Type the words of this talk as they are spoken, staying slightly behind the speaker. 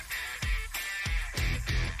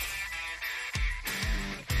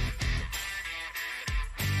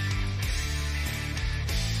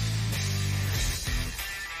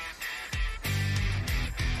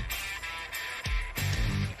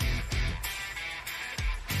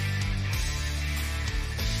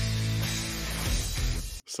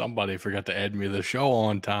Somebody forgot to add me to the show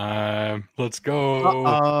on time. Let's go.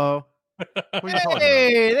 Uh-oh. What are you talking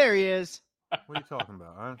Hey, there he is. about? What are you talking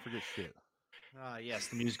about? I didn't forget shit. Yes,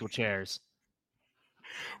 the musical chairs.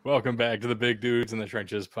 Welcome back to the Big Dudes in the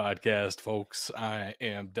Trenches podcast, folks. I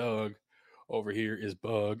am Doug. Over here is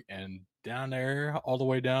Bug, and down there, all the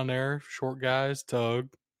way down there, short guys, Tug.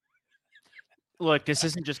 Look, this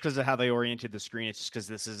isn't just because of how they oriented the screen. It's just because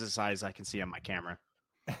this is the size I can see on my camera.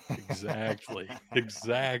 Exactly.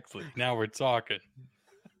 Exactly. Now we're talking.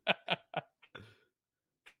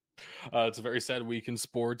 It's a very sad week in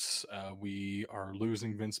sports. We are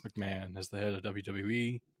losing Vince McMahon as the head of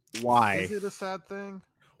WWE. Why? Is it a sad thing?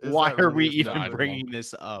 Is Why that are really we a even sad thing? bringing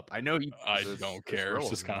this up? I know he. I It's- don't it's care. It's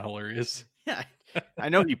just relevant. kind of hilarious. Yeah, I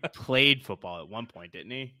know he played football at one point,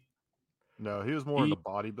 didn't he? No, he was more into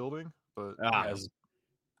bodybuilding, but Ah.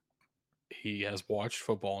 He has watched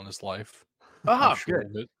football in his life. Oh, I'm sure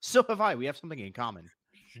good. of it. So have I. We have something in common.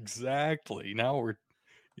 Exactly. Now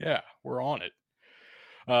we're on it.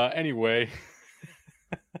 Anyway,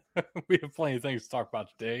 we have plenty of things to talk about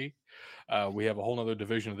today. We have a whole nother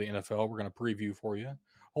division of the NFL we're going to preview for you. A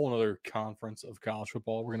whole nother conference of college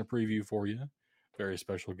football we're going to preview for you. Very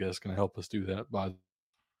special guest going to help us do that, by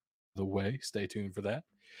the way. Stay tuned for that.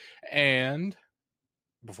 And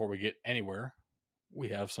before we get anywhere, we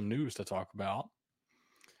have some news to talk about.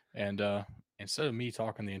 And instead of me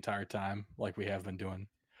talking the entire time like we have been doing,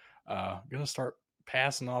 I'm going to start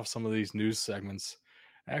passing off some of these news segments.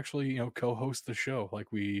 Actually, co-host the show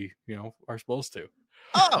like we, are supposed to.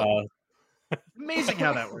 Oh, amazing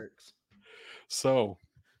how that works. So,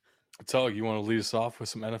 Tug, you want to lead us off with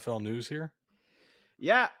some NFL news here?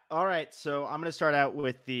 Yeah. All right. So I'm going to start out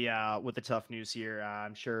with the tough news here.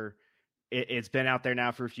 I'm sure it's been out there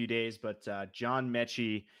now for a few days, but John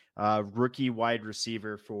Mechie, rookie wide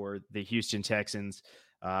receiver for the Houston Texans,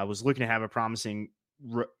 was looking to have a promising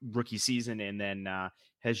rookie season, and then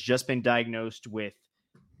has just been diagnosed with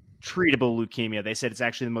treatable leukemia. They said it's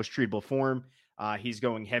actually the most treatable form. He's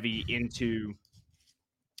going heavy into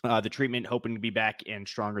the treatment, hoping to be back and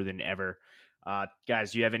stronger than ever.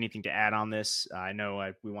 Guys, do you have anything to add on this? I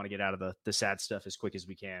know we want to get out of the sad stuff as quick as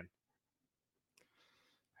we can.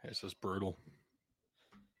 It's just brutal.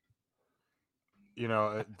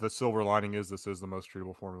 The silver lining is this is the most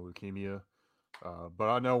treatable form of leukemia. But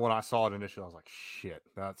I know when I saw it initially, I was like, shit,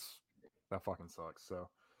 that fucking sucks. So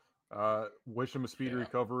wish him a speedy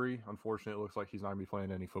recovery. Unfortunately, it looks like he's not going to be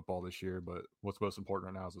playing any football this year, but what's most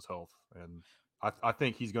important right now is his health. And I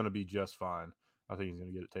think he's going to be just fine. I think he's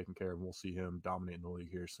going to get it taken care of, and we'll see him dominating the league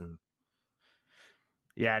here soon.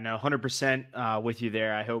 Yeah, no, 100% with you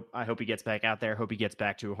there. I hope he gets back out there. Hope he gets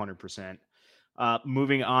back to 100%.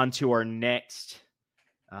 Moving on to our next,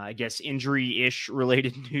 I guess, injury-ish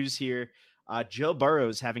related news here. Joe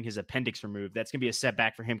Burrow's having his appendix removed. That's going to be a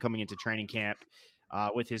setback for him coming into training camp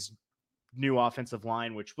with his new offensive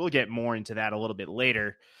line, which we'll get more into that a little bit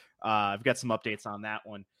later. I've got some updates on that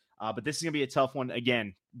one. But this is going to be a tough one.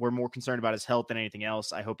 Again, we're more concerned about his health than anything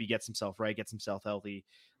else. I hope he gets himself right, gets himself healthy,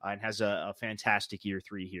 and has a fantastic year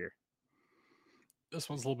 3 here. This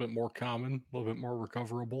one's a little bit more common, a little bit more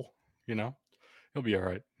recoverable. He'll be all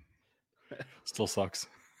right. Still sucks.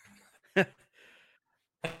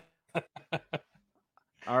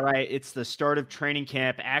 All right, it's the start of training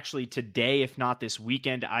camp. Actually, today, if not this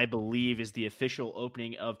weekend, I believe is the official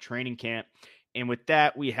opening of training camp. And with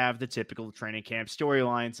that, we have the typical training camp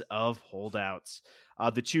storylines of holdouts.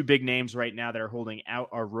 The two big names right now that are holding out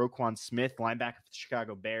are Roquan Smith, linebacker for the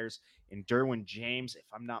Chicago Bears, and Derwin James, if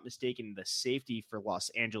I'm not mistaken, the safety for Los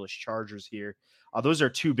Angeles Chargers here. Those are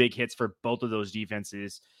two big hits for both of those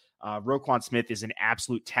defenses. Roquan Smith is an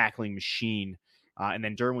absolute tackling machine. And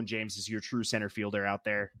then Derwin James is your true center fielder out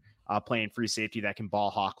there playing free safety that can ball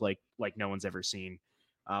hawk like no one's ever seen.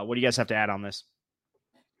 What do you guys have to add on this?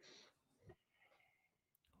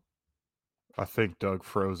 I think Doug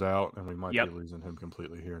froze out, and we might be losing him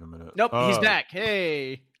completely here in a minute. Nope, he's back.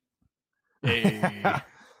 Hey.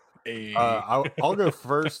 I'll go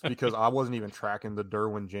first because I wasn't even tracking the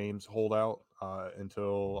Derwin James holdout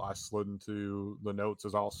until I slid into the notes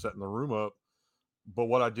as I was setting the room up. But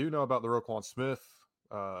what I do know about the Roquan Smith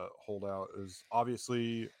holdout is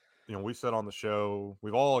obviously, we said on the show,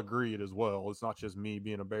 we've all agreed as well. It's not just me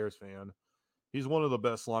being a Bears fan. He's one of the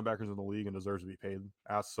best linebackers in the league and deserves to be paid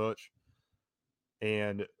as such.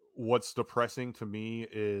 And what's depressing to me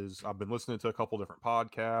is I've been listening to a couple different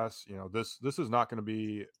podcasts. This is not going to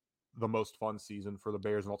be the most fun season for the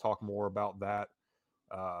Bears, and I'll talk more about that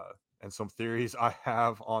and some theories I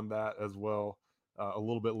have on that as well a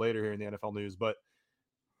little bit later here in the NFL news. But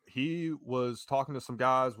he was talking to some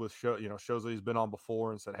guys with shows that he's been on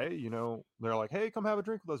before and said, hey, they're like, hey, come have a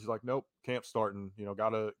drink with us. He's like, nope, camp's starting,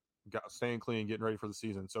 got staying clean, getting ready for the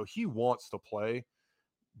season. So he wants to play,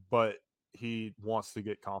 but he wants to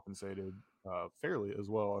get compensated fairly as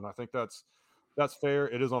well. And I think that's fair.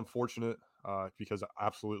 It is unfortunate because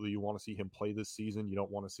absolutely you want to see him play this season. You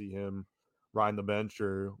don't want to see him riding the bench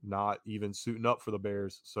or not even suiting up for the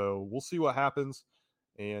Bears. So we'll see what happens.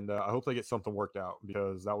 And I hope they get something worked out,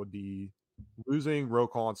 because that would be losing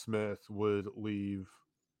Roquan Smith would leave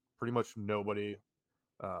pretty much nobody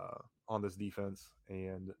on this defense.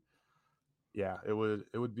 And yeah,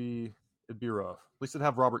 it'd be rough. At least it'd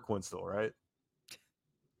have Robert Quinn still, right?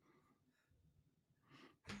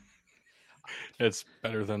 It's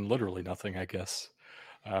better than literally nothing, I guess.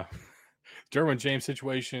 Derwin James'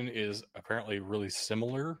 situation is apparently really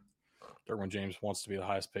similar. Derwin James wants to be the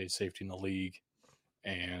highest paid safety in the league.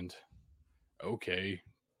 And okay,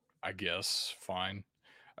 I guess, fine.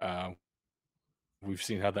 We've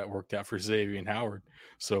seen how that worked out for Xavier Howard.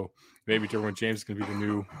 So maybe Derwin James is going to be the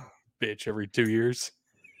new bitch every 2 years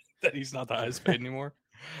that he's not the highest paid anymore.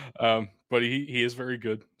 But he is very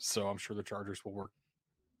good. So I'm sure the Chargers will work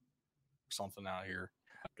something out here.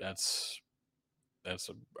 That's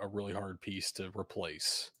a really hard piece to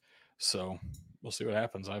replace. So we'll see what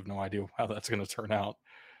happens. I have no idea how that's going to turn out.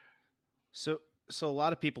 So a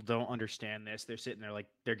lot of people don't understand this. They're sitting there like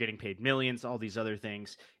they're getting paid millions, all these other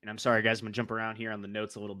things. And I'm sorry, guys, I'm going to jump around here on the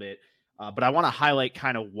notes a little bit. But I want to highlight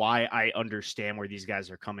kind of why I understand where these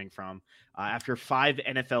guys are coming from. After 5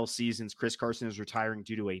 NFL seasons, Chris Carson is retiring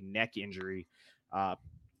due to a neck injury. I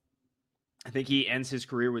think he ends his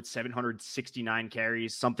career with 769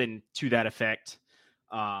 carries, something to that effect.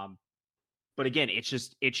 But again,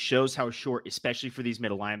 it shows how short, especially for these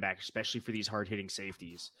middle linebackers, especially for these hard-hitting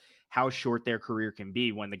safeties, how short their career can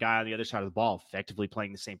be when the guy on the other side of the ball, effectively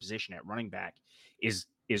playing the same position at running back, is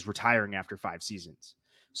retiring after 5 seasons.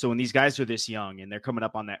 So when these guys are this young and they're coming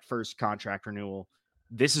up on that first contract renewal,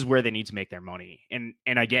 this is where they need to make their money. And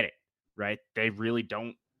I get it, right? They really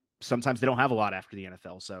don't. Sometimes they don't have a lot after the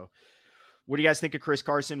NFL. So what do you guys think of Chris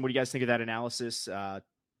Carson? What do you guys think of that analysis? Where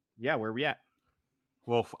are we at?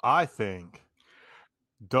 Well, I think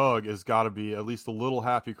Doug has got to be at least a little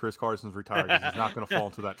happy Chris Carson's retired, because he's not going to fall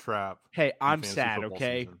into that trap. Hey, I'm sad,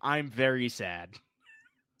 okay? Season. I'm very sad.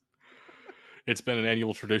 It's been an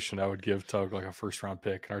annual tradition. I would give Tug like a first-round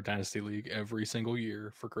pick in our Dynasty League every single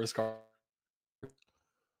year for Chris Carson.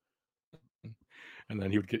 And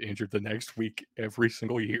then he would get injured the next week every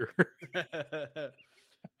single year.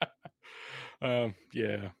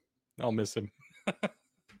 Yeah, I'll miss him.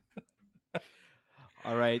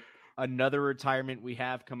 All right. Another retirement we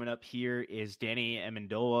have coming up here is Danny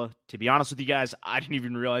Amendola. To be honest with you guys, I didn't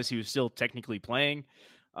even realize he was still technically playing.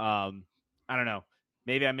 I don't know.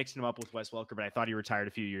 Maybe I'm mixing him up with Wes Welker, but I thought he retired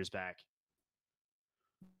a few years back.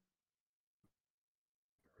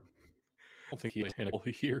 I don't think he had in a couple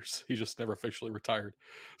of years. He just never officially retired.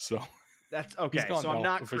 So that's okay. So I'm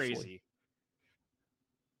not officially crazy.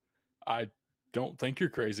 I don't think you're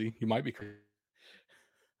crazy. You might be crazy.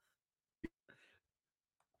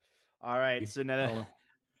 All right. So now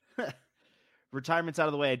retirement's out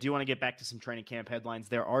of the way. I do want to get back to some training camp headlines.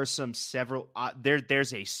 There are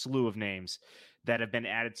there's a slew of names that have been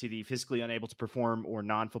added to the physically unable to perform or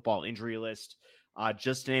non-football injury list.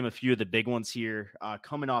 Just to name a few of the big ones here,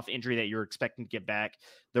 coming off injury that you're expecting to get back,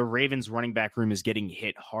 the Ravens running back room is getting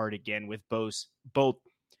hit hard again with both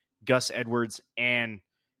Gus Edwards and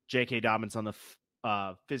J.K. Dobbins on the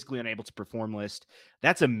physically unable to perform list.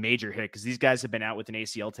 That's a major hit because these guys have been out with an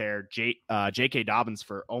ACL tear. J.K. Dobbins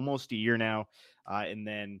for almost a year now, and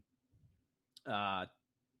then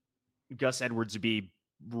Gus Edwards would be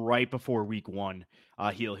right before week 1.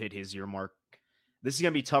 He'll hit his year mark. This is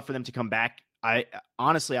going to be tough for them to come back.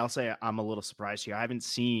 I'll say I'm a little surprised here. I haven't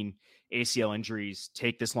seen ACL injuries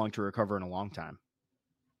take this long to recover in a long time.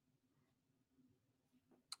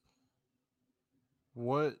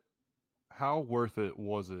 How worth it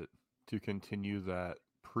was it to continue that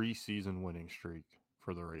preseason winning streak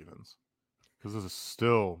for the Ravens? Because this is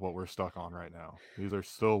still what we're stuck on right now. These are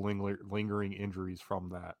still lingering injuries from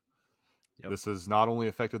that. Yep. This has not only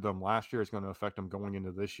affected them last year, it's going to affect them going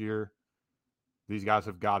into this year. These guys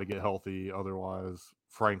have got to get healthy. Otherwise,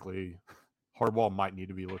 frankly, Harbaugh might need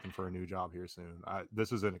to be looking for a new job here soon.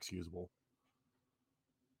 This is inexcusable.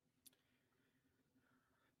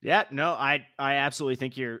 Yeah, no, I absolutely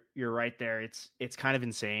think you're right there. It's kind of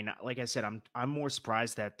insane. Like I said, I'm more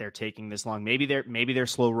surprised that they're taking this long. Maybe they're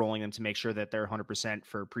slow rolling them to make sure that they're 100%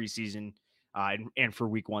 for preseason and for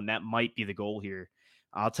week 1. That might be the goal here.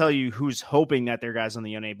 I'll tell you who's hoping that their guys on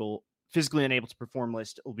the unable physically unable to perform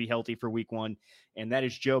list will be healthy for week 1, and that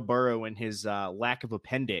is Joe Burrow and his lack of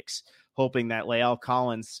appendix, hoping that La'el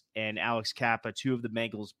Collins and Alex Kappa, two of the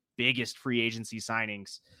Bengals' biggest free agency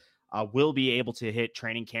signings, will be able to hit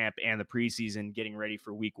training camp and the preseason getting ready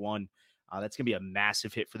for week 1. That's going to be a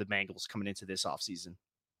massive hit for the Bengals coming into this offseason.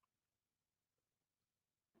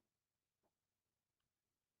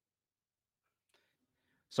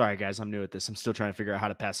 Sorry, guys, I'm new at this. I'm still trying to figure out how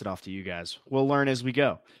to pass it off to you guys. We'll learn as we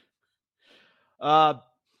go. Out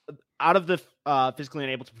of the physically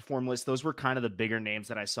unable to perform list, those were kind of the bigger names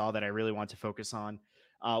that I saw that I really want to focus on.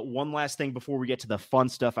 One last thing before we get to the fun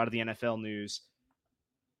stuff out of the NFL news.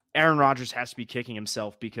 Aaron Rodgers has to be kicking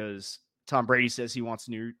himself because Tom Brady says he wants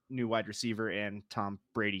a new wide receiver, and Tom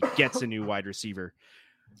Brady gets a new wide receiver.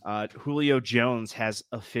 Julio Jones has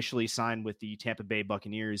officially signed with the Tampa Bay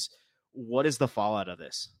Buccaneers. What is the fallout of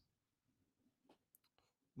this?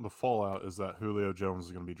 The fallout is that Julio Jones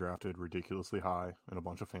is going to be drafted ridiculously high in a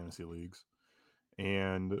bunch of fantasy leagues.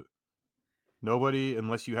 And nobody,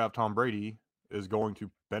 unless you have Tom Brady, is going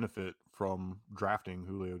to benefit from drafting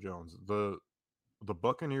Julio Jones. The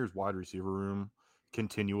Buccaneers wide receiver room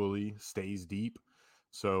continually stays deep.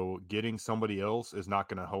 So getting somebody else is not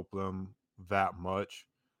going to help them that much.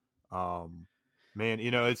 Man,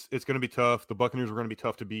 it's going to be tough. The Buccaneers are going to be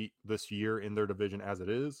tough to beat this year in their division as it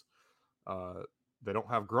is. They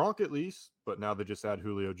don't have Gronk at least, but now they just add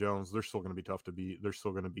Julio Jones. They're still going to be tough to beat. They're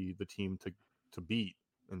still going to be the team to beat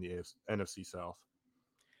in the NFC South.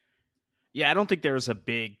 Yeah, I don't think there was a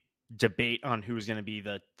big debate on who was going to be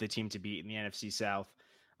the team to beat in the NFC South.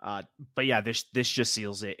 But yeah, this just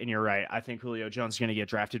seals it. And you're right. I think Julio Jones is going to get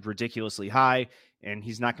drafted ridiculously high, and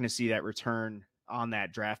he's not going to see that return on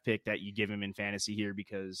that draft pick that you give him in fantasy here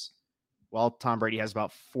because, well, Tom Brady has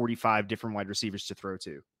about 45 different wide receivers to throw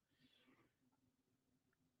to.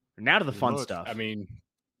 Now to the fun stuff. I mean,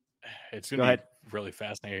 it's going to be really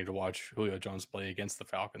fascinating to watch Julio Jones play against the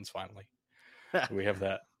Falcons finally. We have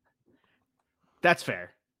that. That's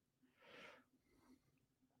fair.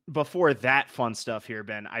 Before that fun stuff here,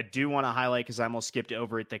 Ben, I do want to highlight, because I almost skipped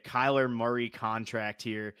over it, the Kyler Murray contract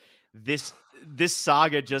here. This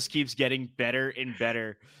saga just keeps getting better and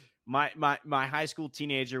better. My high school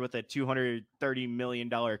teenager with a $230 million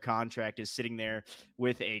contract is sitting there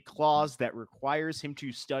with a clause that requires him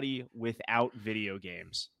to study without video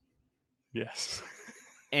games. Yes.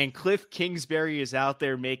 And Cliff Kingsbury is out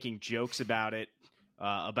there making jokes about it,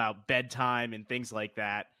 about bedtime and things like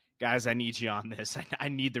that. Guys, I need you on this. I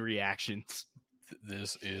need the reactions.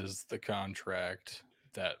 This is the contract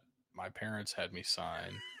that my parents had me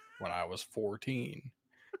sign when I was 14.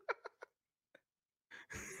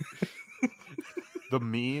 The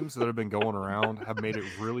memes that have been going around have made it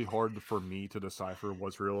really hard for me to decipher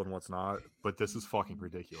what's real and what's not, but this is fucking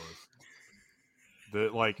ridiculous.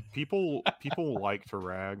 People like to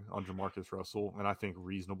rag on Jamarcus Russell, and I think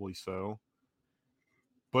reasonably so.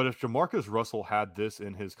 But if Jamarcus Russell had this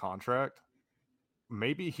in his contract,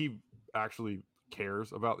 maybe he actually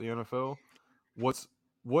cares about the NFL.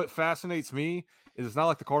 What fascinates me is it's not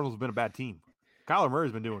like the Cardinals have been a bad team. Kyler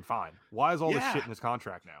Murray's been doing fine. Why is all this shit in his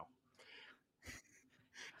contract now?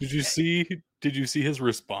 Did you see his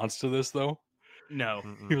response to this though? No.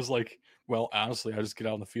 Mm-mm. He was like, well, honestly, I just get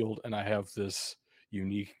out in the field and I have this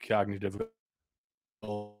unique cognitive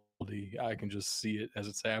ability. I can just see it as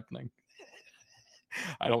it's happening.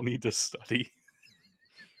 I don't need to study.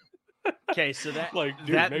 Okay, so that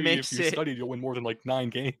dude, that maybe makes if you it studied, you'll win more than 9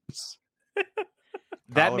 games.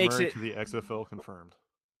 That Kyler makes Murray it to the XFL confirmed.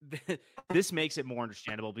 This makes it more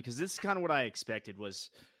understandable, because this is kind of what I expected.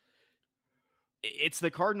 Was it's the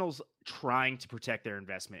Cardinals trying to protect their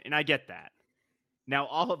investment, and I get that. Now,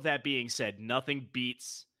 all of that being said, nothing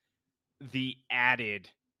beats the added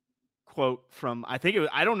quote from, I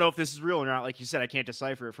don't know if this is real or not. Like you said, I can't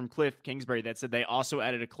decipher it, from Cliff Kingsbury that said they also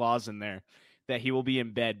added a clause in there that he will be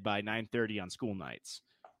in bed by 9:30 on school nights.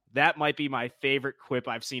 That might be my favorite quip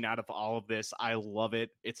I've seen out of all of this. I love it.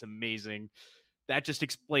 It's amazing. That just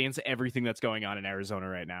explains everything that's going on in Arizona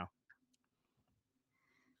right now.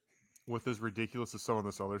 With as ridiculous as some of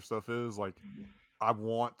this other stuff is, I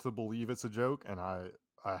want to believe it's a joke, and I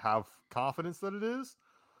have confidence that it is,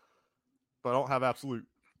 but I don't have absolute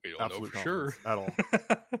We don't know for sure at all.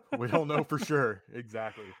 We don't know for sure.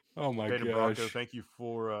 Exactly. Oh my Dana gosh. Bronco, thank you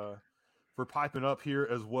for piping up here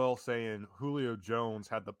as well, saying Julio Jones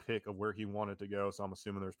had the pick of where he wanted to go. So I'm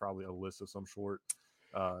assuming there's probably a list of some sort.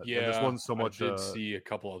 Yeah, and this wasn't so much. I did see a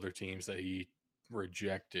couple other teams that he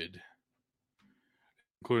rejected,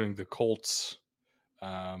 including the Colts.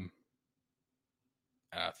 I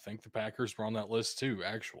think the Packers were on that list too,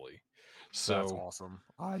 actually. So that's awesome.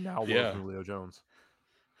 I now love yeah. Julio Jones.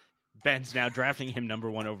 Ben's now drafting him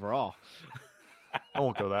 #1 overall. I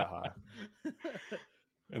won't go that high.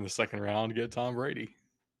 In the second round, get Tom Brady,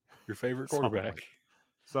 your favorite quarterback.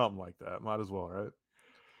 Something like that. Might as well, right?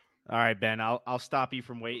 All right, Ben. I'll stop you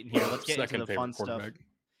from waiting here. Let's get Second into the favorite fun stuff. quarterback.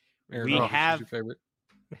 Aaron We Rodgers is have your favorite.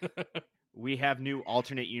 we have new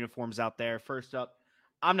alternate uniforms out there. First up,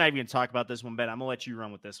 I'm not even going to talk about this one, Ben. I'm going to let you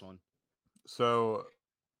run with this one. So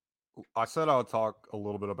I said I would talk a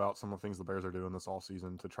little bit about some of the things the Bears are doing this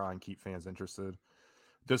offseason to try and keep fans interested.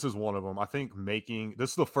 This is one of them. I think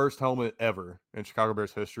this is the first helmet ever in Chicago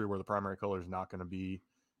Bears history where the primary color is not going to be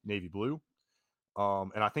navy blue.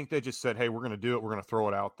 And I think they just said, hey, we're going to do it. We're going to throw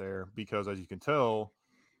it out there because, as you can tell,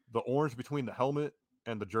 the orange between the helmet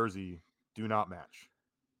and the jersey do not match.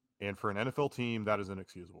 And for an NFL team, that is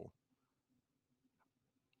inexcusable.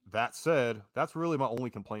 That said, that's really my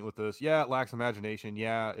only complaint with this. Yeah, it lacks imagination.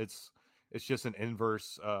 Yeah, it's just an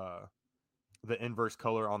inverse, the inverse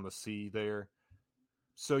color on the C there.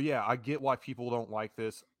 So yeah, I get why people don't like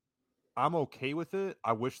this. I'm okay with it.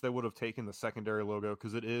 I wish they would have taken the secondary logo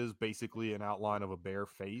because it is basically an outline of a bear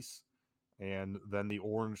face, and then the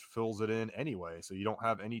orange fills it in anyway. So you don't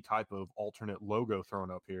have any type of alternate logo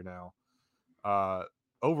thrown up here now.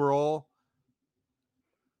 Overall,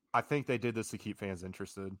 I think they did this to keep fans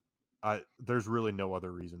interested. There's really no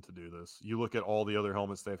other reason to do this. You look at all the other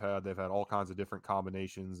helmets they've had all kinds of different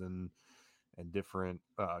combinations and different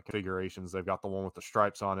configurations. They've got the one with the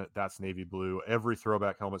stripes on it. That's navy blue. Every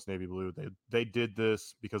throwback helmet's navy blue. They did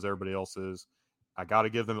this because everybody else is. I got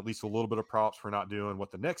to give them at least a little bit of props for not doing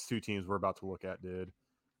what the next two teams we're about to look at did.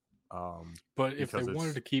 But if they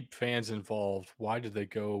wanted to keep fans involved, why did they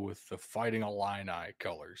go with the Fighting Illini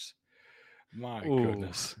colors? My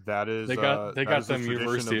goodness, that is they got them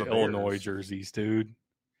University of Illinois jerseys, dude.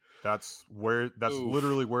 That's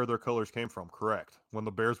literally where their colors came from. Correct. When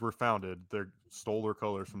the Bears were founded, they stole their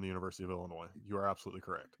colors from the University of Illinois. You are absolutely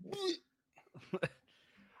correct.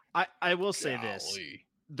 I will say this.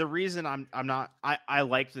 The reason I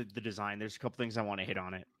like the design. There's a couple things I want to hit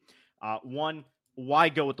on it. One, why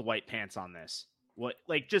go with the white pants on this?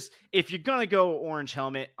 Just if you're gonna go orange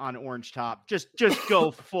helmet on orange top, just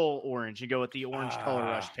go full orange and go with the orange color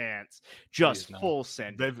rush pants. Just full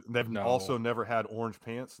send. They've also never had orange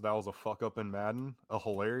pants. That was a fuck up in Madden, a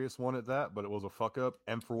hilarious one at that, but it was a fuck up.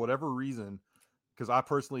 And for whatever reason, because I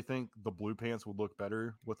personally think the blue pants would look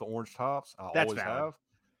better with the orange tops. That's always valid. Have,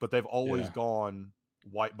 but they've always gone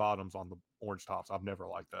white bottoms on the orange tops. I've never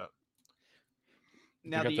liked that.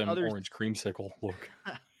 Now the other orange creamsicle look.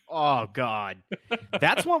 Oh, God.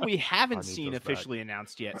 That's one we haven't seen officially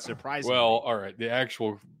announced yet, surprisingly. Well, all right. The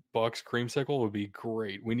actual Bucks creamsicle would be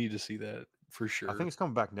great. We need to see that for sure. I think it's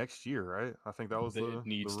coming back next year, right? I think that was it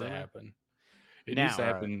needs to happen. It needs to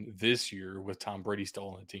happen this year with Tom Brady still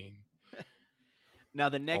on the team. Now,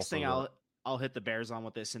 the next thing I'll hit the Bears on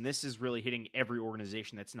with this, and this is really hitting every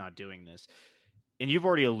organization that's not doing this. And you've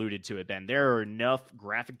already alluded to it, Ben. There are enough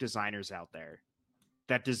graphic designers out there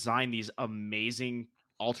that design these amazing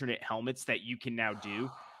alternate helmets that you can now do.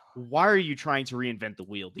 Why are you trying to reinvent the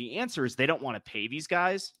wheel? The answer is they don't want to pay these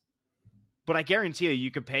guys, but I guarantee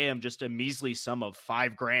you could pay them just a measly sum of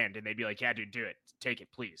 $5,000 and they'd be like, yeah, dude, do it. Take it,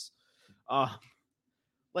 please. I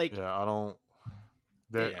don't.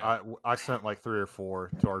 I sent like 3 or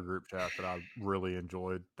 4 to our group chat that I really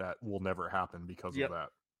enjoyed that will never happen because of that.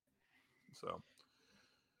 So,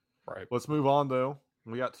 right. Let's move on though.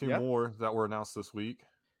 We got 2 more that were announced this week.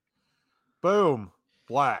 Boom.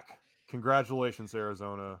 Black. Congratulations,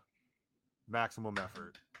 Arizona. Maximum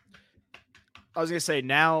effort. I was going to say,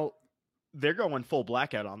 now they're going full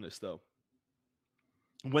blackout on this, though.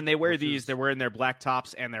 When they wear they're wearing their black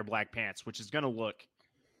tops and their black pants, which is going to look,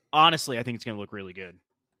 honestly, I think it's going to look really good.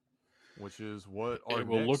 Which is what it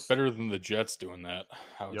will look better than the Jets doing that,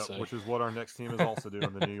 I would say. Which is what our next team is also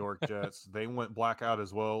doing, the New York Jets. They went blackout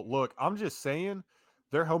as well. Look, I'm just saying,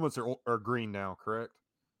 their helmets are green now, correct?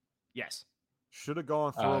 Yes. Should have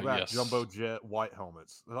gone throwback jumbo jet white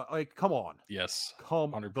helmets. Like, come on. Yes.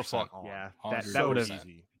 Come 100%. The fuck on. Yeah. That would have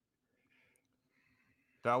easy.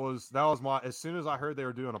 That was my. As soon as I heard they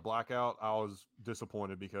were doing a blackout, I was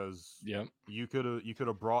disappointed because you could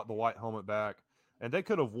have brought the white helmet back, and they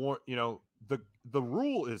could have worn. The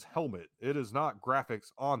rule is helmet. It is not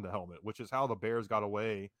graphics on the helmet, which is how the Bears got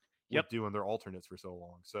away with doing their alternates for so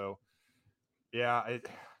long. So,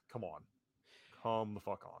 come on, come the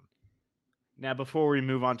fuck on. Now, before we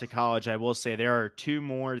move on to college, I will say there are 2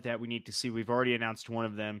 more that we need to see. We've already announced one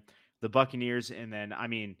of them, the Buccaneers, and then,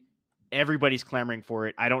 everybody's clamoring for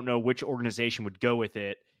it. I don't know which organization would go with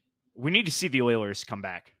it. We need to see the Oilers come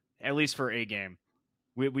back, at least for a game.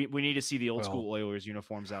 We need to see the old school Oilers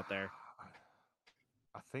uniforms out there.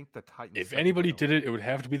 I think the Titans. If set the anybody bill. did it, it would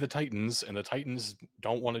have to be the Titans, and the Titans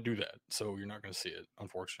don't want to do that. So you're not going to see it,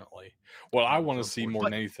 unfortunately. What I That's want to see more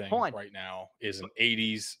than But, anything hold on. right now is an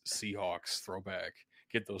 80s Seahawks throwback.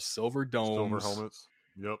 Get those silver domes. silver helmets.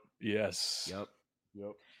 Yep. Yes. Yep.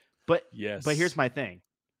 Yep. But Yes. But here's my thing.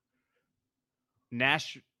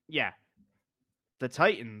 The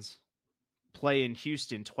Titans play in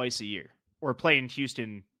Houston twice a year, or play in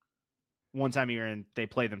Houston one time a year, and they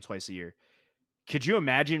play them twice a year. Could you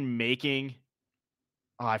imagine making?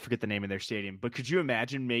 Oh, I forget the name of their stadium, but could you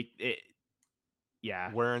imagine make it?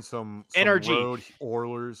 Yeah, Wearing some NRG. Road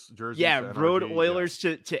Oilers jerseys. yeah, to Road NRG, Oilers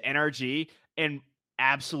to NRG and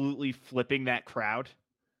absolutely flipping that crowd.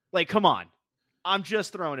 Like, come on, I'm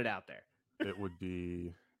just throwing it out there. It would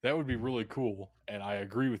be. That would be really cool, and I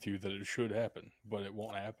agree with you that it should happen, but it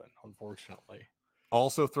won't happen, unfortunately.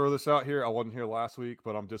 Also, throw this out here. I wasn't here last week,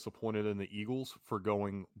 but I'm disappointed in the Eagles for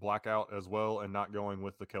going blackout as well and not going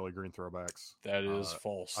with the Kelly Green throwbacks. That is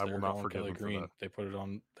false. I will They're not going forgive Kelly them for Green. that. They put it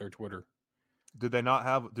on their Twitter. Did they not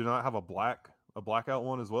have? Do not have a blackout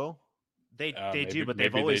one as well? They Maybe- do, but maybe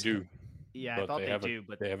they've always they do. Yeah, but I thought they have do,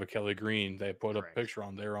 but they have a Kelly Green. They put Correct. a picture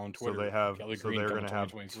on their own Twitter. So they have. Kelly So Green they're going going to have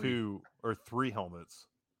 2023. 2 or 3 helmets.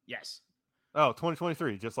 yes. Oh,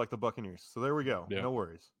 2023, just like the Buccaneers. So there we go. Yeah. No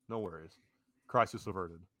worries. No worries. Crisis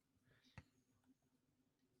averted.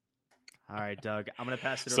 All right, Doug. I'm gonna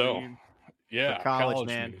pass it over So, to you. yeah, college,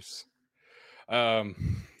 man. news. I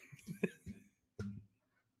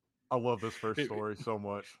love this first If- story so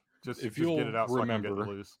much. Just if get it you'll out so I can get remember- the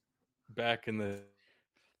loose. Back in the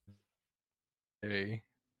day,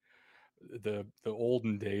 the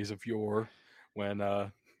olden days of yore, when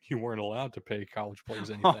you weren't allowed to pay college players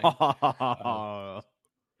anything.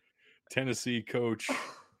 Tennessee coach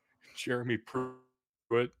Jeremy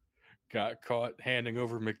Pruitt got caught handing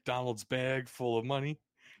over McDonald's bag full of money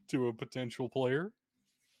to a potential player,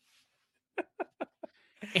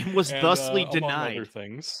 and was and, thusly among denied. other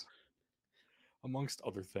things. Amongst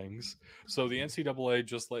other things. So the NCAA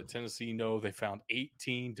just let Tennessee know they found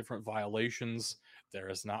 18 different violations. There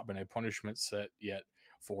has not been a punishment set yet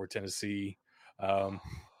for Tennessee.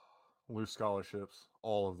 Loose scholarships,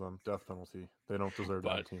 all of them, death penalty. They don't deserve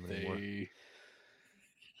that But team anymore.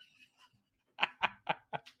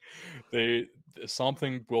 they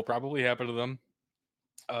something will probably happen to them.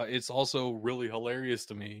 It's also really hilarious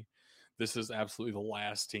to me. This is absolutely the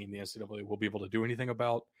last team the NCAA will be able to do anything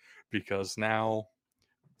about, because now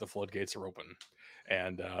the floodgates are open,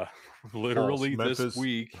 and literally this Memphis-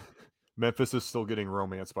 week. Memphis is still getting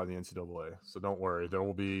romanced by the NCAA, so don't worry. There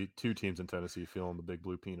will be 2 teams in Tennessee feeling the big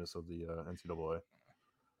blue penis of the NCAA.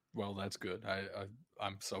 Well, that's good.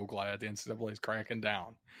 I'm so glad the NCAA is cracking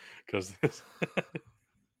down, because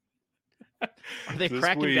Are they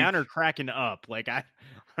cracking down or cracking up? Like, I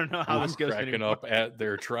don't know how this goes. Cracking anymore. up at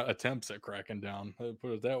their attempts at cracking down.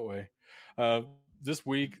 Put it that way. This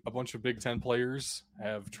week, a bunch of Big Ten players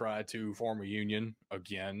have tried to form a union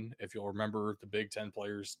again. If you'll remember, the Big Ten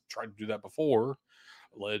players tried to do that before,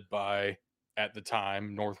 led by, at the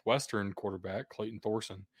time, Northwestern quarterback Clayton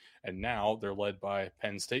Thorson. And now they're led by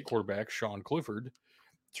Penn State quarterback Sean Clifford,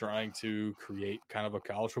 trying to create kind of a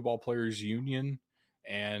college football players union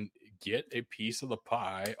and get a piece of the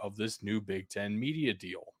pie of this new Big Ten media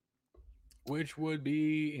deal, which would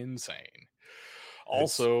be insane.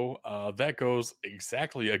 Also, that goes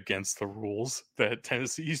exactly against the rules that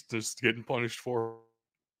Tennessee's just getting punished for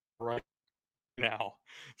right now.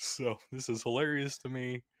 So this is hilarious to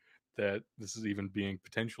me that this is even being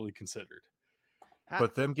potentially considered.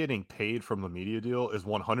 But them getting paid from the media deal is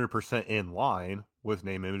 100% in line with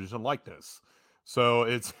name, images, and likeness. So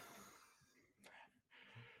it's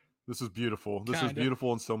this is beautiful. This is Kinda.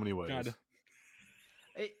 beautiful in so many ways. Kinda.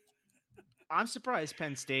 I'm surprised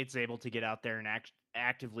Penn State's able to get out there and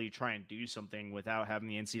actively try and do something without having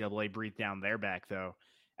the NCAA breathe down their back, though,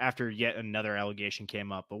 after yet another allegation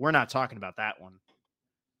came up. But we're not talking about that one.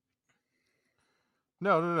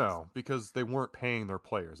 No, because they weren't paying their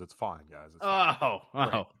players. It's fine, guys. It's Oh,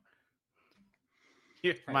 Right.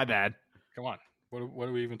 Yeah, my bad. Come on. What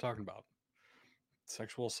are we even talking about?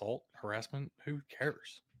 Sexual assault, harassment? Who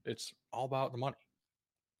cares? It's all about the money.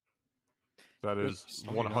 That Good. is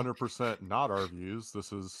So, you know. 100% not our views.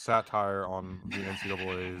 This is satire on the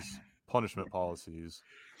NCAA's punishment policies.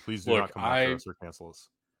 Please do Look, not come after us or cancel us.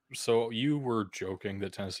 So you were joking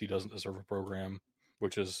that Tennessee doesn't deserve a program,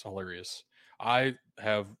 which is hilarious. I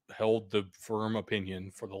have held the firm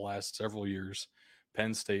opinion for the last several years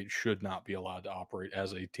Penn State should not be allowed to operate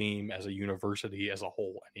as a team, as a university, as a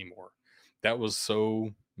whole anymore. That was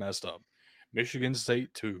so messed up. Michigan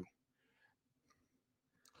State too.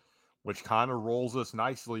 which kind of rolls us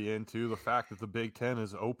nicely into the fact that the Big Ten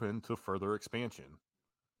is open to further expansion.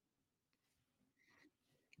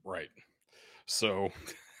 Right. So,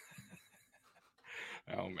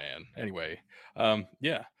 oh man. Anyway,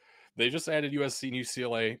 yeah, they just added USC and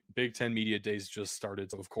UCLA. Big Ten Media Days just started.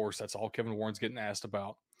 So, of course, that's all Kevin Warren's getting asked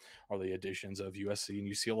about are the additions of USC and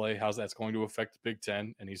UCLA. How's that's going to affect the Big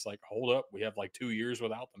Ten? And he's like, hold up. We have like 2 years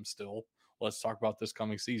without them still. Let's talk about this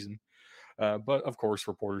coming season. But of course,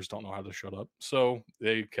 reporters don't know how to shut up. So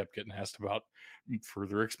they kept getting asked about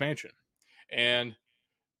further expansion. And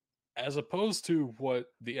as opposed to what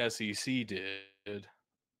the SEC did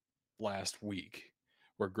last week,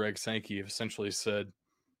 where Greg Sankey essentially said,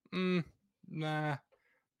 nah,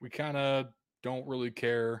 we kind of don't really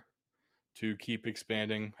care to keep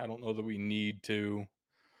expanding. I don't know that we need to.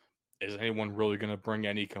 Is anyone really going to bring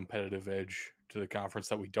any competitive edge to the conference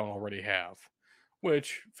that we don't already have?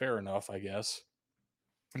 Which, fair enough, I guess.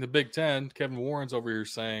 In the Big Ten, Kevin Warren's over here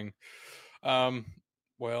saying,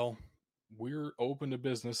 well, we're open to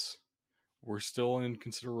business. We're still in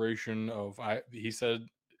consideration of, he said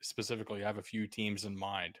specifically, I have a few teams in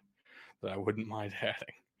mind that I wouldn't mind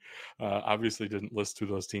adding. Obviously didn't list who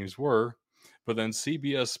those teams were, but then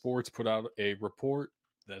CBS Sports put out a report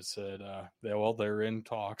that said, they're in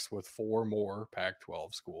talks with 4 more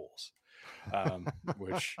Pac-12 schools,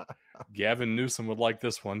 which Gavin Newsom would like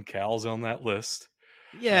this one. Cal's on that list.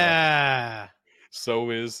 Yeah. So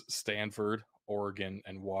is Stanford, Oregon,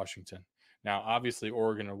 and Washington. Now, obviously,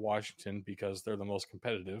 Oregon and Washington, because they're the most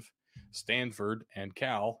competitive. Stanford and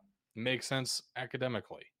Cal make sense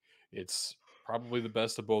academically. It's probably the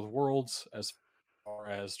best of both worlds as far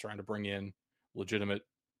as trying to bring in legitimate,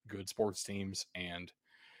 good sports teams and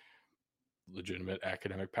legitimate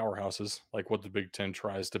academic powerhouses like what the Big Ten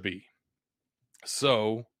tries to be.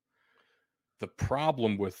 So, the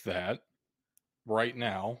problem with that right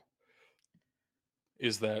now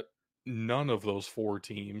is that none of those 4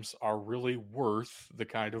 teams are really worth the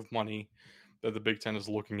kind of money that the Big Ten is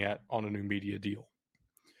looking at on a new media deal.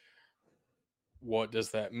 What does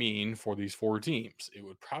that mean for these 4 teams? It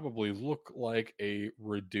would probably look like a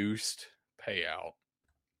reduced payout,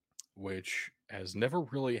 which has never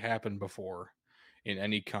really happened before in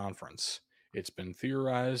any conference. It's been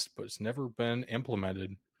theorized, but it's never been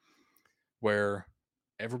implemented, where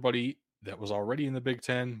everybody that was already in the Big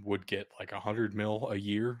Ten would get like $100 million a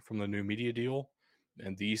year from the new media deal,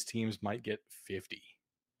 and these teams might get 50,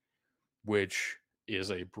 which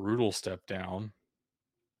is a brutal step down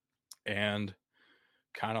and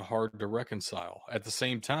kind of hard to reconcile. At the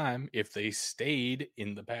same time, if they stayed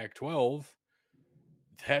in the Pac-12,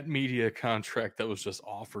 that media contract that was just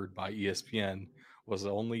offered by ESPN was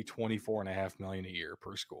only $24.5 million a year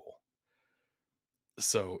per school.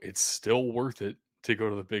 So it's still worth it to go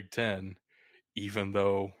to the Big Ten, even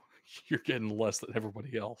though you're getting less than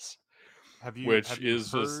everybody else.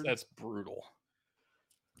 That's brutal.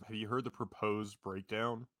 Have you heard the proposed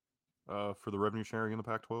breakdown for the revenue sharing in the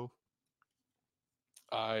Pac-12?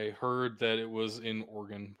 I heard that it was in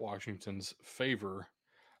Oregon, Washington's favor,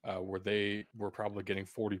 where they were probably getting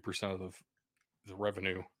 40% of the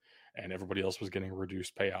revenue, and everybody else was getting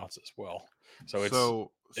reduced payouts as well. So it's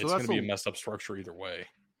going to be a messed up structure either way.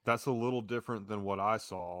 That's a little different than what I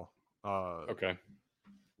saw. Okay.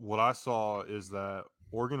 What I saw is that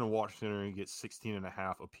Oregon and Washington are going to get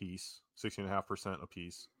 16.5%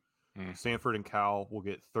 apiece. Stanford and Cal will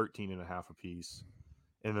get 13.5% apiece.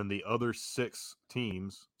 And then the other 6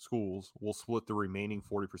 schools, will split the remaining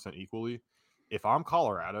 40% equally. If I'm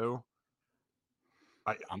Colorado,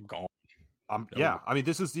 I'm gone. I mean,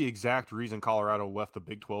 this is the exact reason Colorado left the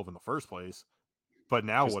Big 12 in the first place. But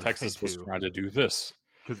now what Texas was trying to do this?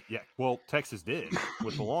 Because Texas did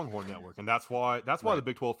with the Longhorn Network, and that's why the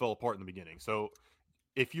Big 12 fell apart in the beginning. So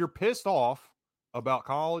if you're pissed off about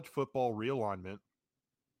college football realignment,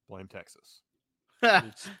 blame Texas.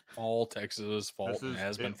 It's all Texas' fault and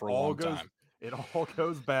has been for a long time. It all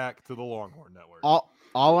goes back to the Longhorn Network.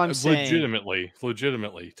 All I'm saying,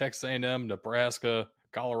 legitimately, Texas A&M, Nebraska,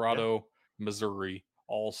 Colorado, Missouri,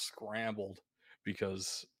 all scrambled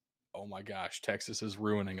because, oh my gosh, Texas is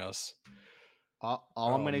ruining us. All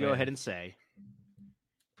I'm going to go ahead and say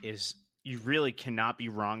is you really cannot be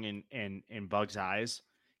wrong in Bug's eyes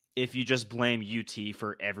if you just blame UT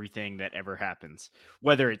for everything that ever happens.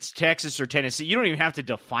 Whether it's Texas or Tennessee, you don't even have to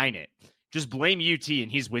define it. Just blame UT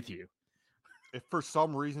and he's with you. If for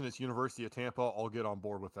some reason it's University of Tampa, I'll get on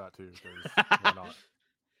board with that too. Why not?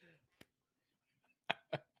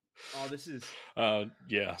 Oh, this is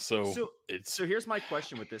yeah. So here's my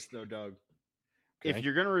question with this though, Doug. Okay. If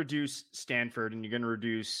you're going to reduce Stanford and you're going to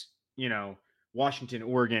reduce, Washington,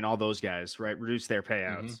 Oregon, all those guys, right? Reduce their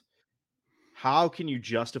payouts. How can you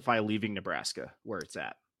justify leaving Nebraska where it's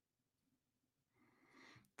at?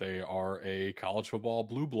 They are a college football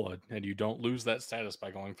blue blood, and you don't lose that status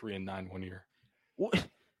by going 3-9 1 year. What?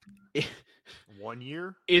 1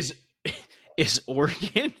 year Is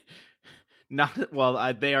Oregon not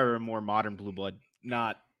well? They are a more modern blue blood,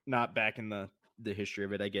 not back in the history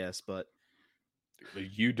of it, I guess. But The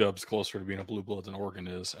UW's closer to being a blue blood than Oregon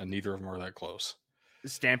is, and neither of them are that close.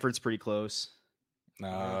 Stanford's pretty close.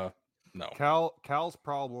 No. Cal's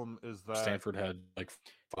problem is that Stanford had like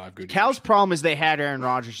 5 good Cal's years. problem is they had Aaron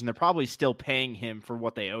Rodgers, and they're probably still paying him for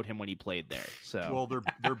what they owed him when he played there. So, well,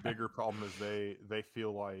 their bigger problem is they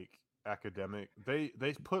feel like academic. They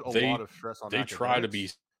put a They- lot of stress on. They try to academics. be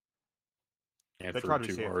Stanford try to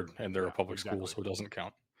be too hard, Stanford. and they're a Yeah, public school, exactly. so it doesn't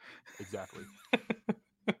count. Exactly.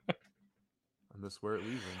 And that's where it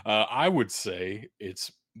leaves them. I would say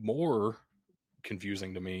it's more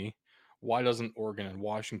confusing to me. Why doesn't Oregon and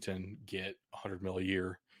Washington get $100 million a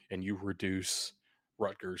year, and you reduce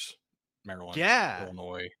Rutgers, Maryland, Yeah.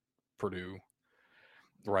 Illinois, Purdue,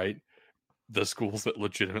 right? The schools that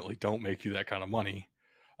legitimately don't make you that kind of money.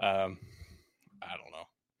 I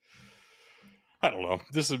don't know.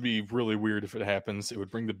 This would be really weird if it happens. It would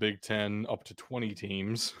bring the Big Ten up to 20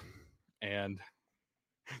 teams, and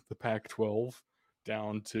the Pac-12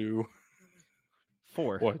 down to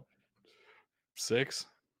 4. what? 6?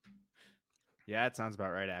 Yeah, it sounds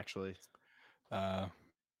about right, actually. Uh,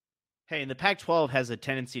 Hey, and the Pac-12 has a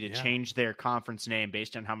tendency to Yeah. change their conference name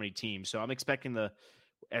based on how many teams. So I'm expecting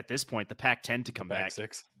at this point, the Pac-10 to come back.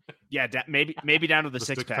 Pac-6. Yeah, maybe down to the The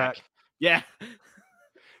six-pack. six-pack. Yeah.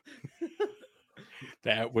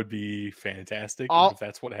 That would be fantastic. All- if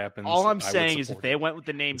that's what happens. All I I'm would saying is if support they it. went with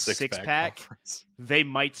the name The six-pack, conference. they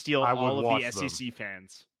might steal I would all of watch the them. SEC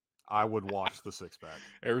fans. I would watch the 6-pack.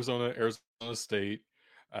 Arizona State,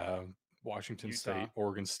 Washington Utah. State,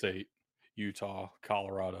 Oregon State, Utah,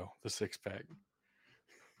 Colorado, the 6-pack.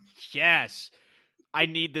 Yes. I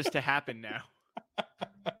need this to happen now.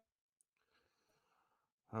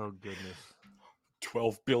 Oh goodness.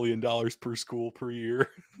 $12 billion per school per year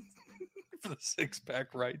for the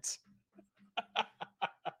 6-pack rights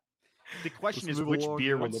The question Let's is move which along beer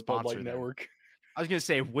here. would on the Bud sponsor Light them. Network. I was going to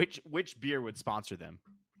say which beer would sponsor them.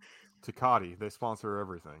 Tecate, they sponsor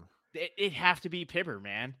everything. It'd have to be Pibber,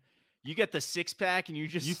 man. You get the 6-pack and you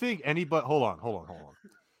just You think anybody? Hold on.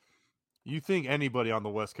 You think anybody on the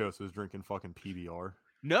West Coast is drinking fucking PBR?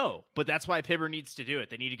 No, but that's why Pibber needs to do it.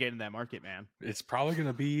 They need to get in that market, man. It's probably going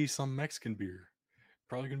to be some Mexican beer.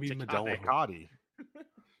 Probably going to be Tecate. Modelo. Tecate.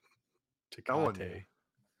 Telling Tecate.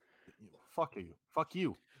 you. Fuck you. Fuck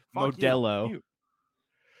you. Modelo. You.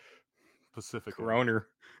 Pacific. Coroner.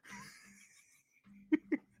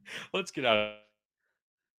 Let's get out of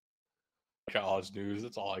college news.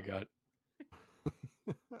 That's all I got.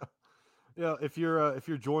 Yeah, if you're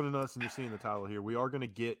joining us and you're seeing the title here, we are going to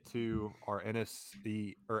get to our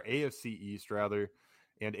NFC or AFC East rather,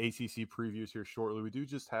 and ACC previews here shortly. We do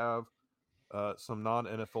just have some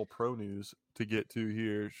non-NFL pro news to get to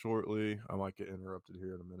here shortly. I might get interrupted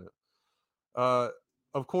here in a minute.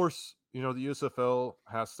 Of course, you know the USFL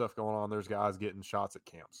has stuff going on. There's guys getting shots at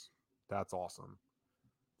camps. That's awesome.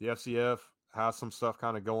 The FCF has some stuff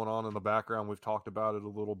kind of going on in the background. We've talked about it a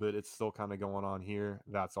little bit. It's still kind of going on here.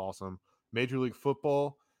 That's awesome. Major League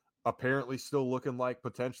Football apparently still looking like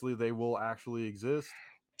potentially they will actually exist.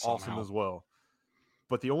 Awesome Somehow. as well.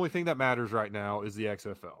 But the only thing that matters right now is the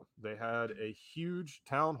XFL. They had a huge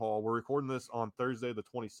town hall. We're recording this on Thursday, the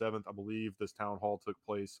 27th. I believe this town hall took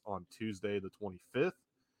place on Tuesday, the 25th,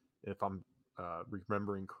 if I'm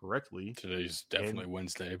remembering correctly. Today's definitely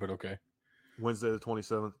Wednesday, but okay. Wednesday, the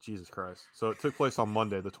 27th. Jesus Christ. So it took place on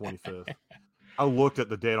Monday, the 25th. I looked at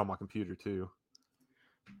the date on my computer, too.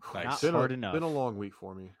 Nice. Not Been hard a, enough. been a long week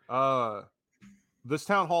for me. This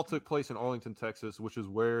town hall took place in Arlington, Texas, which is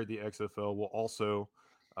where the XFL will also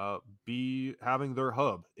be having their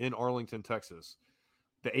hub in Arlington, Texas.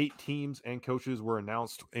 The 8 teams and coaches were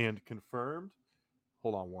announced and confirmed.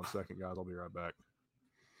 Hold on one second, guys. I'll be right back.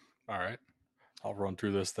 All right. I'll run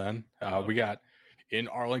through this then. We got in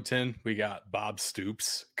Arlington, we got Bob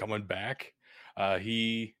Stoops coming back.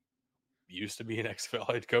 He used to be an XFL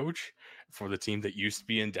head coach for the team that used to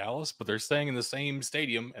be in Dallas, but they're staying in the same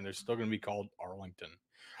stadium and they're still going to be called Arlington,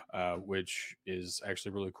 which is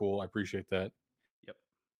actually really cool. I appreciate that. Yep.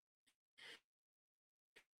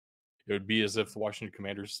 It would be as if the Washington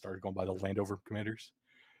Commanders started going by the Landover Commanders,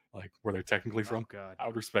 like where they're technically from. God. I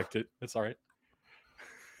would respect it. It's all right.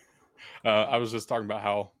 I was just talking about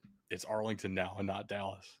how it's Arlington now and not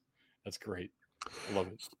Dallas. That's great. I love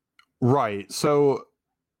it. Right. So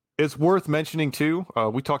it's worth mentioning, too.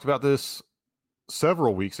 We talked about this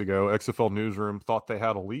several weeks ago, XFL Newsroom thought they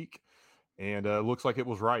had a leak, and it looks like it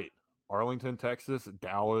was right. Arlington, Texas,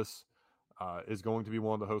 Dallas is going to be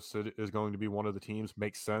one of the host city, is going to be one of the teams.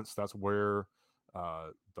 Makes sense. That's where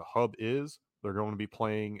the hub is. They're going to be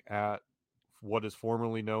playing at what is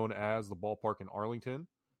formerly known as the ballpark in Arlington.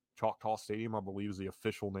 Choctaw Stadium, I believe, is the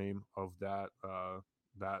official name of that.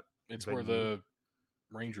 It's venue. where the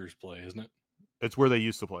Rangers play, isn't it? It's where they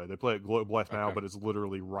used to play. They play at Globe Life now, Okay. but it's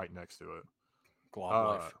literally right next to it.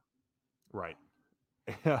 Glob Life. Right.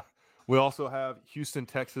 We also have Houston,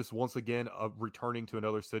 Texas, once again returning to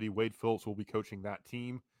another city. Wade Phillips will be coaching that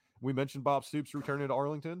team. We mentioned Bob Stoops returning to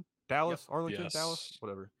Arlington, Dallas, Arlington, Yes. Dallas,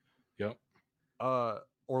 whatever. Yep.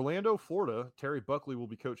 Orlando, Florida. Terry Buckley will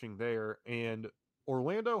be coaching there, and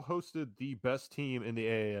Orlando hosted the best team in the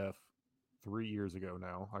AAF 3 years ago.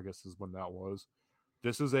 Now, I guess is when that was.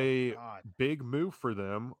 This is a big move for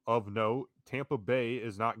them. Of note, Tampa Bay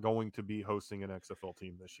is not going to be hosting an XFL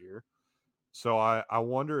team this year. So I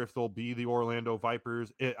wonder if they'll be the Orlando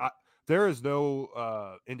Vipers. There is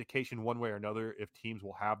no indication one way or another if teams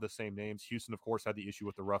will have the same names. Houston, of course, had the issue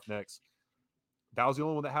with the Roughnecks. That was the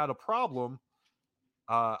only one that had a problem.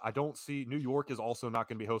 I don't see New York is also not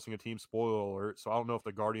going to be hosting a team. Spoiler alert. So I don't know if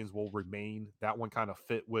the Guardians will remain. That one kind of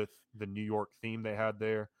fit with the New York theme they had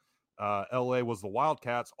there. LA was the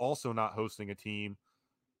Wildcats, also not hosting a team.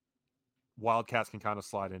 Wildcats can kind of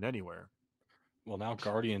slide in anywhere. Well, now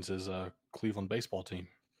Guardians is a Cleveland baseball team.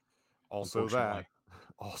 Also that.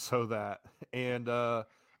 And I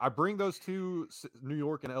bring those two, New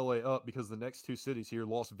York and LA, up because the next two cities here,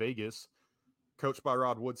 Las Vegas, coached by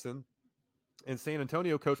Rod Woodson, and San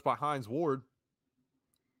Antonio, coached by Hines Ward,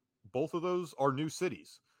 both of those are new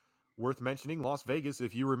cities. Worth mentioning, Las Vegas,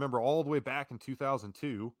 if you remember all the way back in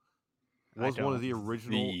 2002, was one of the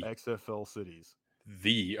original XFL cities.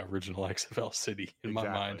 The original XFL city in my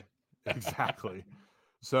mind. Exactly.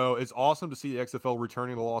 So it's awesome to see the XFL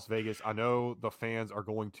returning to Las Vegas. I know the fans are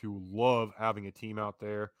going to love having a team out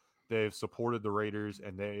there. They've supported the Raiders,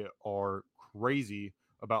 and they are crazy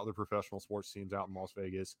about the professional sports teams out in Las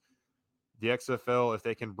Vegas. The XFL, if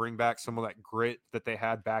they can bring back some of that grit that they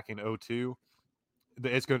had back in 2002,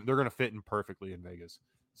 they're going to fit in perfectly in Vegas.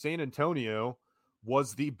 San Antonio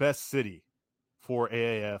was the best city for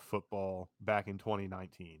AAF football back in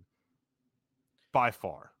 2019 by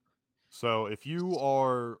far. So if you're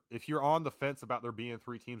on the fence about there being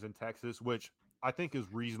three teams in Texas, which I think is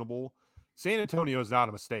reasonable, San Antonio is not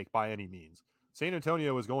a mistake by any means. San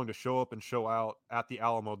Antonio is going to show up and show out at the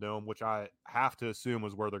Alamo Dome, which I have to assume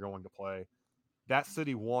is where they're going to play. That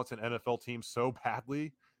city wants an NFL team so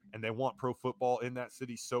badly, and they want pro football in that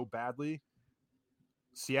city so badly.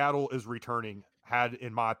 Seattle is returning, had,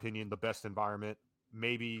 in my opinion, the best environment.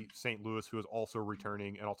 Maybe St. Louis, who is also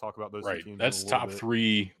returning, and I'll talk about those two teams. That's top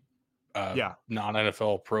three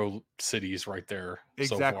non-NFL pro cities right there.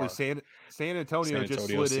 Exactly. So far. San Antonio just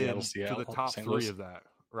slid in to the top three of that,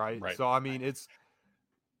 right? So, I mean, it's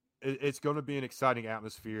going to be an exciting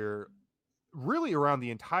atmosphere really around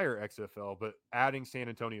the entire XFL, but adding San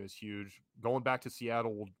Antonio is huge. Going back to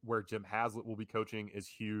Seattle, where Jim Haslett will be coaching, is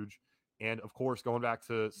huge. And, of course, going back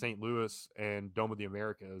to St. Louis and Dome of the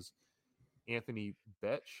Americas, Anthony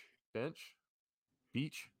Becht.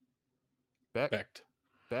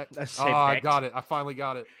 I got it. I finally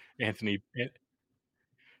got it. Anthony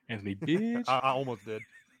Beach. I almost did.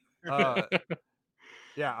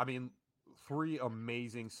 Yeah, I mean, three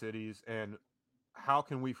amazing cities, and how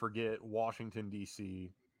can we forget Washington,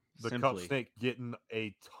 D.C., the Cup Snake getting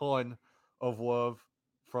a ton of love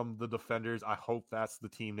from the Defenders. I hope that's the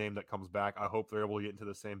team name that comes back. I hope they're able to get into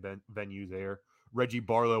the same venue there. Reggie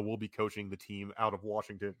Barlow will be coaching the team out of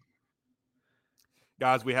Washington.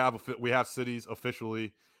 Guys, we have cities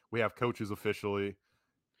officially. We have coaches officially.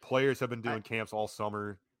 Players have been doing camps all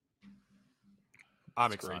summer.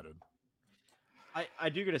 I'm excited. I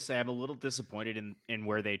do gotta say I'm a little disappointed in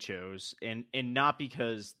where they chose, and not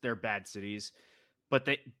because they're bad cities, but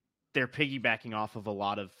they're piggybacking off of a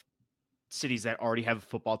lot of cities that already have a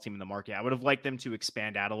football team in the market. I would have liked them to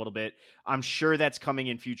expand out a little bit. I'm sure that's coming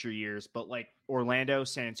in future years, but like Orlando,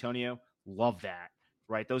 San Antonio, love that,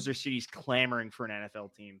 right? Those are cities clamoring for an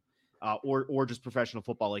NFL team, or just professional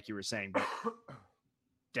football, like you were saying. But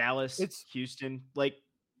Dallas, Houston, like.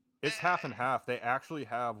 It's half and half. They actually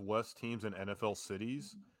have less teams in NFL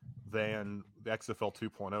cities than the XFL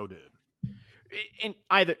 2.0 did. And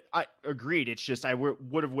I agreed. It's just I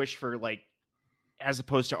would have wished for, like, as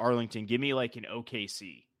opposed to Arlington, give me like an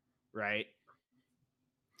OKC, right?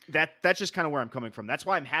 That's just kind of where I'm coming from. That's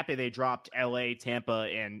why I'm happy they dropped LA,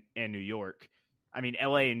 Tampa, and New York. I mean,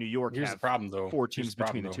 LA and New York have the problem, though. 4 teams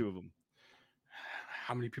between the two of them.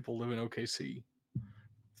 How many people live in OKC?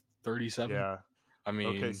 37. Yeah, I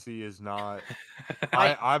mean, OKC is not.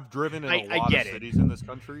 I I've driven in a I lot of get it. cities in this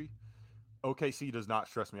country. OKC does not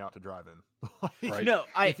stress me out to drive in. Like, right? No,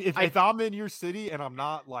 if I'm in your city and I'm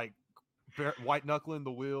not like white knuckling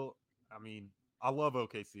the wheel, I mean, I love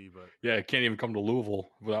OKC, but Yeah, it can't even come to Louisville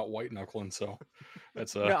without white knuckling. So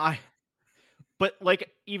that's no, but like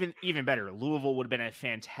even better, Louisville would have been a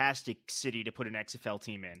fantastic city to put an XFL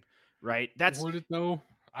team in, right? That's would it though?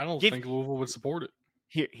 I don't give think Louisville would support it.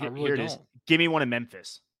 I really here it don't. is. Give me one in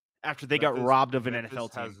Memphis after they got robbed of an Memphis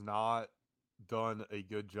NFL team. has not done a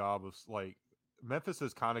good job of like Memphis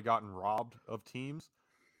has kind of gotten robbed of teams,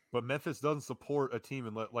 but Memphis doesn't support a team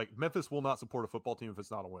and like Memphis will not support a football team if it's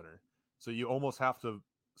not a winner. So you almost have to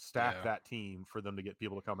stack that team for them to get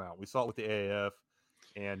people to come out. We saw it with the AAF,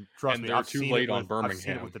 and trust me, they're I've too seen late it on with, Birmingham. I've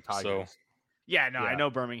seen it with the Tigers. So Yeah, no, I Yeah. know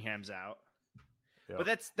Birmingham's out. Yeah. But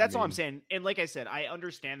that's all I'm mean- saying. And like I said, I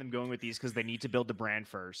understand them going with these because they need to build the brand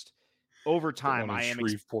first. Over time, one in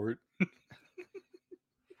Shreveport.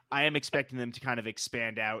 I am expecting them to kind of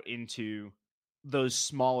expand out into those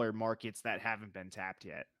smaller markets that haven't been tapped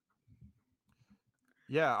yet.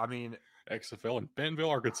 Yeah, I mean, XFL in Bentonville,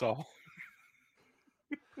 Arkansas.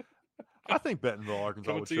 I think Bentonville, Arkansas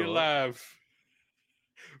Coming would to you show up. live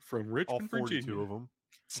from All Richmond, 42 Virginia. of them.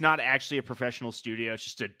 It's not actually a professional studio. It's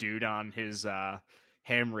just a dude on his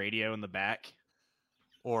ham radio in the back.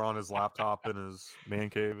 Or on his laptop in his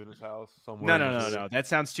man cave in his house somewhere. No. That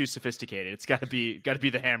sounds too sophisticated. It's got to be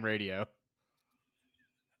the ham radio.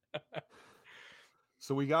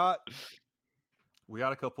 So we got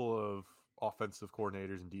a couple of offensive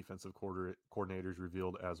coordinators and defensive coordinators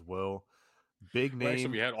revealed as well. Big Well, actually,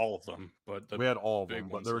 name. we had all of them, but We had all of big them,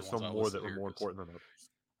 but ones there are were the ones some I more listed that were here, more 'cause- important than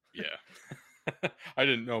others. yeah, I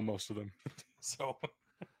didn't know most of them. So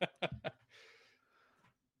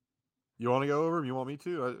You want to go over them? You want me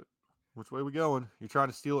to? Which way we going? You're trying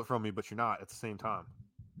to steal it from me, but you're not at the same time.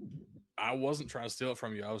 I wasn't trying to steal it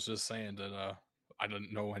from you. I was just saying that I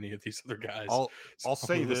didn't know any of these other guys. I'll So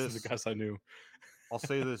say I'm listening to this. the guys I knew. I'll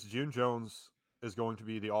say this: June Jones is going to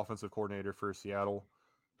be the offensive coordinator for Seattle.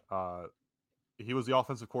 He was the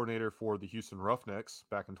offensive coordinator for the Houston Roughnecks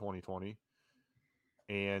back in 2020,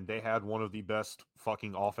 and they had one of the best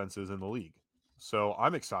fucking offenses in the league. So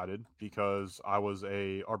I'm excited because I was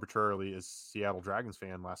arbitrarily a Seattle Dragons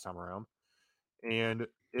fan last time around, and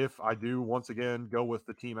if I do once again go with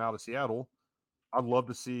the team out of Seattle, I'd love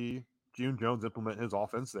to see June Jones implement his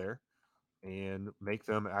offense there and make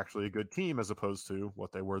them actually a good team as opposed to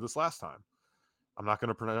what they were this last time. I'm not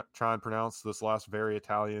going to try and pronounce this last very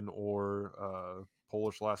Italian or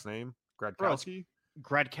Polish last name. Gradkowski?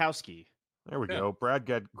 Gradkowski. There we Yeah. go. Brad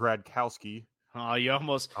Gradkowski. Oh, you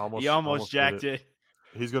almost Almost jacked did it.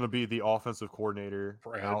 He's going to be the offensive coordinator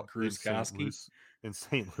Brad out in St. Gruzkowski. Louis. In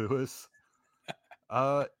St. Louis.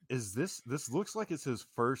 Is this looks like it's his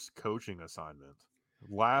first coaching assignment.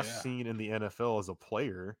 Last Yeah. seen in the NFL as a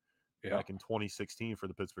player Yeah, back in 2016 for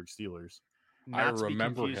the Pittsburgh Steelers. I Not to be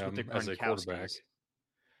remember confused with him the as a quarterback, Gronkowskis.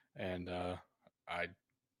 and I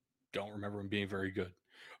don't remember him being very good.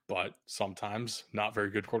 But sometimes not very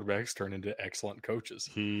good quarterbacks turn into excellent coaches.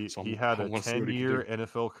 He So he had I a wanna see what he can 10-year do.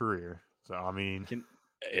 NFL career. So I mean,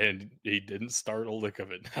 And he didn't start a lick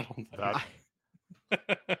of it. I don't That-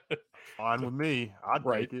 think. fine with me. I'd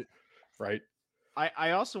Right. take it. Right.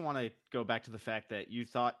 I also want to go back to the fact that you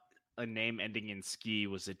thought a name ending in ski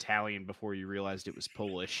was Italian before you realized it was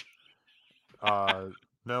Polish.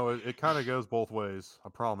 No, it kind of goes both ways. I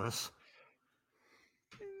promise.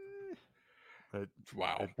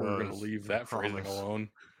 Wow. It We're going to does, leave I that phrasing promise.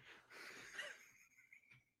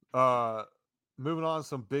 alone. Moving on to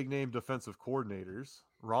some big name defensive coordinators.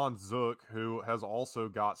 Ron Zook, who has also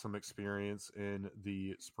got some experience in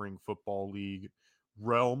the spring football league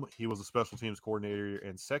realm. He was a special teams coordinator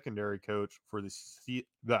and secondary coach for the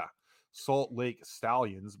Salt Lake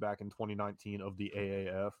Stallions back in 2019 of the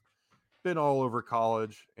AAF. Been all over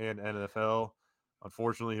college and NFL.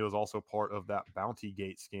 Unfortunately, he was also part of that Bounty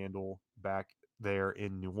Gate scandal back there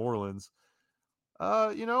in New Orleans.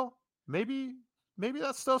 Maybe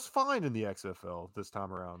that stuff's fine in the XFL this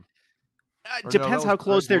time around. Or no, Depends that how was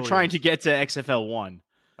close Greg they're trying to Williams. get to XFL 1.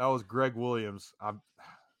 That was Greg Williams.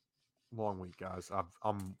 Long week, guys.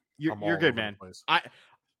 I'm You're all good, over the man. place.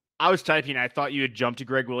 I was typing. I thought you had jumped to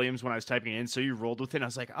Greg Williams when I was typing in, so you rolled with it. And I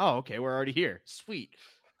was like, oh, okay, we're already here. Sweet.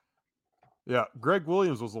 Yeah, Greg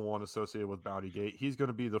Williams was the one associated with Bounty Gate. He's going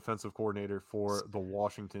to be the defensive coordinator for the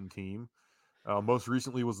Washington team. Most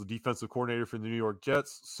recently was the defensive coordinator for the New York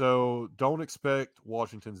Jets. So don't expect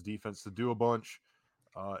Washington's defense to do a bunch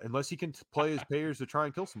unless he can play his payers to try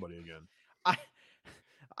and kill somebody again.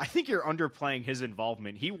 I think you're underplaying his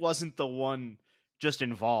involvement. He wasn't the one just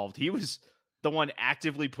involved. He was the one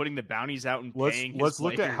actively putting the bounties out and paying his Let's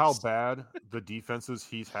look at how players. bad the defenses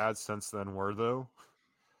he's had since then were, though.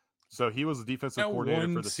 So he was the defensive That coordinator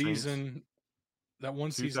one for the Saints. season, that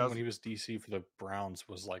one season 2000 when he was DC for the Browns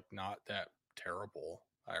was like not that terrible.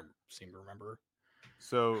 I seem to remember.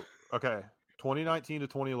 So, okay, 2019 to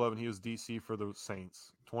 2011, he was DC for the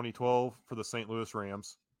Saints. 2012 for the St. Louis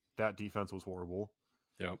Rams. That defense was horrible.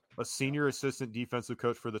 Yep. A senior assistant defensive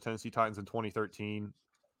coach for the Tennessee Titans in 2013.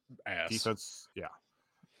 Ass. Defense, yeah.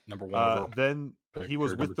 Number one overall Then pick, he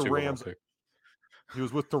was or with number the two overall Rams. pick. He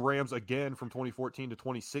was with the Rams again from 2014 to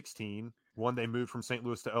 2016 when they moved from St.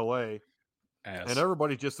 Louis to LA. Ass. And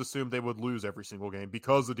everybody just assumed they would lose every single game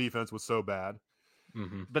because the defense was so bad.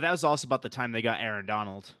 Mhm. But that was also about the time they got Aaron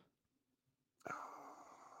Donald.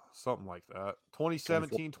 Something like that.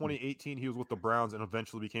 2017, 2018, he was with the Browns and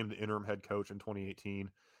eventually became the interim head coach in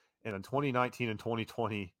 2018. And in 2019 and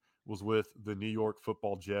 2020 was with the New York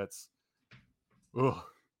Football Jets. Ugh.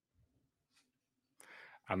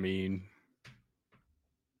 I mean,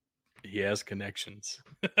 he has connections.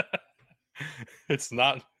 It's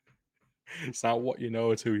not what you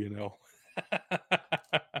know, it's who you know.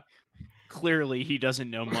 Clearly, he doesn't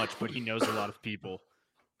know much, but he knows a lot of people.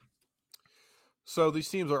 So these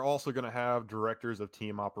teams are also going to have directors of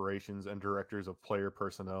team operations and directors of player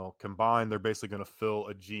personnel. Combined, they're basically going to fill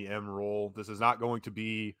a GM role. This is not going to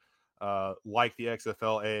be like the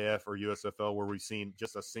XFL, AAF, or USFL, where we've seen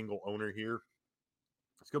just a single owner here.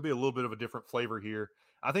 It's going to be a little bit of a different flavor here.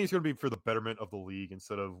 I think it's going to be for the betterment of the league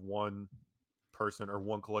instead of one person or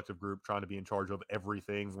one collective group trying to be in charge of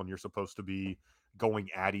everything when you're supposed to be going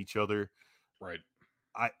at each other. Right.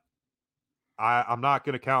 I'm not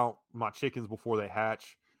going to count my chickens before they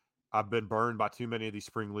hatch. I've been burned by too many of these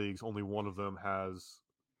spring leagues. Only one of them has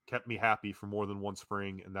kept me happy for more than one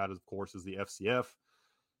spring, and that, of course, is the FCF.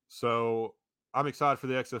 So I'm excited for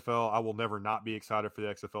the XFL. I will never not be excited for the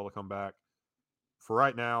XFL to come back. For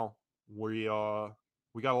right now, we got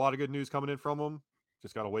a lot of good news coming in from them.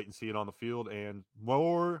 Just got to wait and see it on the field, and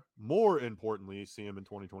more importantly, see him in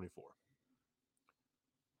 2024.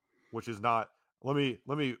 Which is not. Let me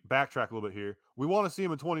backtrack a little bit here. We want to see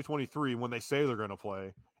him in 2023 when they say they're going to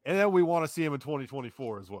play, and then we want to see him in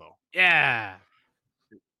 2024 as well. Yeah.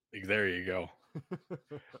 There you go.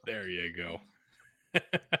 There you go.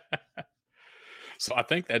 So I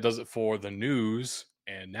think that does it for the news.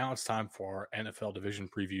 And now it's time for our NFL division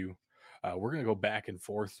preview. We're going to go back and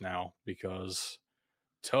forth now because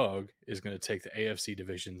Tug is going to take the AFC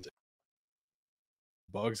divisions.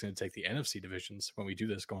 Bug's going to take the NFC divisions when we do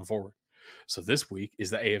this going forward. So this week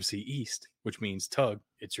is the AFC East, which means Tug,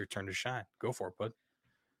 it's your turn to shine. Go for it, bud.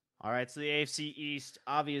 All right, so the AFC East,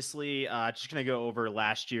 obviously, just going to go over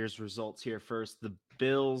last year's results here first. The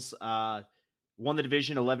Bills won the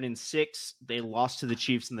division 11-6. They lost to the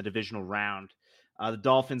Chiefs in the divisional round. The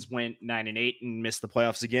Dolphins went 9-8 and missed the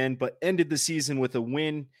playoffs again, but ended the season with a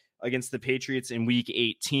win against the Patriots in Week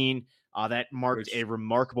 18. That marked a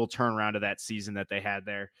remarkable turnaround of that season that they had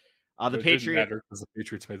there. The Patriots, because the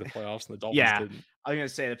Patriots made the playoffs and the Dolphins didn't. I was going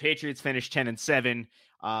to say the Patriots finished 10-7,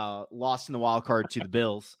 lost in the wild card to the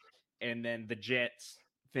Bills, and then the Jets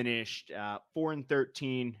finished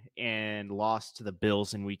 4-13 and lost to the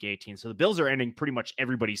Bills in Week 18. So the Bills are ending pretty much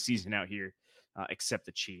everybody's season out here, except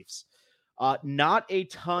the Chiefs. Not a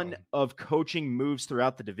ton of coaching moves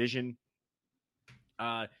throughout the division.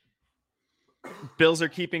 Bills are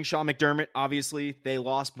keeping Sean McDermott. Obviously, they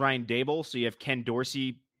lost Brian Daboll, so you have Ken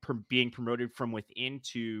Dorsey being promoted from within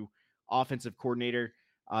to offensive coordinator.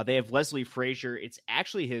 They have Leslie Frazier. It's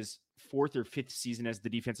actually his fourth or fifth season as the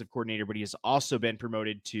defensive coordinator, but he has also been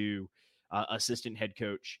promoted to assistant head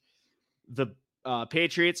coach. The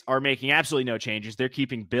Patriots are making absolutely no changes. They're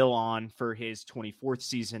keeping Bill on for his 24th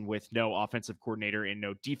season with no offensive coordinator and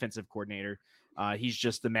no defensive coordinator. He's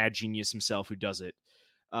just the mad genius himself who does it.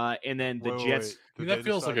 And then the Jets. Wait. That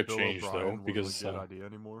feels like a Bill change, O'Brien though, because wasn't a good idea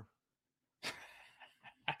anymore.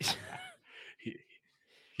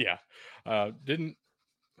 Yeah.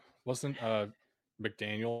 Wasn't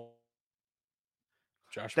McDaniel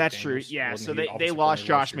Josh That's McDaniels? true. Yeah. Wasn't So he they offensive lost coordinator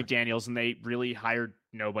Josh last year? McDaniels and they really hired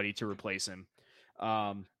nobody to replace him.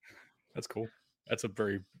 That's cool. That's a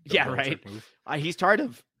very Yeah, Bill right. Belichick move. He's tired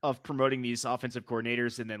of promoting these offensive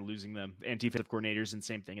coordinators and then losing them, and defensive coordinators and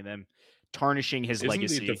same thing, and them tarnishing his Isn't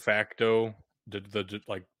legacy. the de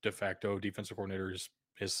facto defensive coordinator is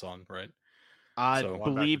his son, right? I So-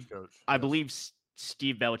 believe Linebackers coach, I yes. believe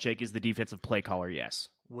Steve Belichick is the defensive play caller. Yes.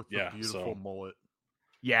 With the Yeah, beautiful so- mullet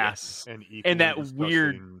Yeah. Yes. and that equally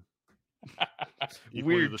weird- disgusting- equally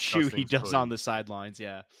Weird chew he disgusting does on hoodie. the sidelines.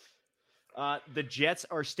 Yeah. The Jets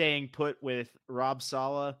are staying put with Rob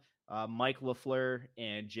Saleh. Mike LaFleur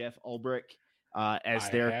and Jeff Ulbrich as I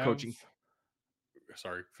their have. coaching.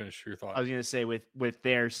 Sorry, finish your I thought. was going to say with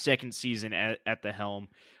their second season at the helm.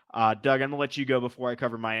 Doug, I'm going to let you go before I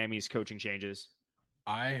cover Miami's coaching changes.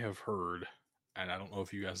 I have heard, and I don't know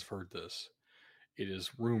if you guys have heard this, it is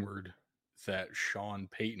rumored that Sean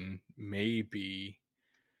Payton may be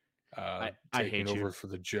I taking hate you. over for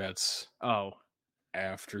the Jets Oh,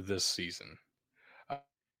 after this season,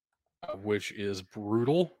 which is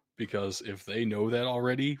brutal because if they know that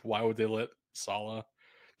already, why would they let Saleh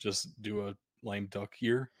just do a lame duck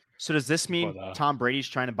year? so does this mean But, Tom Brady's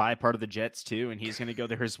trying to buy part of the Jets too, and he's going to go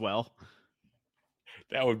there as well?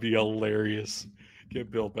 That would be hilarious.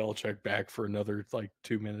 Get Bill Belichick back for another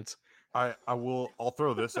 2 minutes. I'll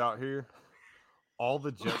throw this out here. All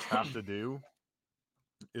the Jets have to do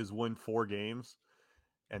is win 4 games,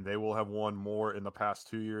 and they will have won more in the past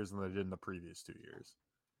 2 years than they did in the previous 2 years.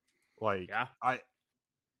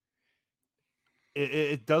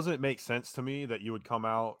 It doesn't make sense to me that you would come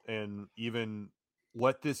out and even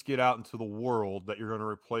let this get out into the world that you're going to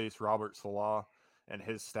replace Robert Saleh and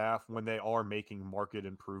his staff when they are making market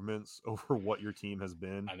improvements over what your team has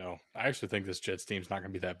been. I know. I actually think this Jets team's not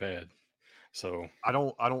going to be that bad. So I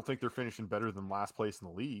don't think they're finishing better than last place in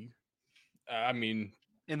the league. I mean,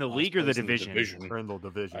 In the league or the division? Or in the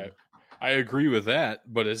division. I agree with that,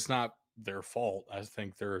 but it's not their fault. I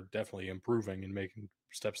think they're definitely improving and making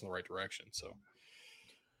steps in the right direction. So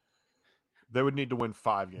they would need to win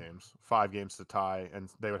 5 games to tie, and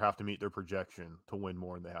they would have to meet their projection to win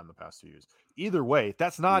more than they had in the past 2 years. Either way,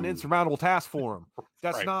 that's not an insurmountable task for them.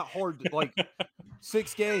 That's not hard.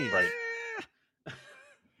 6 games. Right.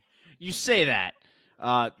 You say that.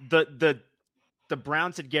 The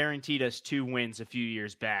Browns had guaranteed us 2 wins a few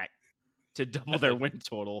years back to double their win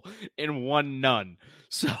total and won none.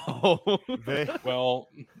 So well,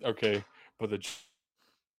 okay, but the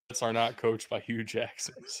Jets are not coached by Hugh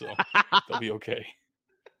Jackson, so they'll be okay.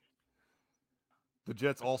 The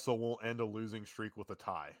Jets also won't end a losing streak with a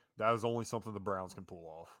tie. That is only something the Browns can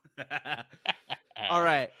pull off. All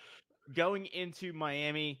right. Going into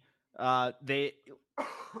Miami, they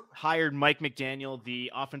hired Mike McDaniel, the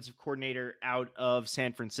offensive coordinator out of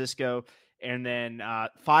San Francisco, and then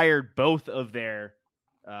fired both of their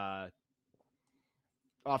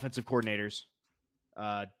offensive coordinators,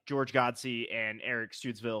 George Godsey and Eric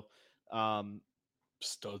Studsville.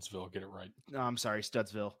 Studsville, get it right. No, I'm sorry,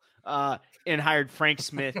 Studsville. And hired Frank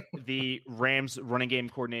Smith, the Rams running game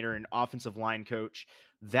coordinator and offensive line coach.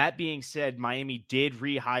 That being said, Miami did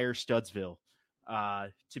rehire Studsville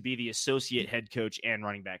to be the associate head coach and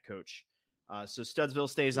running back coach. So Studsville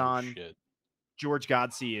stays on. Shit. George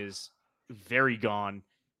Godsey is very gone.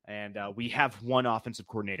 And we have one offensive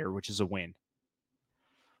coordinator, which is a win.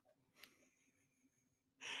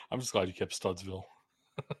 I'm just glad you kept Studsville.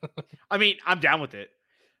 I mean, I'm down with it.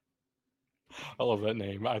 I love that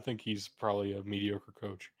name. I think he's probably a mediocre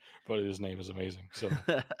coach, but his name is amazing. So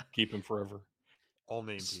keep him forever. All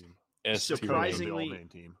name team.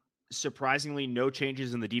 Surprisingly, no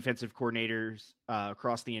changes in the defensive coordinators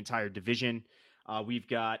across the entire division. We've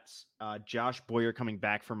got Josh Boyer coming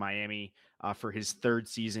back from Miami for his 3rd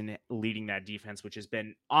season leading that defense, which has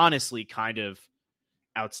been honestly kind of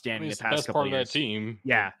outstanding the past couple of years. That team.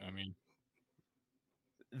 Yeah. I mean,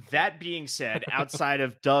 that being said, outside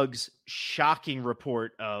of Doug's shocking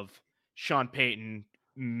report of Sean Payton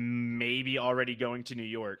maybe already going to New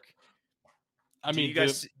York. I mean,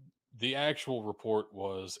 the actual report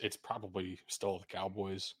was it's probably still the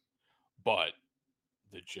Cowboys, but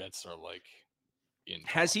the Jets are in.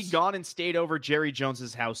 Has he gone and stayed over Jerry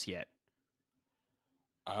Jones's house yet?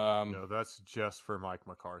 No, that's just for Mike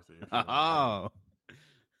McCarthy. Oh.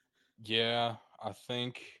 Yeah, I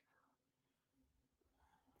think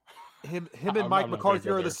him and Mike McCarthy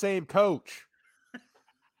are the same coach.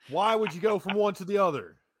 Why would you go from one to the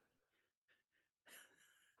other?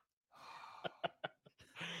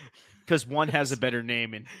 Because one has a better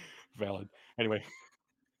name and valid.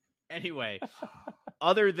 Anyway,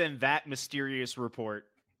 other than that mysterious report,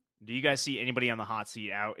 do you guys see anybody on the hot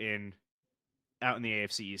seat out in the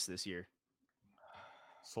AFC East this year?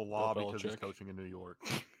 Saleh, because he's coaching in New York.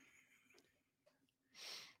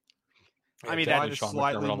 I mean, that is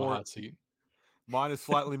slightly more. On the hot seat. Mine is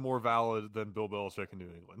slightly more valid than Bill Belichick in New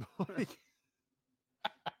England.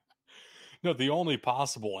 No, the only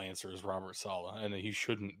possible answer is Robert Saleh, and he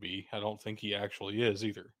shouldn't be. I don't think he actually is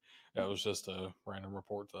either. That was just a random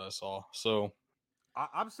report that I saw. So,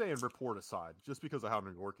 I'm saying report aside, just because of how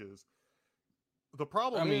New York is. The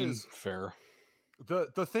problem is fair.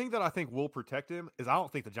 The thing that I think will protect him is I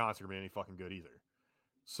don't think the Giants are going to be any fucking good either.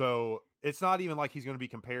 So it's not even like he's going to be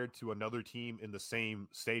compared to another team in the same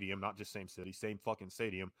stadium, not just same city, same fucking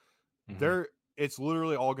stadium. Mhm. It's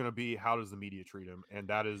literally all going to be how does the media treat him, and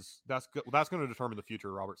that's going to determine the future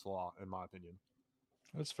of Robert Salah, in my opinion.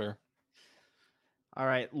 That's fair. All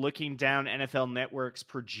right, looking down NFL Network's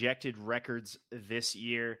projected records this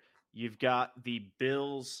year, you've got the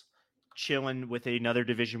Bills chilling with another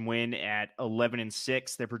division win at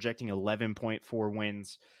 11-6. They're projecting 11.4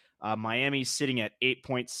 wins. Miami's sitting at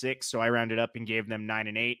 8.6, so I rounded up and gave them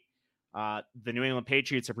 9-8. The New England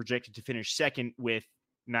Patriots are projected to finish second with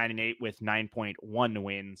 9-8 with 9.1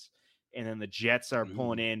 wins, and then the Jets are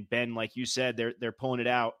pulling in. Ben, like you said, they're pulling it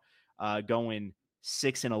out, going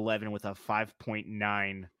 6-11 with a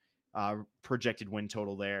 5.9 projected win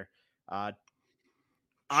total there.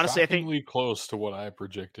 Honestly, I think Shockingly close to what I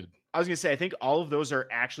projected. I was going to say, I think all of those are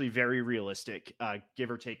actually very realistic, give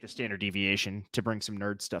or take the standard deviation, to bring some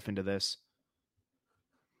nerd stuff into this.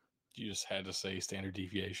 You just had to say standard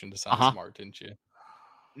deviation to sound smart, didn't you?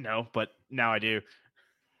 No, but now I do.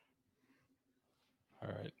 All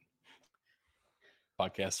right.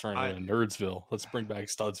 Podcast turning into Nerdsville. Let's bring back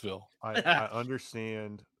Studsville. I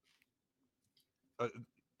understand.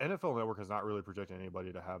 NFL Network has not really projected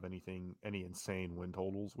anybody to have any insane win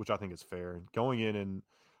totals, which I think is fair. Going in and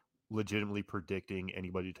legitimately predicting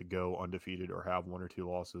anybody to go undefeated or have 1 or 2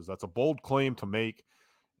 losses, that's a bold claim to make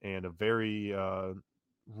and a very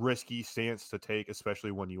risky stance to take,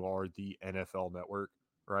 especially when you are the NFL Network,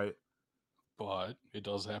 right? But it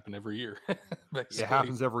does happen every year. It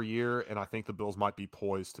happens every year, and I think the Bills might be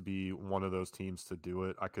poised to be one of those teams to do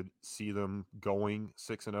it. I could see them going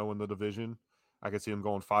 6-0 in the division. I could see them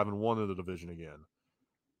going 5-1 in the division again.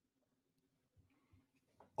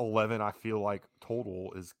 11, I feel like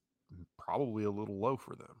total is probably a little low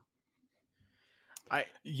for them. I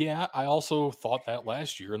also thought that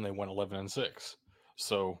last year, and they went 11-6.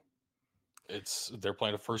 So they're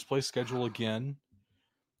playing a first place schedule again.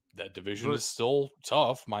 That division is still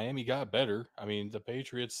tough. Miami got better. I mean, the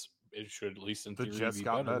Patriots, it should at least in theory be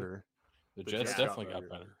better. The Jets definitely got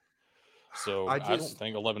better. So I don't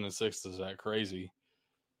think 11-6 is that crazy.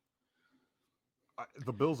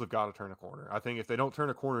 The Bills have got to turn a corner. I think if they don't turn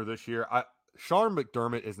a corner this year, Sean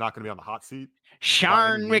McDermott is not going to be on the hot seat.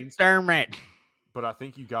 Sean McDermott. But I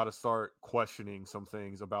think you got to start questioning some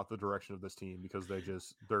things about the direction of this team because they're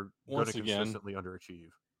going to consistently underachieve.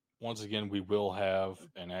 Once again, we will have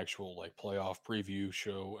an actual playoff preview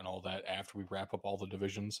show and all that after we wrap up all the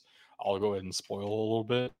divisions. I'll go ahead and spoil a little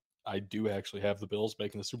bit. I do actually have the Bills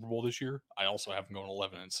making the Super Bowl this year. I also have them going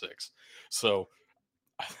 11-6. So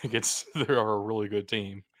I think they're a really good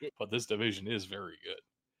team, but this division is very good.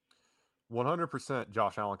 100%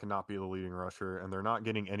 Josh Allen cannot be the leading rusher, and they're not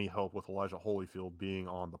getting any help with Elijah Holyfield being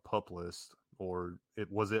on the PUP list, or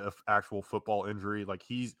was it an actual football injury? Like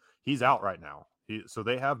he's out right now. So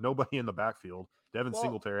they have nobody in the backfield. Devin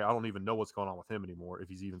Singletary, I don't even know what's going on with him anymore, if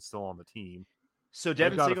he's even still on the team. So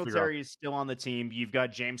Devin Singletary is still on the team. You've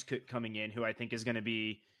got James Cook coming in, who I think is going to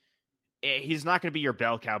be – he's not going to be your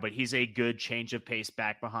bell cow, but he's a good change of pace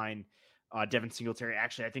back behind Devin Singletary.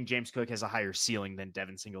 Actually, I think James Cook has a higher ceiling than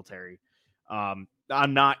Devin Singletary. I'm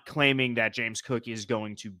not claiming that James Cook is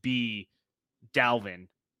going to be Dalvin,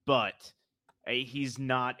 but he's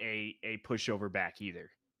not a pushover back either.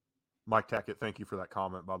 Mike Tackett, thank you for that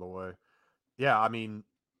comment, by the way. Yeah, I mean,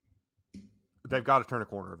 they've got to turn a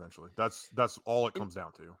corner eventually. That's all it comes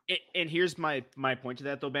down to. And here's my point to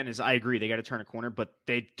that, though, Ben, is I agree they got to turn a corner, but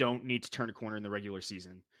they don't need to turn a corner in the regular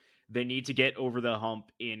season. They need to get over the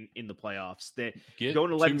hump in the playoffs. Going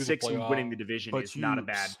 11-6 and winning the division is not a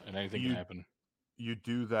bad. And anything can happen. You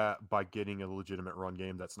do that by getting a legitimate run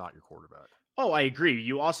game that's not your quarterback. Oh, I agree.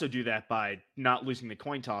 You also do that by not losing the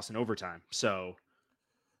coin toss in overtime. So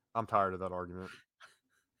I'm tired of that argument.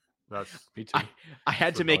 That's me too. I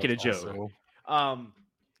had to make it a joke.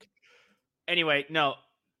 Anyway, no.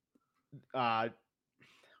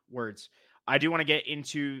 Words. I do want to get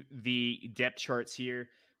into the depth charts here.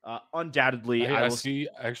 Undoubtedly, I see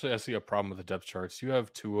a problem with the depth charts. You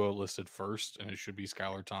have Tua listed first, and it should be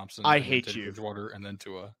Skylar Thompson. I hate you. Bridgewater, and then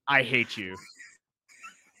Tua. I hate you.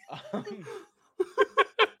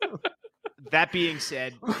 That being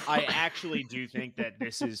said, I actually do think that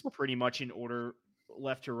this is pretty much in order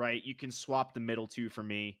left to right. You can swap the middle two for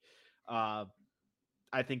me. I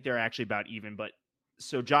think they're actually about even. But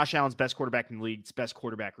so Josh Allen's best quarterback in the league. It's best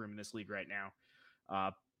quarterback room in this league right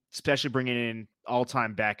now. Especially bringing in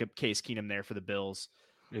all-time backup Case Keenum there for the Bills.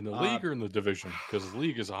 In the league or in the division? Because the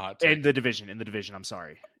league is a hot take. In the division. I'm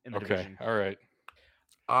sorry. In the division. All right.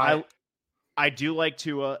 I do like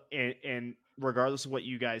Tua, and regardless of what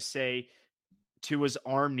you guys say, Tua's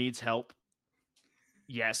arm needs help.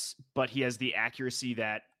 Yes, but he has the accuracy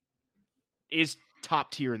that is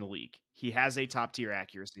top tier in the league. He has a top tier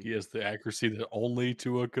accuracy. He has the accuracy that only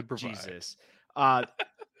Tua could provide. Jesus.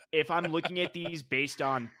 If I'm looking at these based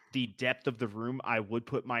on the depth of the room, I would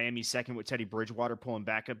put Miami second with Teddy Bridgewater pulling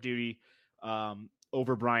backup duty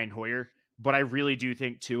over Brian Hoyer. But I really do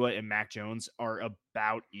think Tua and Mac Jones are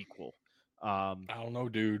about equal. I don't know,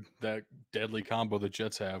 dude. That deadly combo the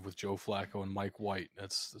Jets have with Joe Flacco and Mike White.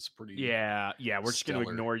 That's pretty. Yeah. We're just going to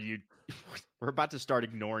stellar. ignore you. We're about to start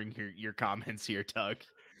ignoring your comments here, Tug.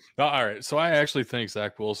 All right. So I actually think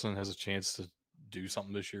Zach Wilson has a chance to do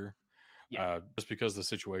something this year. Yeah. Just because the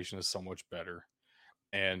situation is so much better.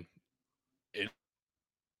 And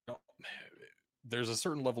there's a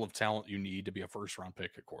certain level of talent you need to be a first-round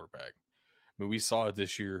pick at quarterback. I mean, we saw it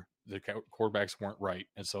this year. The quarterbacks weren't right,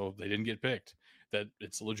 and so they didn't get picked. That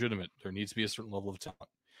it's legitimate. There needs to be a certain level of talent.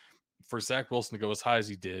 For Zach Wilson to go as high as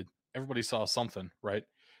he did, everybody saw something, right?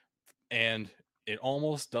 And it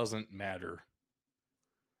almost doesn't matter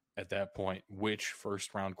at that point which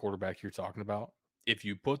first-round quarterback you're talking about. If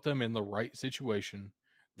you put them in the right situation,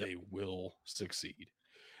 they will succeed.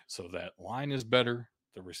 So that line is better.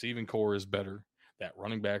 The receiving core is better. That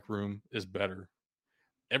running back room is better.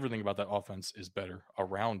 Everything about that offense is better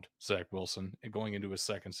around Zach Wilson and going into his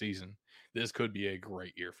second season. This could be a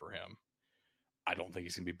great year for him. I don't think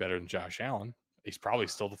he's going to be better than Josh Allen. He's probably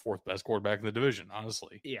still the fourth best quarterback in the division,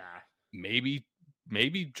 honestly. Yeah. Maybe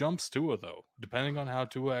jumps Tua, though. Depending on how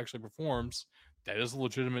Tua actually performs, that is a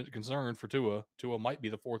legitimate concern for Tua. Tua might be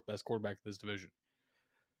the fourth best quarterback in this division.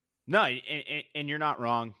 No, and you're not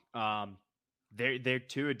wrong. There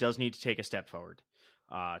too, it does need to take a step forward.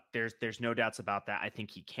 There's no doubts about that. I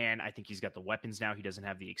think he can. I think he's got the weapons now. He doesn't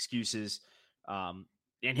have the excuses. And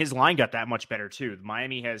his line got that much better too.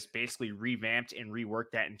 Miami has basically revamped and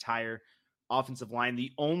reworked that entire offensive line.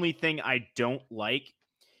 The only thing I don't like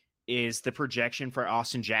is the projection for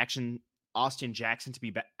Austin Jackson to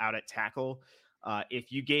be out at tackle.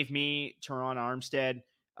 If you gave me Teron Armstead,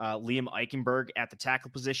 Liam Eichenberg at the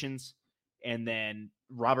tackle positions, and then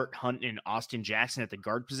Robert Hunt and Austin Jackson at the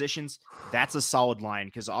guard positions, that's a solid line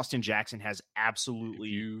because Austin Jackson has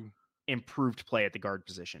absolutely improved play at the guard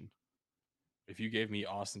position. If you gave me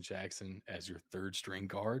Austin Jackson as your third string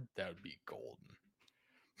guard, that would be golden.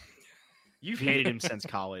 You've hated him since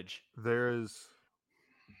college. There is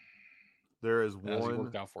one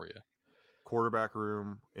worked out for you. Quarterback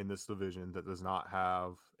room in this division that does not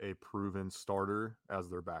have a proven starter as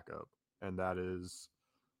their backup, and that is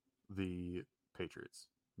the Patriots.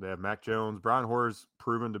 They have Mac Jones. Brian Hoyer's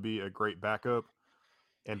proven to be a great backup,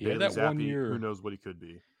 and Bailey Zappi, who knows what he could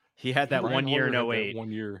be. He had that one year in 08.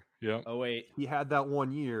 1 year, yeah. 08. He had that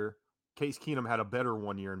 1 year. Case Keenum had a better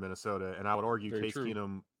 1 year in Minnesota, and I would argue Very Case true.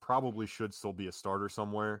 Keenum probably should still be a starter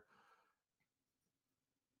somewhere.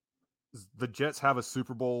 The Jets have a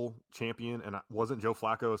Super Bowl champion, and wasn't Joe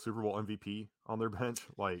Flacco a Super Bowl MVP on their bench?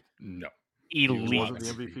 Like, no, elite. Wasn't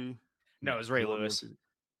the MVP? No, it was Ray Lewis.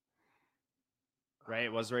 Right?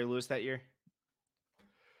 It was Ray Lewis that year.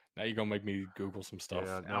 Now you're gonna make me Google some stuff.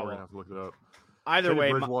 Yeah, now we're gonna have to look it up. Either Teddy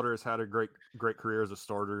way, Bridgewater has had a great career as a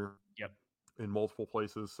starter. Yep. In multiple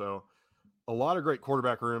places, so a lot of great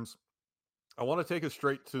quarterback rooms. I want to take us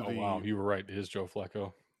straight to the. Wow, you were right. It is Joe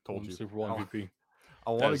Flacco. Told you. Super Bowl MVP. I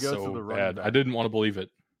want to go to the running back. I didn't want to believe it.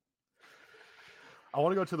 I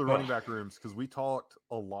want to go to the running back rooms because we talked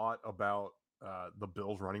a lot about the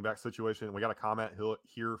Bills running back situation. We got a comment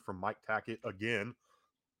here from Mike Tackett again.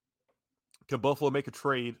 Can Buffalo make a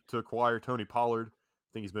trade to acquire Tony Pollard? I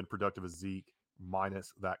think he's been productive as Zeke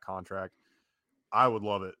minus that contract. I would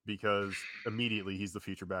love it because immediately he's the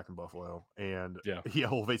feature back in Buffalo, and he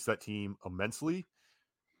elevates that team immensely.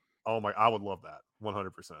 Oh my! I would love that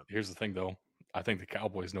 100%. Here's the thing, though. I think the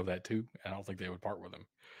Cowboys know that too, and I don't think they would part with him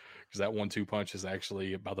because that 1-2 punch is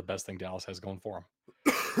actually about the best thing Dallas has going for him.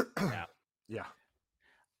 Yeah.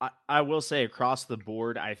 I will say across the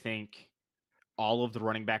board, I think all of the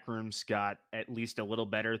running back rooms got at least a little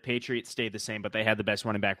better. The Patriots stayed the same, but they had the best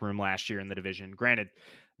running back room last year in the division. Granted,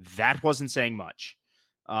 that wasn't saying much.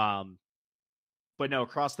 But no,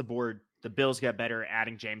 across the board, the Bills got better,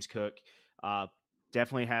 adding James Cook.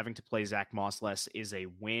 Definitely having to play Zach Moss less is a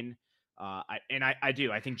win. I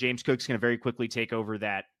do. I think James Cook's going to very quickly take over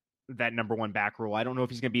that number one back role. I don't know if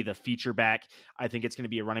he's going to be the feature back. I think it's going to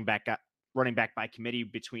be a running back by committee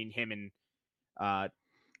between him and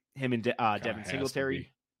Devin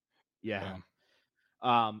Singletary. Yeah.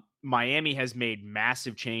 Miami has made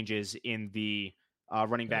massive changes in the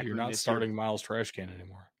running back. You're not starting Miles Trashcan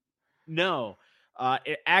anymore. No,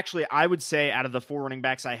 Actually, I would say out of the 4 running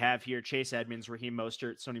backs I have here, Chase Edmonds, Raheem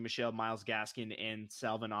Mostert, Sony Michel, Myles Gaskin, and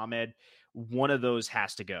Salvin Ahmed, one of those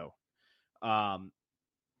has to go. I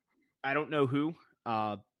don't know who.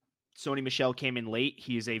 Sony Michel came in late.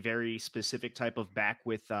 He is a very specific type of back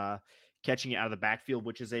with catching it out of the backfield,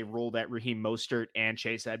 which is a role that Raheem Mostert and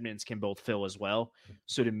Chase Edmonds can both fill as well.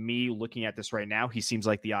 So to me, looking at this right now, he seems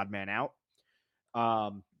like the odd man out.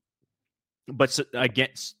 But so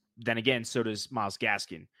does Myles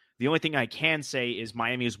Gaskin. The only thing I can say is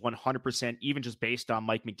Miami is 100%, even just based on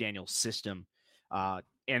Mike McDaniel's system.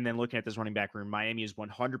 And then looking at this running back room, Miami is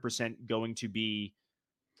 100% going to be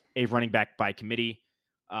a running back by committee.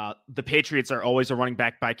 The Patriots are always a running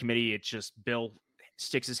back by committee. It's just Bill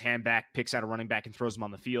sticks his hand back, picks out a running back, and throws him on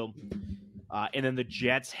the field. And then the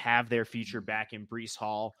Jets have their feature back in Breece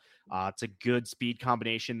Hall. It's a good speed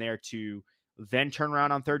combination there to then turn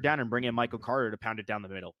around on third down and bring in Michael Carter to pound it down the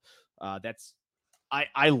middle.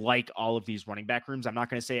 I like all of these running back rooms. I'm not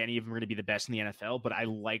going to say any of them are going to be the best in the NFL, but I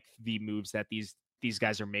like the moves that these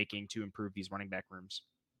guys are making to improve these running back rooms.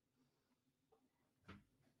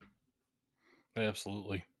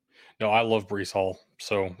 Absolutely. No, I love Breece Hall,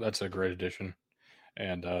 so that's a great addition.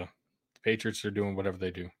 And the Patriots are doing whatever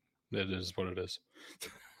they do. It is what it is.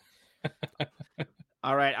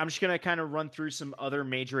 All right, I'm just going to kind of run through some other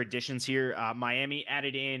major additions here. Miami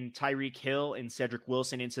added in Tyreek Hill and Cedric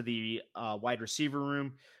Wilson into the wide receiver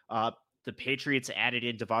room. The Patriots added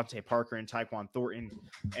in Devontae Parker and Tyquan Thornton.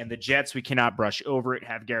 And the Jets, we cannot brush over it,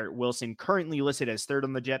 have Garrett Wilson currently listed as third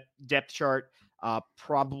on the depth chart.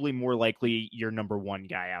 Probably more likely your number one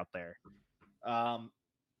guy out there.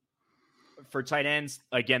 For tight ends,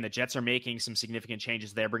 again, the Jets are making some significant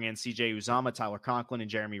changes there, bringing in CJ Uzomah, Tyler Conklin, and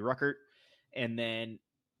Jeremy Ruckert. And then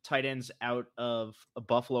tight ends out of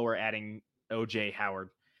Buffalo are adding OJ Howard.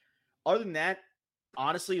 Other than that,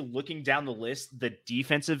 honestly, looking down the list, the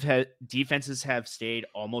defenses have stayed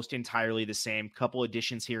almost entirely the same. Couple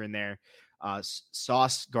additions here and there.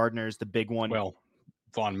 Sauce Gardner is the big one. Well,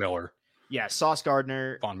 Von Miller. Yeah, Sauce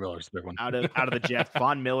Gardner. Von Miller's the big one. out of the Jets.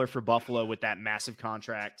 Von Miller for Buffalo with that massive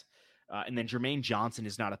contract. And then Jermaine Johnson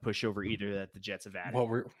is not a pushover either that the Jets have added. Well,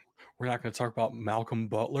 we're not going to talk about Malcolm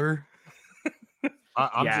Butler.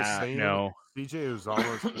 I'm just saying, no. CJ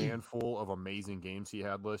Uzomah's handful of amazing games he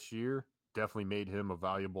had this year definitely made him a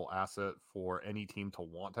valuable asset for any team to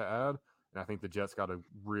want to add. And I think the Jets got some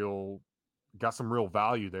real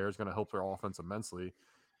value there. It's going to help their offense immensely.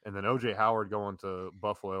 And then OJ Howard going to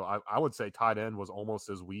Buffalo, I would say tight end was almost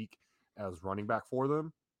as weak as running back for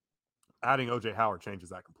them. Adding OJ Howard changes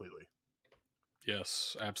that completely.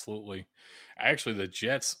 Yes, absolutely. Actually, the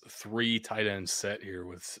Jets 3 tight end set here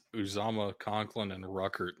with Uzomah, Conklin, and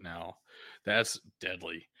Ruckert now. That's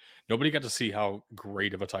deadly. Nobody got to see how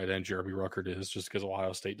great of a tight end Jeremy Ruckert is just because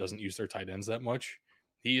Ohio State doesn't use their tight ends that much.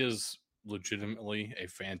 He is legitimately a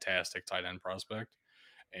fantastic tight end prospect,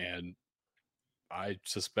 and I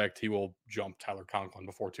suspect he will jump Tyler Conklin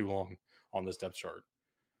before too long on this depth chart.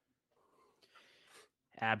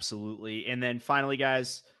 Absolutely. And then finally,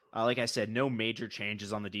 guys, like I said, no major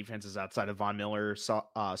changes on the defenses outside of Von Miller,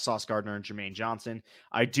 Sauce Gardner, and Jermaine Johnson.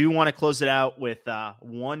 I do want to close it out with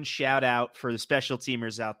one shout out for the special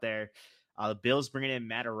teamers out there. The Bills bringing in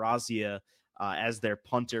Matt Araiza as their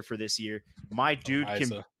punter for this year. My dude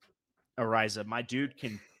can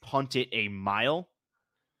punt it a mile,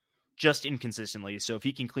 just inconsistently. So if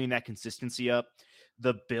he can clean that consistency up,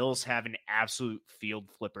 the Bills have an absolute field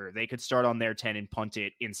flipper. They could start on their 10 and punt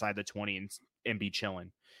it inside the 20 and be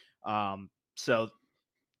chilling. So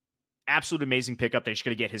absolute amazing pickup. They're just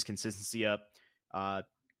going to get his consistency up.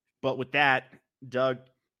 But with that, Doug,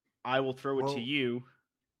 I will throw it to you.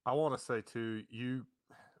 I want to say too,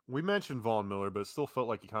 we mentioned Von Miller, but it still felt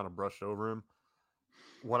like you kind of brushed over him.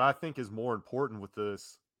 What I think is more important with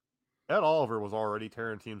this, Ed Oliver was already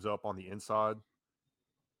tearing teams up on the inside.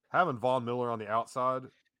 Having Von Miller on the outside,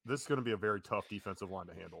 this is going to be a very tough defensive line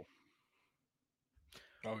to handle.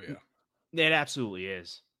 Oh, yeah. It absolutely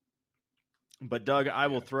is. But, Doug, I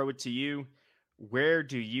will throw it to you. Where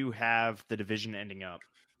do you have the division ending up?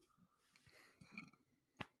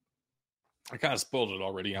 I kind of spoiled it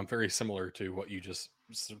already. I'm very similar to what you just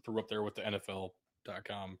threw up there with the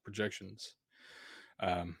NFL.com projections.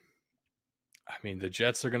 I mean, the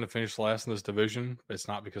Jets are going to finish last in this division. But it's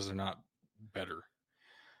not because they're not better.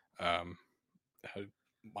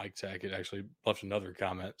 Mike Tackett actually left another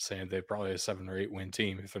comment saying they're probably a 7 or 8 win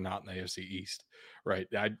team if they're not in the AFC East. Right.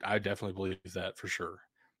 I definitely believe that for sure.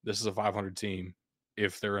 This is a 500 team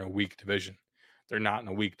if they're in a weak division. They're not in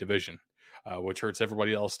a weak division, which hurts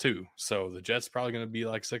everybody else too. So the Jets probably going to be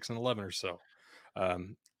like 6 and 11 or so.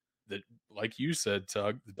 like you said,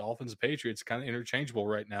 Tug, the Dolphins and Patriots kind of interchangeable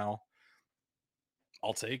right now.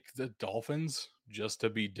 I'll take the Dolphins just to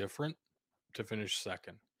be different to finish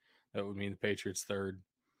second. That would mean the Patriots third.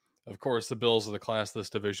 Of course, the Bills are the class of this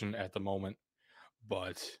division at the moment,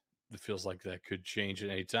 but it feels like that could change at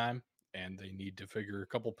any time, and they need to figure a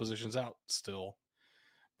couple positions out still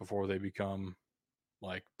before they become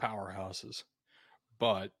like powerhouses.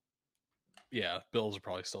 But yeah, Bills are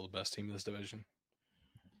probably still the best team in this division.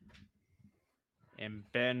 And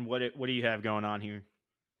Ben, what do you have going on here?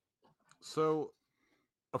 So,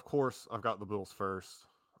 of course, I've got the Bills first.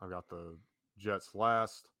 I've got the Jets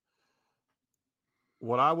last.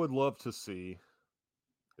 What I would love to see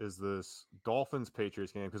is this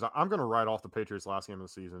Dolphins-Patriots game, because I'm going to write off the Patriots' last game of the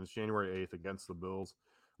season. It's January 8th against the Bills.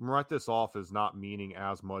 I'm going to write this off as not meaning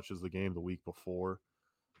as much as the game the week before.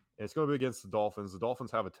 And it's going to be against the Dolphins. The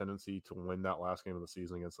Dolphins have a tendency to win that last game of the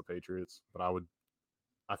season against the Patriots, but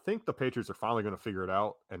I think the Patriots are finally going to figure it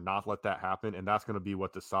out and not let that happen, and that's going to be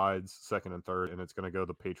what decides second and third, and it's going to go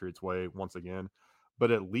the Patriots' way once again.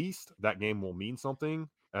 But at least that game will mean something,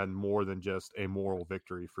 and more than just a moral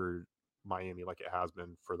victory for Miami like it has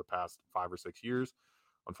been for the past 5 or 6 years.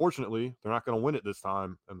 Unfortunately, they're not going to win it this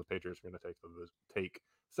time, and the Patriots are going to take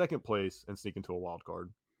second place and sneak into a wild card.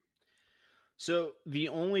 So the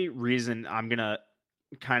only reason I'm going to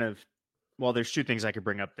kind of, well, there's two things I could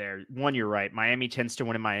bring up there. One, you're right. Miami tends to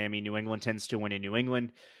win in Miami. New England tends to win in New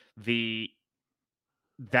England.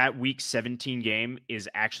 That week 17 game is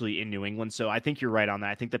actually in New England. So I think you're right on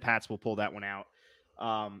that. I think the Pats will pull that one out.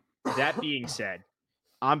 That being said,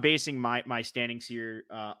 I'm basing my standings here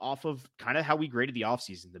off of kind of how we graded the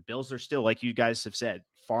offseason. The Bills are still, like you guys have said,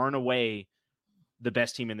 far and away the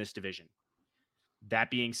best team in this division.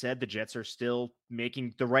 That being said, the Jets are still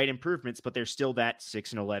making the right improvements, but they're still that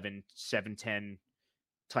 6-11, 7-10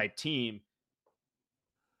 type team.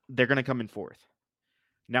 They're going to come in fourth.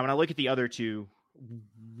 Now, when I look at the other two,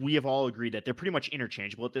 we have all agreed that they're pretty much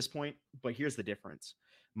interchangeable at this point, but here's the difference.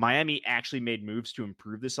 Miami actually made moves to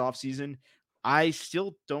improve this offseason. I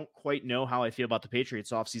still don't quite know how I feel about the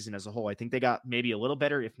Patriots offseason as a whole. I think they got maybe a little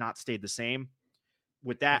better, if not stayed the same.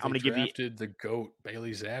 With that, I'm going to give you the GOAT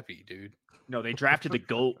Bailey Zappi, dude. No, they drafted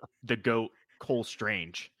the GOAT Cole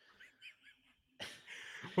Strange.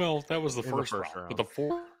 Well, that was the first round. But the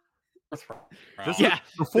fourth round.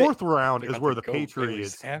 The fourth round is where the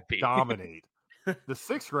Patriots dominate. The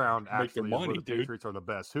sixth round actually is where the Patriots are the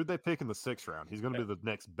best. Who'd they pick in the sixth round? He's going to be the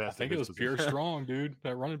next best. I think it was Pierre Strong, dude.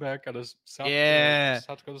 That running back out of South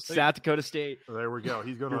Dakota State. There we go.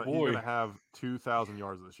 He's going to have 2,000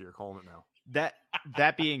 yards this year. Calling it now.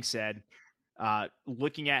 That being said,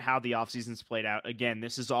 looking at how the offseason's played out, again,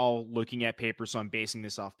 this is all looking at paper, so I'm basing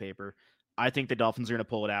this off paper. I think the Dolphins are going to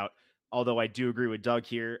pull it out. Although I do agree with Doug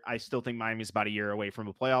here, I still think Miami's about a year away from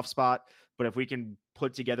a playoff spot. But if we can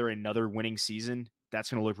put together another winning season, that's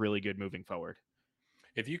going to look really good moving forward.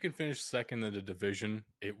 If you can finish second in the division,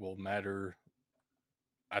 it will matter.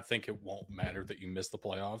 I think it won't matter that you miss the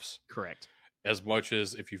playoffs. Correct. As much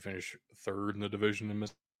as if you finish third in the division and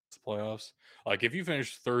miss the playoffs. Like if you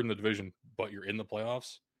finish third in the division, but you're in the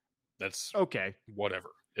playoffs, that's okay. Whatever.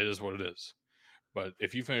 It is what it is. But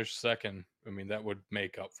if you finish second, I mean, that would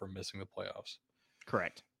make up for missing the playoffs.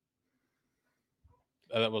 Correct.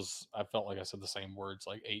 I felt like I said the same words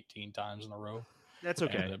like 18 times in a row. That's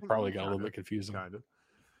okay. And it probably got a little bit confusing. Kind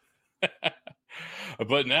of.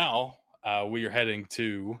 But now we are heading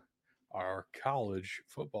to our college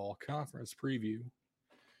football conference preview.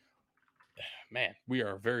 Man, we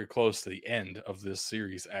are very close to the end of this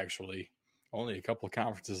series, actually. Only a couple of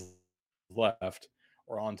conferences left.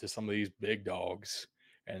 We're on to some of these big dogs.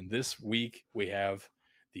 And this week we have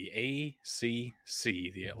the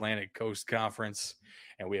ACC, the Atlantic Coast Conference,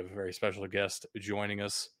 and we have a very special guest joining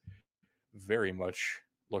us. Very much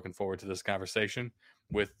looking forward to this conversation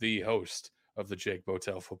with the host of the Jake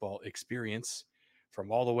Botel Football Experience from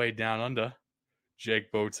all the way down under, Jake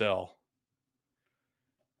Botel.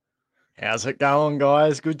 How's it going,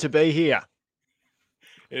 guys? Good to be here.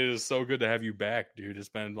 It is so good to have you back, dude. It's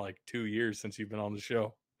been like 2 years since you've been on the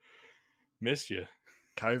show. Missed you.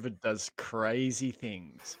 COVID does crazy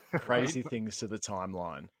things things to the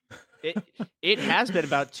timeline. It has been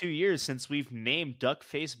about 2 years since we've named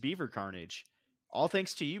Duckface Beaver Carnage. All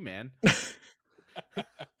thanks to you, man.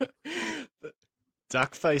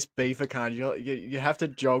 Duckface Beaver Carnage. You have to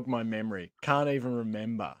jog my memory. Can't even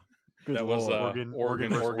remember. Good that was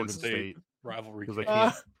Oregon State rivalry.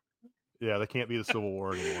 They can't be the Civil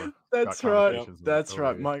War anymore. That's right. That's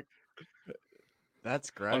right, Mike.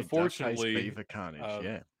 That's great. Unfortunately, Beaver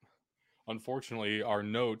Carnage. Unfortunately, our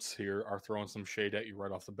notes here are throwing some shade at you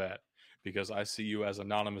right off the bat because I see you as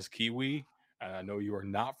anonymous Kiwi, and I know you are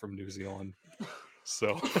not from New Zealand.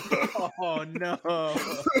 So, Oh no!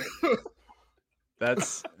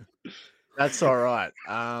 That's all right.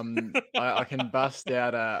 I can bust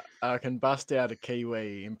out a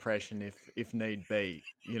Kiwi impression if need be.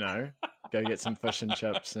 You know, go get some fish and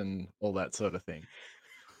chips and all that sort of thing.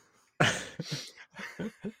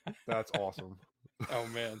 That's awesome. oh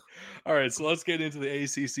man. All right, so let's get into the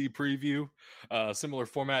ACC preview. Similar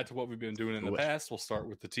format to what we've been doing in the Do it. past. We'll start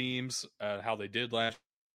with the teams, how they did last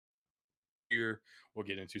year. We'll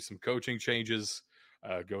get into some coaching changes,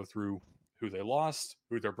 go through who they lost,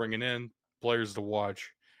 who they're bringing in, players to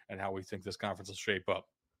watch, and how we think this conference will shape up.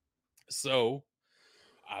 So,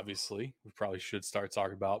 obviously, we probably should start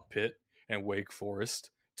talking about Pitt and Wake Forest.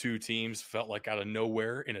 Two teams felt like out of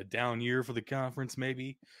nowhere in a down year for the conference,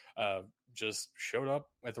 maybe. Just showed up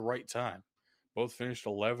at the right time. Both finished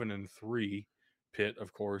 11-3. Pitt,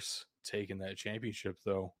 of course, taking that championship,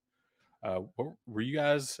 though. Were you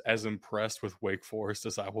guys as impressed with Wake Forest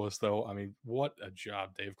as I was, though? I mean, what a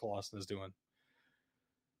job Dave Clawson is doing.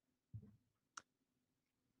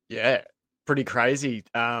 Yeah, pretty crazy.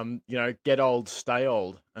 Get old, stay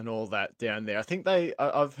old, and all that down there. I think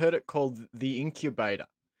I've heard it called the incubator.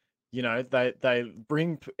 You know, they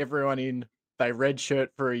bring everyone in, they redshirt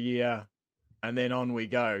for a year, and then on we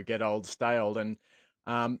go. Get old, stay old, and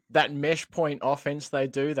that mesh point offense they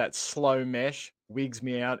do, that slow mesh, wigs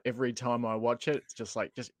me out every time I watch it. It's just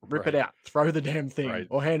like, just rip it Right. out, throw the damn thing, Right.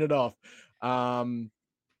 or hand it off.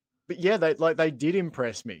 But yeah, they did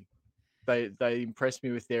impress me. They impressed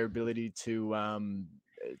me with their ability to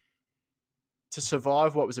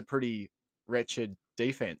survive what was a pretty wretched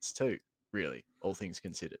defense too. Really, all things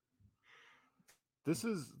considered. This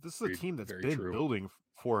is a team that's Very been true. building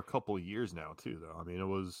for a couple of years now too, though. I mean, it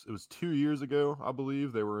was 2 years ago, I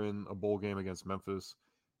believe, they were in a bowl game against Memphis,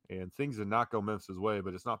 and things did not go Memphis' way.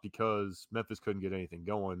 But it's not because Memphis couldn't get anything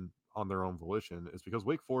going on their own volition. It's because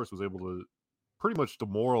Wake Forest was able to pretty much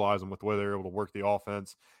demoralize them with the way they were able to work the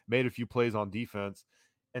offense, made a few plays on defense,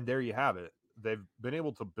 and there you have it. They've been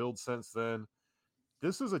able to build since then.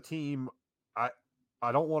 This is a team. I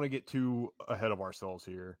don't want to get too ahead of ourselves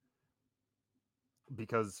here,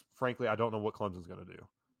 because frankly, I don't know what Clemson's going to do.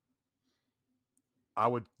 I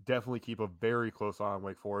would definitely keep a very close eye on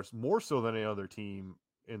Wake Forest, more so than any other team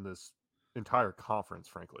in this entire conference,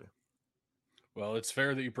 frankly. Well, it's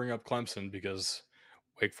fair that you bring up Clemson because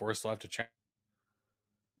Wake Forest will have to challenge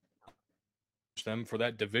them for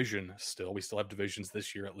that division still. We still have divisions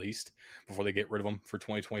this year at least before they get rid of them for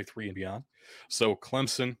 2023 and beyond. So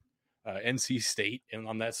Clemson, NC State, and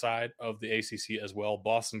on that side of the ACC as well,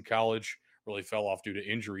 Boston College really fell off due to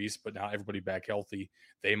injuries, but now everybody back healthy.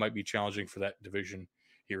 They might be challenging for that division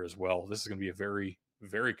here as well. This is going to be a very,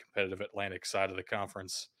 very competitive Atlantic side of the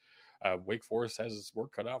conference. Wake Forest has its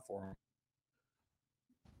work cut out for them.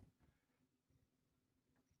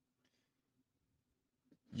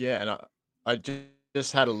 Yeah, and I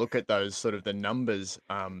just had a look at those sort of the numbers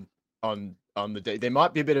on the day. There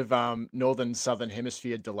might be a bit of northern southern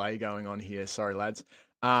hemisphere delay going on here. Sorry, lads.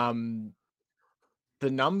 The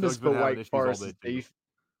numbers Doug's been for having Wake issues all Forest's day, too.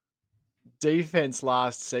 defense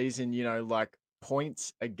last season, like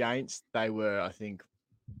points against, they were, I think,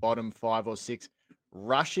 bottom 5 or 6.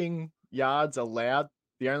 Rushing yards allowed.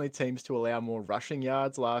 The only teams to allow more rushing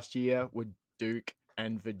yards last year were Duke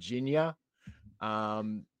and Virginia.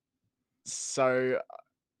 So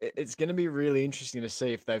it's going to be really interesting to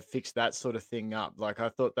see if they've fixed that sort of thing up. Like, I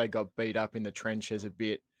thought they got beat up in the trenches a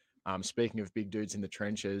bit. Speaking of big dudes in the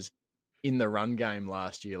trenches, in the run game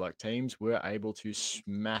last year, like, teams were able to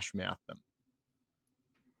smash mouth them.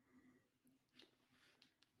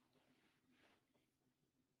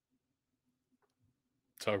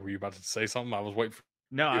 So were you about to say something? I was waiting for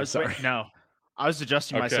No, I you. was Sorry. no, I was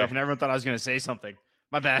adjusting Okay. myself, and everyone thought I was going to say something.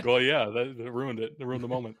 My bad. Well, yeah, that ruined it. It ruined the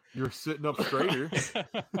moment. You're sitting up straighter.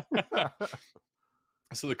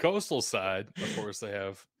 So the coastal side, of course, they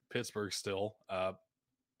have Pittsburgh still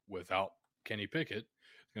without Kenny Pickett.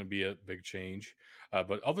 It's going to be a big change.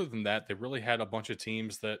 But other than that, they really had a bunch of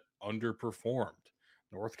teams that underperformed.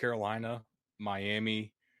 North Carolina,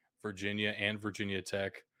 Miami, Virginia, and Virginia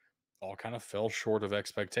Tech all kind of fell short of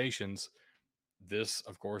expectations. This,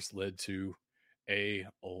 of course, led to a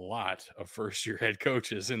lot of first-year head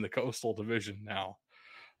coaches in the Coastal Division now.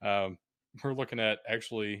 We're looking at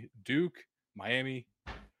actually Duke, Miami,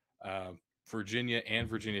 Virginia, and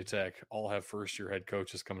Virginia Tech all have first-year head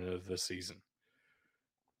coaches coming into this season.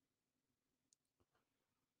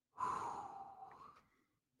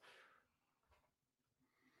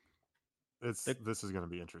 This is going to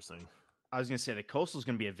be interesting. I was going to say the Coastal is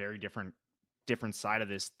going to be a very different different side of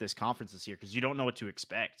this conference this year because you don't know what to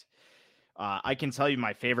expect. I can tell you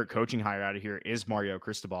my favorite coaching hire out of here is Mario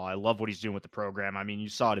Cristobal. I love what he's doing with the program. I mean, you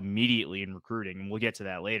saw it immediately in recruiting, and we'll get to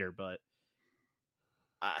that later, but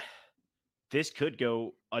this could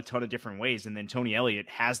go a ton of different ways. And then Tony Elliott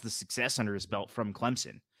has the success under his belt from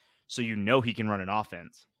Clemson, so you know he can run an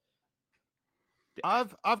offense.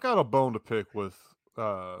 I've got a bone to pick with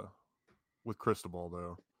Cristobal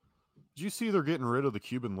though. Did you see they're getting rid of the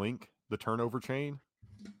Cuban link, the turnover chain?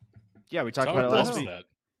 Yeah, we talked Tug about it last loves week. that.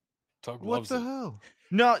 Tug What loves the it. hell?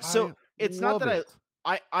 No, so it's not that it.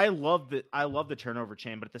 I love the turnover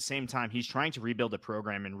chain, but at the same time, he's trying to rebuild the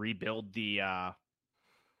program and rebuild the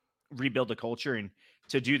culture. And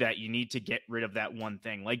to do that, you need to get rid of that one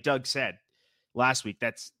thing. Like Doug said last week,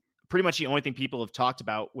 that's pretty much the only thing people have talked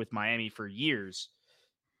about with Miami for years.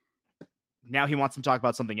 Now he wants them to talk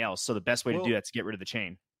about something else. So the best way to do that is to get rid of the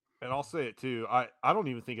chain. And I'll say it too. I don't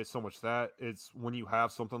even think it's so much that. It's when you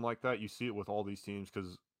have something like that, you see it with all these teams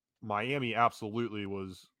because Miami absolutely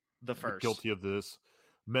was The first. guilty of this.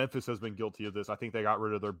 Memphis has been guilty of this. I think they got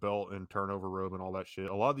rid of their belt and turnover robe and all that shit.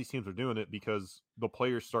 A lot of these teams are doing it because the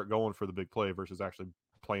players start going for the big play versus actually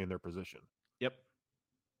playing their position. Yep.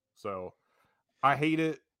 So I hate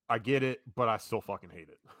it. I get it, but I still fucking hate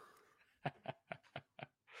it.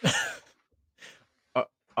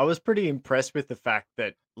 I was pretty impressed with the fact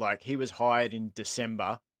that like he was hired in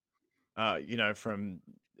December, from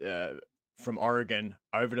Oregon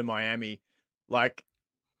over to Miami. Like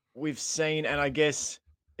we've seen, and I guess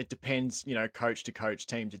it depends, coach to coach,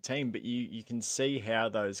 team to team, but you can see how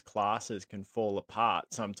those classes can fall apart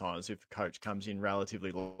sometimes if a coach comes in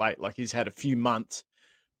relatively late. Like he's had a few months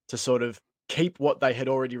to sort of keep what they had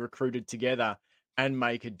already recruited together and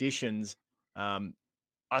make additions.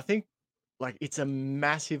 I think like it's a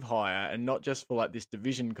massive hire, and not just for like this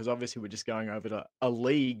division, because obviously we're just going over to a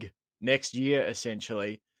league next year,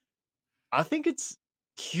 essentially. I think it's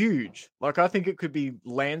huge. Like I think it could be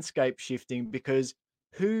landscape shifting because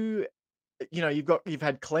you've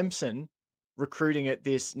had Clemson recruiting at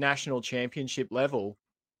this national championship level.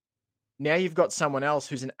 Now you've got someone else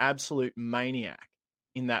who's an absolute maniac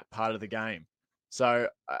in that part of the game. So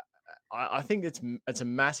I think it's a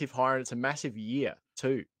massive hire, and it's a massive year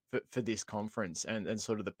too for this conference and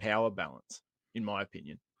sort of the power balance, in my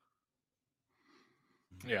opinion.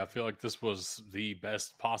 Yeah, I feel like this was the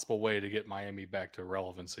best possible way to get Miami back to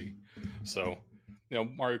relevancy. So,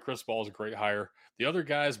 Mario Cristobal is a great hire. The other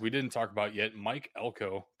guys we didn't talk about yet, Mike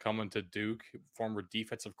Elko coming to Duke, former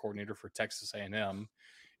defensive coordinator for Texas A&M.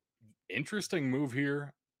 Interesting move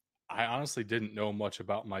here. I honestly didn't know much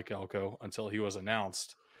about Mike Elko until he was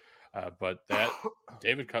announced. But that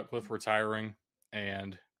David Cutcliffe retiring,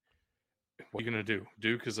 and what are you going to do?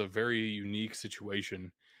 Duke is a very unique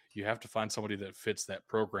situation. You have to find somebody that fits that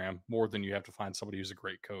program more than you have to find somebody who's a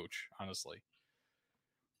great coach, honestly.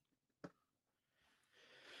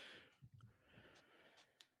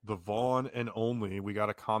 The Vaughn and only. We got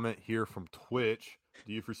a comment here from Twitch.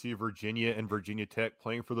 Do you foresee Virginia and Virginia Tech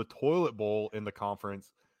playing for the Toilet Bowl in the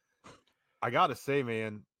conference? I got to say,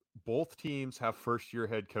 man, both teams have first-year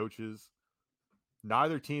head coaches.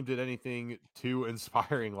 Neither team did anything too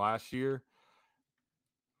inspiring last year.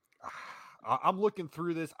 I'm looking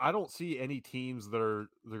through this. I don't see any teams they're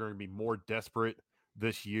going to be more desperate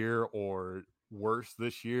this year or worse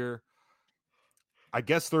this year. I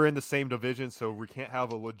guess they're in the same division, so we can't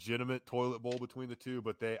have a legitimate toilet bowl between the two,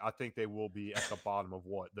 but I think they will be at the bottom of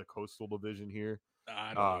the Coastal Division here.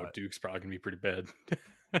 I don't know. Duke's probably going to be pretty bad.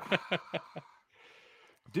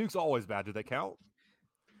 Duke's always bad. Do they count?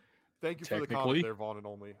 Thank you for the comment there, Vaughn and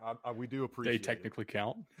only. We do appreciate it. They technically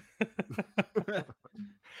count.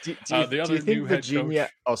 Do you think Virginia?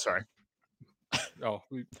 Oh, sorry. Oh,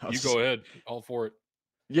 you go ahead. All for it.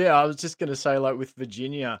 Yeah, I was just going to say, like with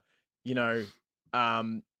Virginia,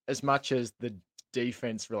 as much as the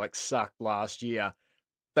defense sucked last year,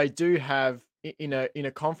 they do have in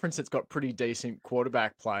a conference that's got pretty decent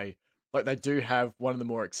quarterback play. Like they do have one of the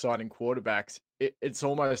more exciting quarterbacks. It's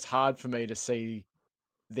almost hard for me to see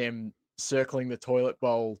them circling the toilet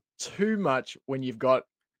bowl too much when you've got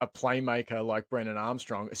a playmaker like Brennan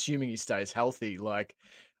Armstrong, assuming he stays healthy.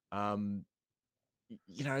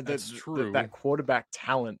 That's true. That quarterback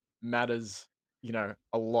talent matters, a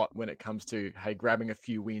lot when it comes to, hey, grabbing a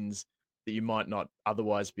few wins that you might not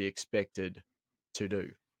otherwise be expected to do.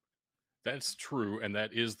 That's true, and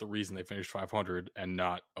that is the reason they finished 500 and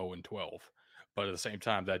not 0-12. But at the same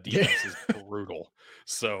time, that defense is brutal.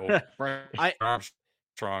 So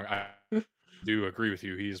Armstrong, I do agree with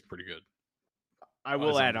you. He's pretty good. I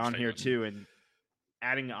will add on here too, and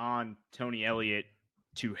adding on Tony Elliott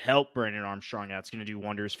to help Brandon Armstrong, that's going to do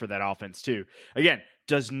wonders for that offense too. Again,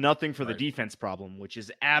 does nothing for the Right. defense problem, which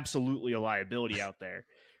is absolutely a liability out there.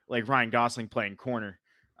 Like Ryan Gosling playing corner.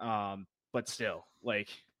 But still, like,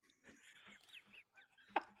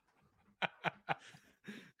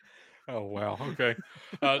 Oh, wow. Okay.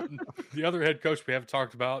 The other head coach we haven't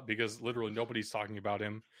talked about, because literally nobody's talking about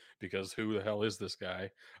him, because who the hell is this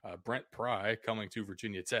guy? Brent Pry, coming to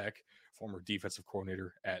Virginia Tech, former defensive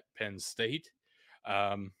coordinator at Penn State.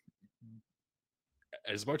 As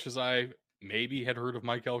much as I maybe had heard of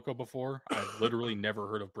Mike Elko before, I've literally never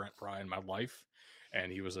heard of Brent Pry in my life.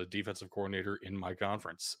 And he was a defensive coordinator in my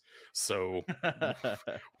conference. So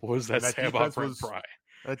what does that And that say about defense Brent was- Pry?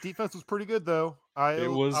 That defense was pretty good, though. I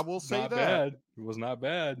will say not that. bad. It was not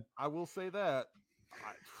bad. I will say that.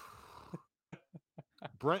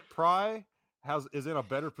 Brent Pry is in a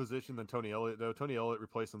better position than Tony Elliott, though. Tony Elliott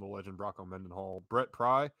replacing the legend Bronco Mendenhall. Brent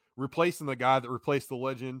Pry replacing the guy that replaced the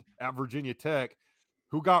legend at Virginia Tech,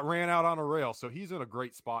 who got ran out on a rail. So he's in a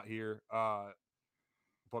great spot here.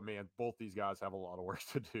 But man, both these guys have a lot of work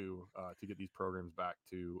to do to get these programs back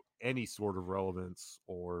to any sort of relevance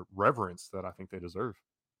or reverence that I think they deserve.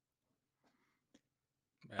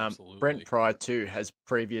 Absolutely. Brent Pry too has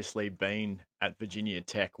previously been at Virginia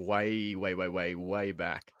Tech way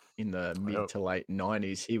back in the mid to late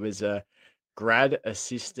 90s. He was a grad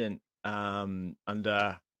assistant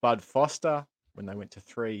under Bud Foster when they went to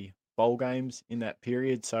 3 bowl games in that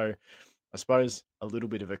period. So I suppose a little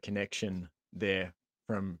bit of a connection there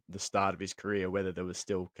from the start of his career, whether there was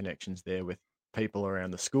still connections there with people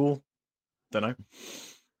around the school. Don't know.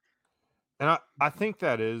 And I think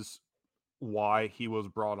that is why he was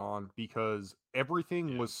brought on, because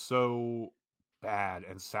everything was so bad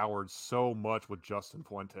and soured so much with Justin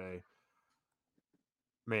Fuente.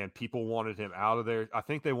 Man, people wanted him out of there. I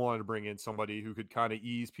think they wanted to bring in somebody who could kind of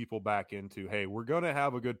ease people back into, hey, we're going to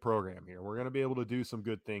have a good program here. We're going to be able to do some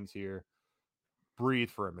good things here. Breathe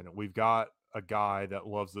for a minute. We've got a guy that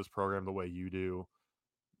loves this program the way you do.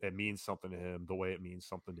 It means something to him the way it means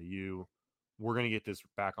something to you. We're going to get this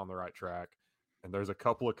back on the right track. And there's a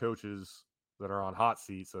couple of coaches that are on hot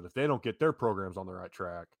seats that if they don't get their programs on the right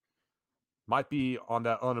track, might be on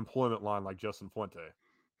that unemployment line like Justin Fuente.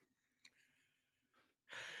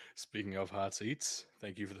 Speaking of hot seats,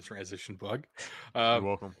 thank you for the transition, Bug. You're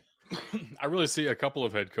welcome. I really see a couple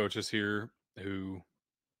of head coaches here who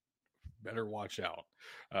better watch out.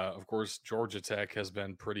 Of course, Georgia Tech has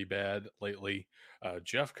been pretty bad lately.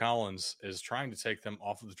 Jeff Collins is trying to take them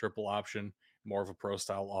off of the triple option, more of a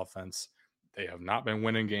pro-style offense. They have not been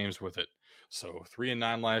winning games with it. So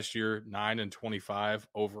 3-9 last year, 9-25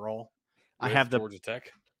 overall. I have Georgia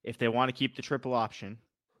Tech. If they want to keep the triple option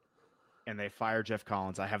and they fire Jeff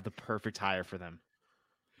Collins, I have the perfect hire for them.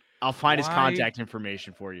 I'll find his contact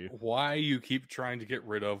information for you. Why you keep trying to get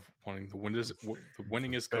rid of the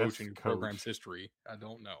winningest coach in your program's history? I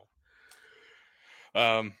don't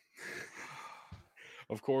know.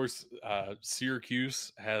 Of course,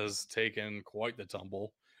 Syracuse has taken quite the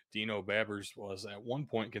tumble. Dino Babers was at one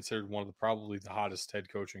point considered one of probably the hottest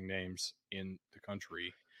head coaching names in the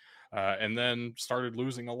country, and then started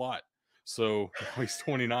losing a lot. So he's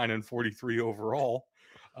 29-43 overall,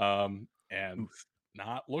 and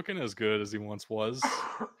not looking as good as he once was.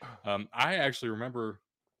 I actually remember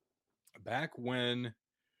back when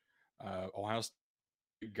Ohio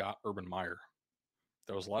State got Urban Meyer,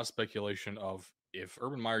 there was a lot of speculation of, if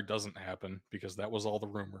Urban Meyer doesn't happen, because that was all the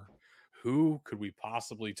rumor, who could we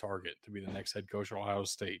possibly target to be the next head coach of Ohio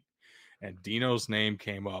State? And Dino's name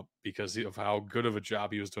came up because of how good of a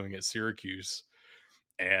job he was doing at Syracuse.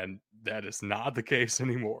 And that is not the case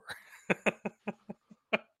anymore.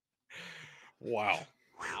 Wow.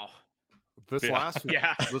 This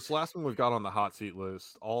last one we've got on the hot seat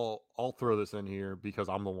list, I'll throw this in here because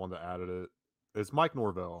I'm the one that added it. It's Mike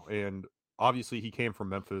Norvell. And obviously he came from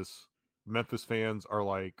Memphis. Memphis fans are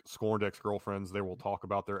like scorned ex-girlfriends. They will talk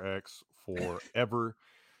about their ex forever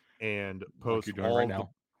and post like you're doing right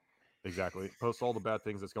now. Exactly. Post all the bad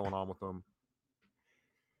things that's going on with them.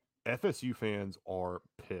 FSU fans are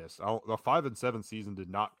pissed. The 5-7 season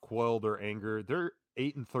did not quell their anger. They're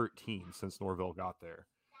 8-13 since Norvell got there.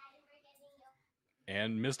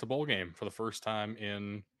 And missed a bowl game for the first time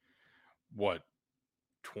in,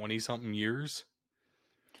 20-something years?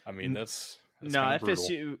 I mean, that's no,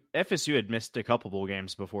 FSU had missed a couple bowl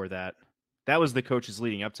games before that. That was the coaches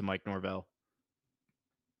leading up to Mike Norvell.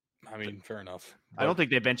 I mean, fair enough. I don't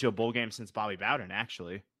think they've been to a bowl game since Bobby Bowden,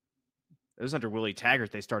 actually. It was under Willie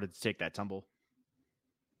Taggart they started to take that tumble.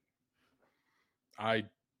 I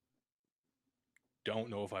don't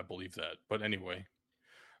know if I believe that. But anyway,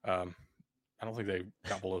 I don't think they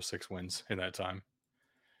got below 6 wins in that time.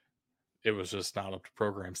 it was just not up to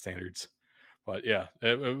program standards. But yeah,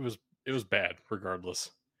 it was bad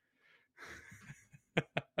regardless.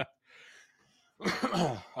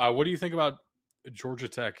 What do you think about Georgia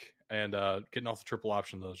Tech and getting off the triple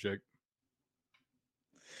option, though, Jake?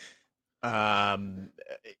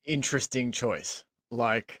 Interesting choice.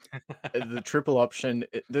 Like the triple option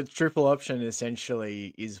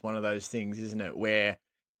essentially is one of those things, isn't it? Where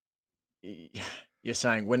you're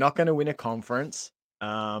saying we're not going to win a conference.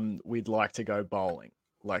 We'd like to go bowling.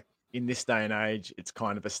 Like in this day and age, it's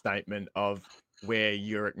kind of a statement of where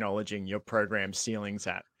you're acknowledging your program ceilings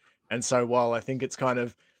at. And so while I think it's kind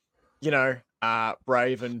of,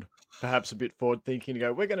 brave and perhaps a bit forward thinking to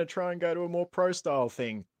go, we're going to try and go to a more pro style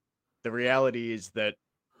thing. The reality is that,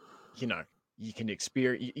 you can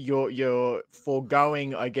experience, you're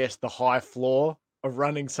foregoing, I guess, the high floor of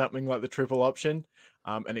running something like the triple option,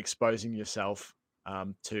 and exposing yourself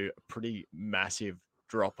to a pretty massive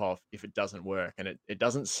drop off if it doesn't work. And it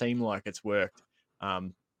doesn't seem like it's worked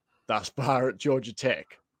thus far at Georgia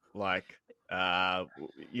Tech. Like,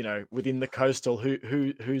 within the coastal,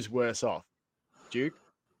 who's worse off? Duke?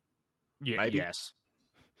 Yeah, Maybe? yes.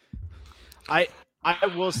 I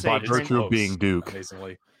will say, By virtue of being Duke.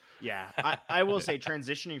 Amazingly. Yeah, I will say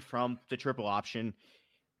transitioning from the triple option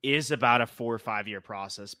is about a 4 or 5 year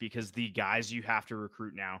process because the guys you have to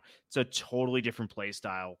recruit now, it's a totally different play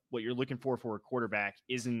style. What you're looking for a quarterback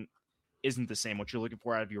isn't the same. What you're looking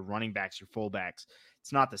for out of your running backs, your fullbacks,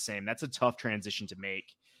 it's not the same. That's a tough transition to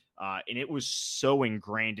make. And it was so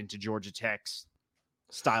ingrained into Georgia Tech's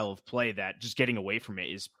style of play that just getting away from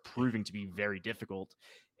it is proving to be very difficult.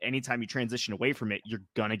 Anytime you transition away from it, you're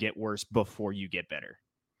going to get worse before you get better.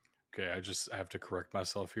 Okay, I have to correct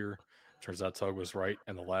myself here. Turns out Tug was right,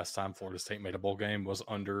 and the last time Florida State made a bowl game was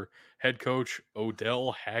under head coach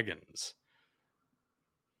Odell Haggins.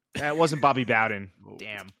 That wasn't Bobby Bowden.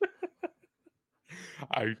 Damn.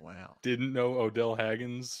 I didn't know Odell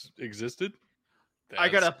Haggins existed. I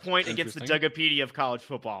got a point against the Dugopedia of college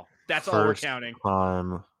football. That's all we're counting. First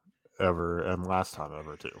time ever, and last time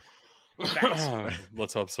ever, too.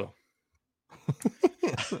 Let's hope so.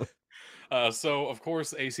 So, of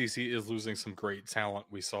course, ACC is losing some great talent.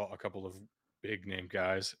 We saw a couple of big-name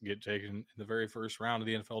guys get taken in the very first round of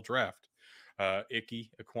the NFL draft. Ike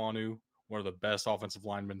Ekwonu, one of the best offensive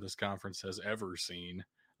linemen this conference has ever seen.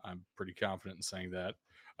 I'm pretty confident in saying that.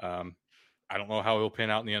 I don't know how he'll pan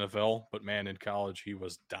out in the NFL, but, man, in college, he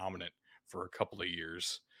was dominant for a couple of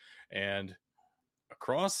years. And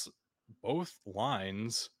across both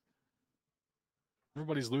lines,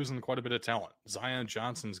 everybody's losing quite a bit of talent. Zion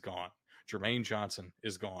Johnson's gone. Jermaine Johnson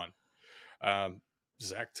is gone.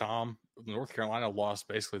 Zach Tom, North Carolina lost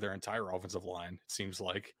basically their entire offensive line, it seems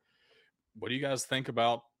like. What do you guys think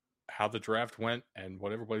about how the draft went and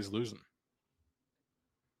what everybody's losing?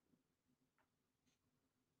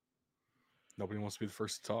 Nobody wants to be the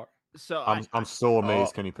first to talk. So I'm still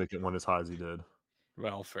amazed Kenny Pickett went as high as he did.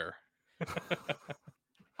 Well, fair.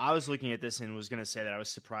 I was looking at this and was going to say that I was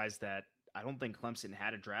surprised that I don't think Clemson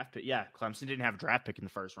had a draft pick. Yeah, Clemson didn't have a draft pick in the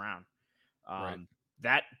first round. Right.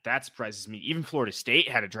 That surprises me. Even Florida State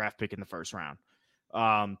had a draft pick in the first round.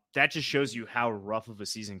 That just shows you how rough of a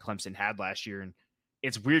season Clemson had last year. And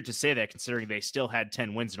it's weird to say that considering they still had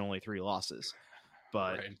 10 wins and only 3 losses.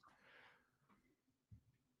 But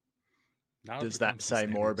does that say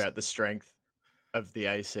more about the strength of the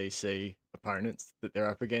ACC opponents that they're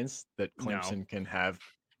up against that Clemson can have?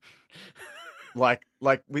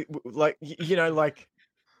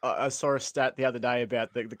 I saw a stat the other day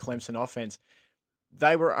about the Clemson offense.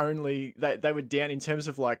 They were they were down in terms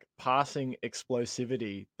of like passing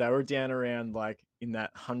explosivity. They were down around like in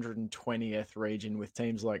that 120th region with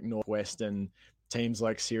teams like Northwestern, teams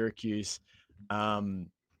like Syracuse.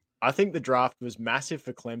 I think the draft was massive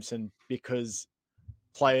for Clemson because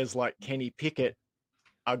players like Kenny Pickett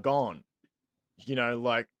are gone.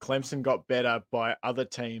 Like Clemson got better by other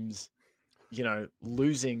teams,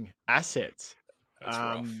 losing assets. That's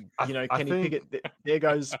rough. Kenny Pickett, there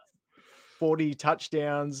goes 40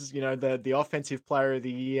 touchdowns, the offensive player of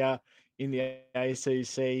the year in the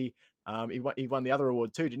ACC. He won the other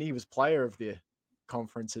award too, didn't he? He was player of the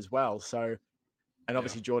conference as well. So, and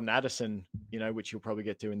obviously Jordan Addison, which you'll probably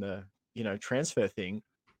get to in the, transfer thing,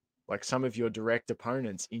 like some of your direct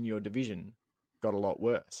opponents in your division got a lot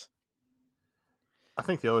worse. I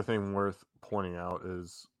think the other thing worth pointing out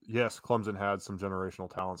is, yes, Clemson had some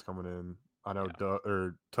generational talents coming in. I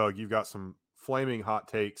know, Tug, you've got some flaming hot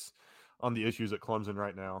takes on the issues at Clemson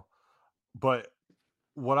right now. But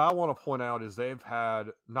what I want to point out is they've had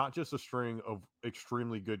not just a string of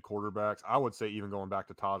extremely good quarterbacks. I would say even going back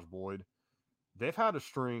to Taj Boyd, they've had a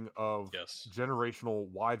string of Yes. generational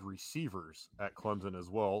wide receivers at Clemson as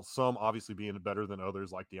well. Some obviously being better than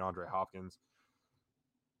others, like DeAndre Hopkins.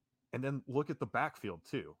 And then look at the backfield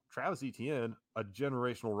too. Travis Etienne, a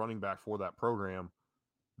generational running back for that program.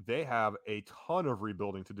 They have a ton of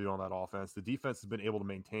rebuilding to do on that offense. The defense has been able to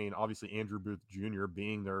maintain, obviously, Andrew Booth Jr.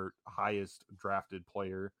 being their highest drafted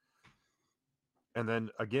player. And then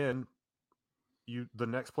again, the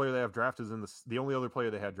next player they have drafted is the only other player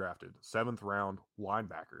they had drafted, 7th round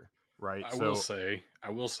linebacker, right? I will say,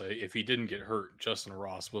 if he didn't get hurt, Justin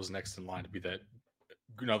Ross was next in line to be that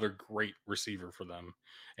another great receiver for them,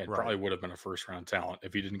 and probably would have been a first-round talent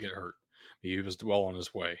if he didn't get hurt. He was well on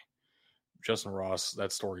his way. Justin Ross,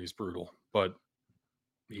 that story is brutal, but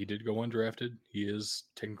he did go undrafted. He is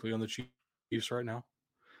technically on the Chiefs right now,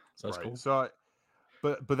 so that's cool. So,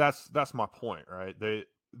 but that's my point, right?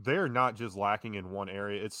 They're not just lacking in one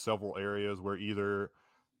area; it's several areas where either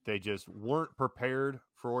they just weren't prepared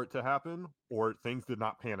for it to happen, or things did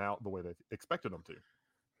not pan out the way they expected them to.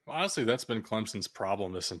 Honestly, that's been Clemson's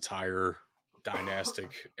problem this entire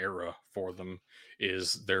dynastic era for them.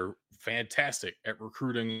 Is they're fantastic at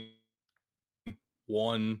recruiting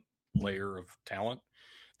one layer of talent.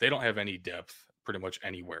 They don't have any depth pretty much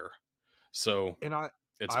anywhere. So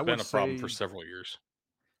it's been a problem for several years.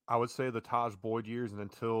 I would say the Taj Boyd years, and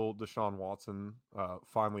until Deshaun Watson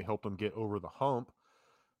finally helped them get over the hump,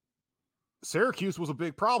 Syracuse was a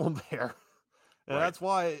big problem there. And that's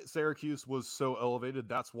why Syracuse was so elevated.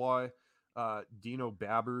 That's why Dino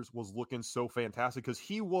Babbers was looking so fantastic, because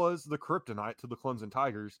he was the kryptonite to the Clemson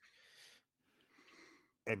Tigers.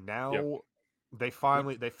 And now they found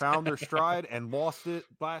their stride and lost it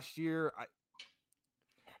last year.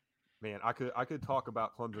 I could talk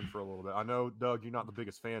about Clemson for a little bit. I know, Doug, you're not the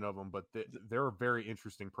biggest fan of them, but they're a very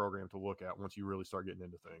interesting program to look at once you really start getting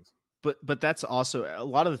into things. But that's also a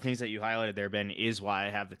lot of the things that you highlighted there, Ben, is why I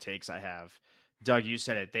have the takes I have. Doug, you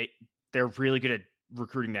said it. They're really good at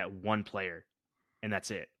recruiting that one player, and that's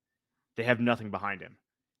it. They have nothing behind him.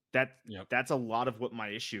 That's a lot of what my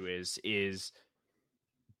issue is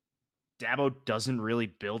Dabo doesn't really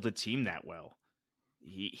build a team that well.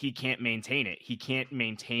 He can't maintain it. He can't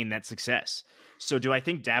maintain that success. So do I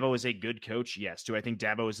think Dabo is a good coach? Yes. Do I think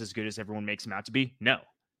Dabo is as good as everyone makes him out to be? No.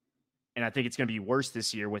 And I think it's going to be worse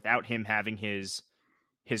this year without him having his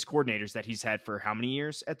coordinators that he's had for how many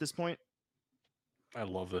years at this point? I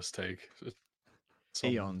love this take.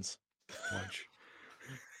 Eons. Much.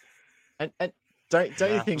 And don't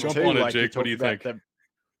you think Jump too? on it, like Jake. What do you think?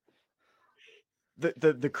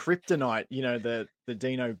 The kryptonite, the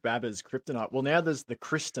Dino Babbers kryptonite. Well, now there's the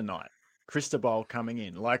Cristobal coming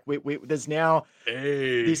in. Like there's now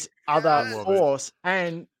this other force,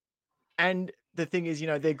 and the thing is,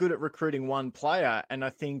 they're good at recruiting one player, and I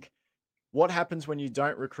think what happens when you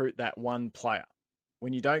don't recruit that one player,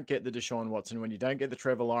 when you don't get the Deshaun Watson, when you don't get the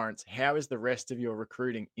Trevor Lawrence, how is the rest of your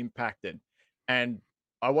recruiting impacted? And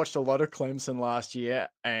I watched a lot of Clemson last year,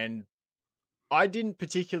 and I didn't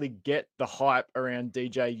particularly get the hype around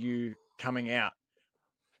DJU coming out.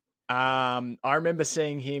 I remember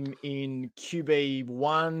seeing him in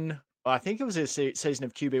QB1. I think it was a season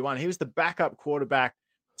of QB1. He was the backup quarterback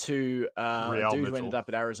to a dude who ended up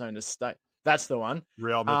at Arizona State. That's the one.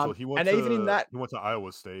 Real Mitchell. He went he went to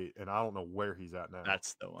Iowa State, and I don't know where he's at now.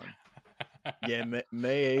 That's the one. Yeah,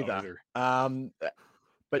 me either.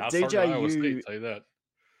 But Not DJU, Iowa State, tell you that.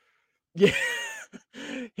 Yeah.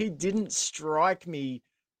 He didn't strike me,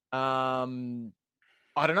 I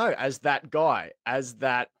don't know, as that guy, as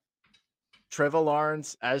that Trevor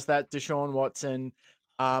Lawrence, as that Deshaun Watson.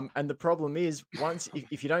 And the problem is,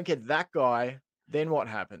 if you don't get that guy, then what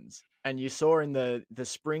happens? And you saw in the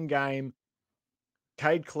spring game,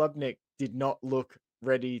 Cade Klubnik did not look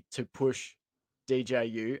ready to push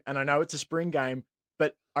DJU. And I know it's a spring game,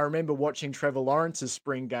 but I remember watching Trevor Lawrence's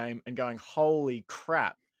spring game and going, holy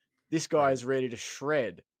crap, this guy is ready to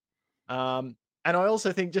shred. And I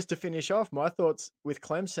also think, just to finish off, my thoughts with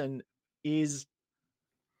Clemson is,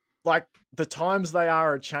 like, the times they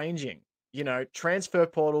are changing. Transfer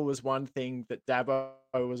portal was one thing that Dabo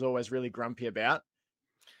was always really grumpy about.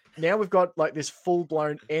 Now we've got like this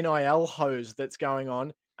full-blown NIL hose that's going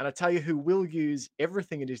on. And I tell you who will use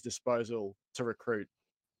everything at his disposal to recruit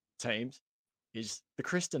teams is the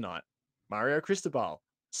Kryptonite, Mario Cristobal.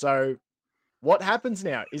 So what happens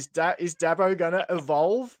now? Is Dabo going to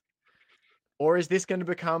evolve, or is this going to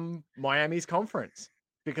become Miami's conference?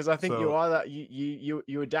 Because I think you either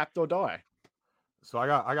you adapt or die. So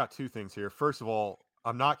I got two things here. First of all,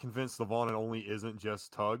 I'm not convinced the Vaughn and Only isn't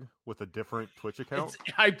just Tug with a different Twitch account.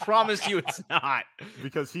 I promise you it's not.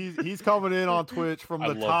 Because he's coming in on Twitch from I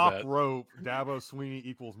the love top that. rope. Dabo Sweeney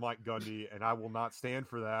equals Mike Gundy, and I will not stand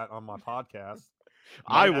for that on my podcast.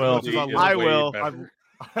 I Mike will. Gundy is I way will. better.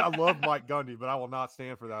 I love Mike Gundy, but I will not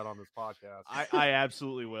stand for that on this podcast. I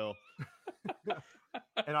absolutely will.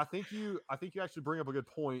 And I think you actually bring up a good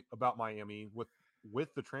point about Miami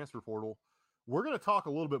with the transfer portal. We're going to talk a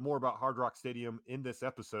little bit more about Hard Rock Stadium in this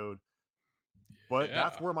episode, but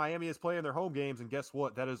that's where Miami is playing their home games. And guess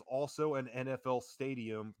what? That is also an NFL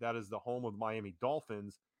stadium. That is the home of the Miami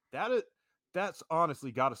Dolphins. That's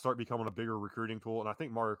honestly got to start becoming a bigger recruiting tool. And I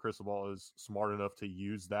think Mario Cristobal is smart enough to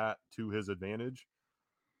use that to his advantage.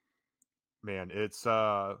 Man, it's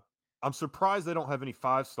I'm surprised they don't have any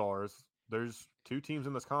 5 stars. There's 2 teams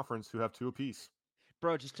in this conference who have 2 apiece.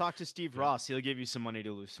 Bro, just talk to Steve Ross. He'll give you some money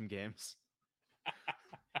to lose some games.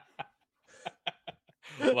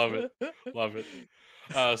 Love it. Love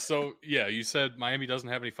it. So, yeah, you said Miami doesn't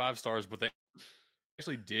have any 5 stars, but they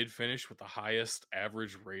actually did finish with the highest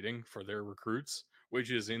average rating for their recruits,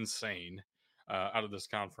 which is insane out of this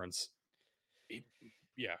conference.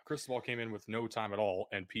 Cristobal came in with no time at all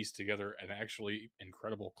and pieced together an actually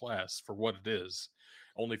incredible class for what it is.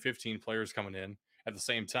 Only 15 players coming in. At the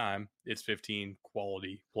same time, it's 15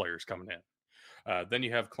 quality players coming in. Then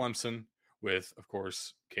you have Clemson with, of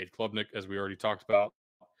course, Cade Klubnik, as we already talked about.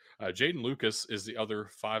 Jaden Lucas is the other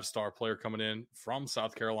 5-star player coming in from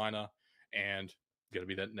South Carolina and going to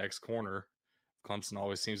be that next corner. Clemson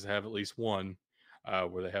always seems to have at least one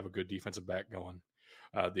where they have a good defensive back going.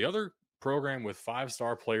 The other program with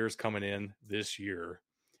 5-star players coming in this year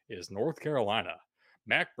is North Carolina.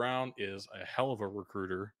 Mack Brown is a hell of a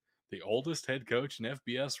recruiter, the oldest head coach in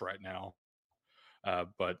FBS right now.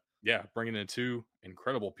 But yeah, bringing in 2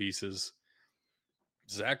 incredible pieces.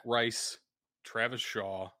 Zach Rice, Travis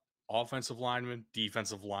Shaw, offensive lineman,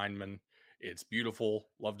 defensive lineman. It's beautiful.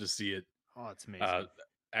 Love to see it. Oh, it's amazing.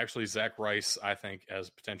 Actually, Zach Rice, I think, has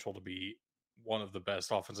potential to be one of the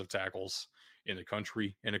best offensive tackles in the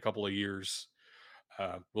country in a couple of years.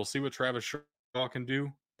 We'll see what Travis Shaw can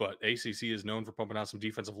do, but ACC is known for pumping out some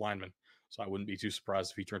defensive linemen, so I wouldn't be too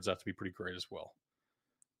surprised if he turns out to be pretty great as well.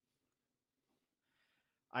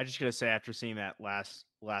 I just gotta say, after seeing that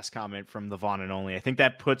last comment from the Vaughn and Only, I think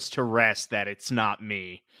that puts to rest that it's not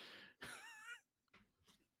me.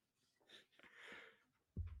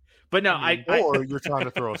 But no, or you're trying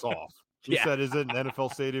to throw us off. He Yeah. said, is it an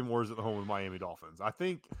NFL stadium or is it the home of Miami Dolphins? I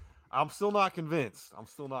think I'm still not convinced.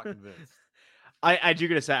 I do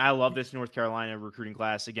gotta say, I love this North Carolina recruiting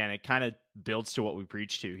class. Again, it kind of builds to what we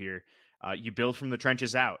preach to here. You build from the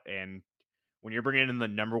trenches out, and when you're bringing in the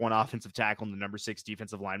number 1 offensive tackle and the number 6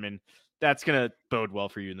 defensive lineman, that's gonna bode well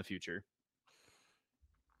for you in the future.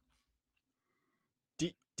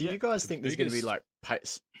 Do you guys think there's going to be like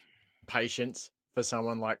patience for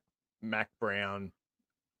someone like Mack Brown,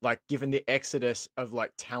 like given the exodus of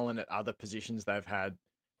like talent at other positions they've had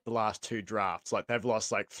the last 2 drafts? Like they've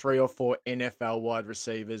lost like 3 or 4 NFL wide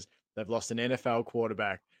receivers. They've lost an NFL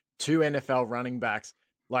quarterback, 2 NFL running backs.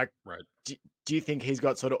 Like, right. Do you think he's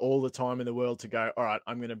got sort of all the time in the world to go, all right,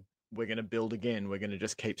 we're going to build again. We're going to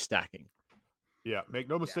just keep stacking. Yeah. Make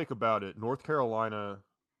no mistake about it. North Carolina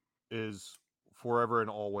is forever and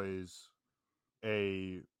always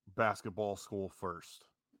a basketball school first,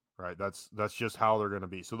 right? That's just how they're going to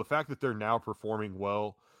be. So the fact that they're now performing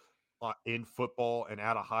well in football and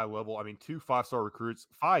at a high level, I mean, 2 5-star recruits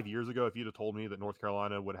 5 years ago, if you'd have told me that North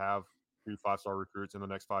Carolina would have 2 5-star recruits in the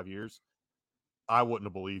next 5 years, I wouldn't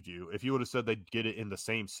have believed you. If you would have said they'd get it in the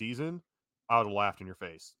same season, I would have laughed in your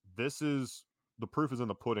face. The proof is in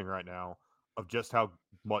the pudding right now of just how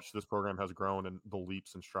much this program has grown and the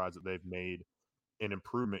leaps and strides that they've made in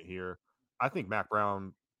improvement here. I think Mack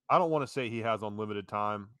Brown, I don't want to say he has unlimited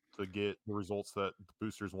time to get the results that the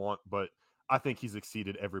boosters want, but I think he's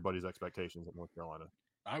exceeded everybody's expectations at North Carolina.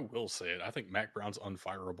 I will say it. I think Mack Brown's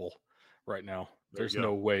unfireable right now. There's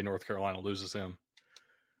no way North Carolina loses him.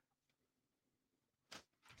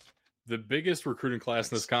 The biggest recruiting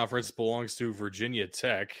class in this conference belongs to Virginia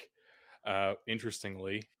Tech.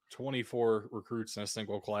 Interestingly, 24 recruits in a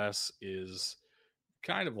single class is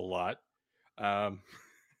kind of a lot.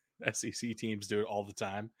 SEC teams do it all the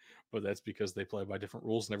time, but that's because they play by different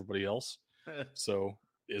rules than everybody else. So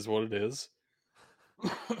is what it is.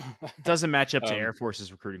 Doesn't match up to Air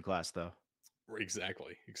Force's recruiting class, though.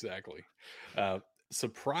 Exactly.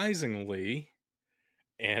 Surprisingly,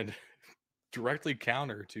 and directly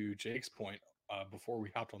counter to Jake's point before we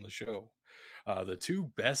hopped on the show, the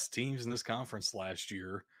 2 best teams in this conference last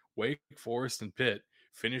year, Wake Forest and Pitt,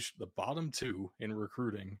 finished the bottom 2 in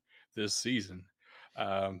recruiting this season.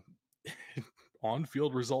 Um,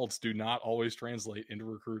 on-field results do not always translate into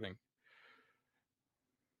recruiting.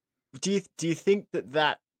 Do you think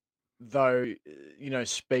that though,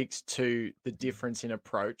 speaks to the difference in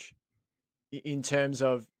approach in terms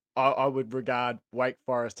of I would regard Wake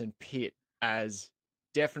Forest and Pitt as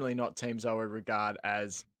definitely not teams I would regard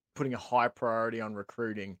as putting a high priority on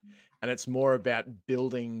recruiting, and it's more about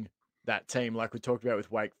building that team, like we talked about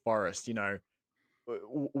with Wake Forest.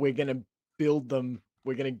 We're going to build them.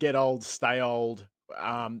 We're going to get old, stay old.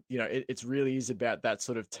 It's really is about that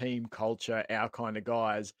sort of team culture, our kind of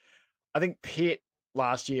guys. I think Pitt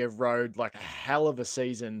last year rode like a hell of a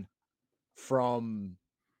season from,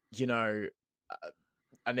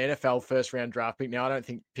 an NFL first round draft pick. Now, I don't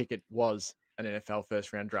think Pickett was an NFL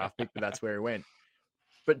first round draft pick, but that's where he went.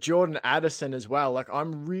 But Jordan Addison as well. Like,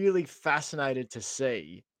 I'm really fascinated to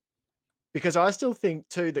see, because I still think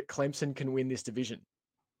too that Clemson can win this division.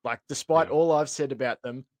 Like, despite all I've said about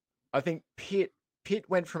them, I think Pitt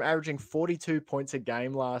went from averaging 42 points a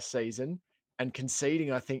game last season and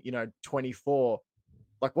conceding, I think, 24.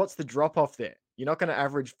 Like, what's the drop off there? You're not going to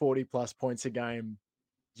average 40 plus points a game,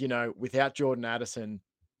 without Jordan Addison,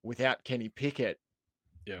 without Kenny Pickett.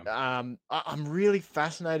 Yeah. I'm really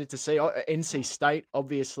fascinated to see. NC State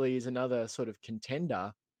obviously is another sort of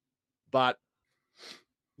contender, but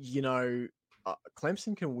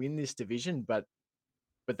Clemson can win this division, but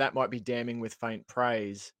that might be damning with faint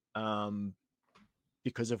praise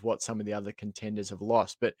because of what some of the other contenders have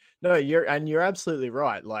lost. But no, you're absolutely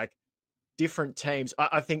right. Like, different teams,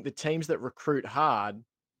 I think the teams that recruit hard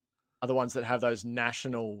are the ones that have those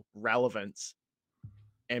national relevance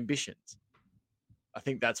ambitions. I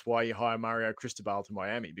think that's why you hire Mario Cristobal to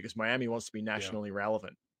Miami, because Miami wants to be nationally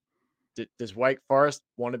relevant. Does Wake Forest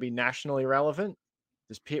want to be nationally relevant?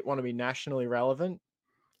 Does Pitt want to be nationally relevant?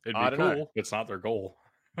 It'd be cool. It's not their goal.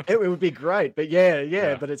 It would be great, but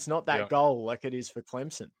yeah, but it's not that goal like it is for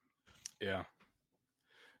Clemson. Yeah.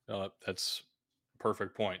 No, that's a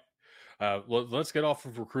perfect point. Let's get off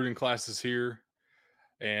of recruiting classes here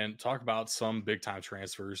and talk about some big-time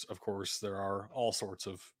transfers. Of course, there are all sorts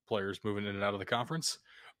of players moving in and out of the conference,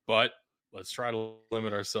 but let's try to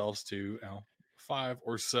limit ourselves to 5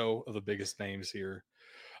 or so of the biggest names here.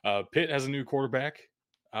 Pitt has a new quarterback,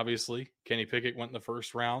 obviously. Kenny Pickett went in the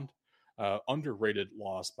first round. Underrated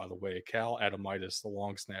loss, by the way. Cal Adamitis, the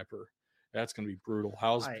long snapper. That's going to be brutal.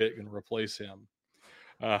 How's Pitt going to replace him?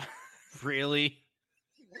 Really?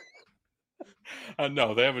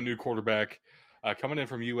 No, they have a new quarterback coming in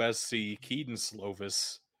from USC, Keaton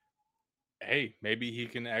Slovis. Hey, maybe he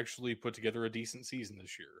can actually put together a decent season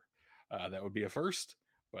this year. That would be a first,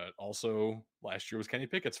 but also last year was Kenny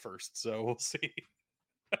Pickett's first, so we'll see.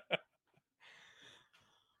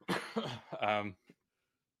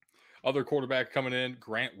 Other quarterback coming in,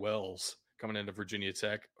 Grant Wells, coming into Virginia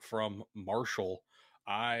Tech from Marshall.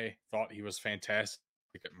 I thought he was fantastic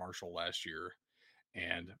at Marshall last year,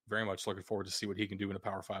 and very much looking forward to see what he can do in a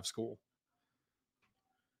Power 5 school.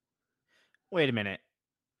 Wait a minute.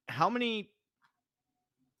 How many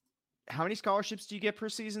scholarships do you get per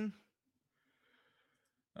season?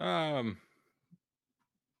 You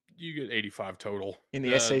get 85 total in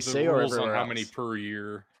the SEC, the or rules on how many per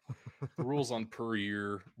year. The rules on per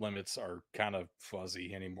year limits are kind of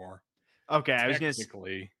fuzzy anymore. Okay, I was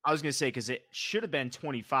gonna say, because it should have been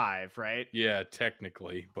 25, right? Yeah,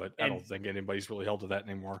 technically, but I don't think anybody's really held to that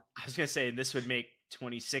anymore. I was gonna say this would make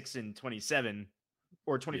 26 and 27,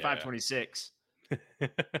 or 25, 26.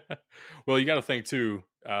 Well, you got to think too.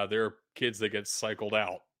 There are kids that get cycled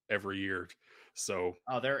out every year, so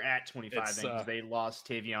they're at 25 then, because they lost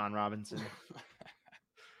Tavion Robinson.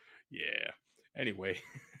 Yeah. Anyway,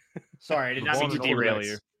 sorry, I did not mean to derail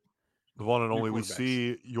you. The one and only, we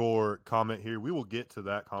see your comment here. We will get to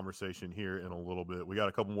that conversation here in a little bit. We got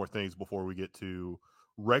a couple more things before we get to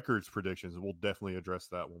records predictions. We'll definitely address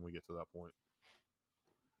that when we get to that point.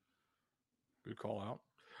 Good call out.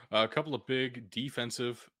 A couple of big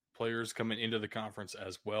defensive players coming into the conference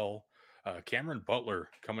as well. Cameron Butler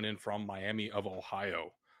coming in from Miami of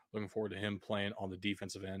Ohio. Looking forward to him playing on the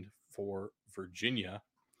defensive end for Virginia.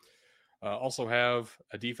 Also have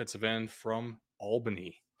a defensive end from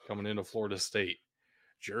Albany coming into Florida State,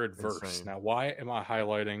 Jared Verse. Now, why am I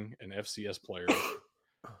highlighting an FCS player?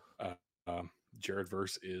 Jared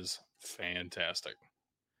Verse is fantastic.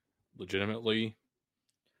 Legitimately,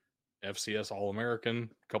 FCS All-American,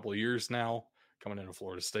 a couple of years now, coming into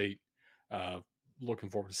Florida State. Looking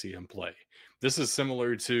forward to see him play. This is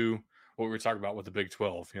similar to what we were talking about with the Big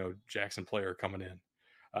 12. Jackson Player coming in.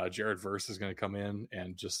 Jared Verse is going to come in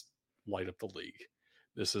and just light up the league.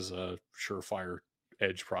 This is a surefire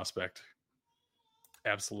edge prospect.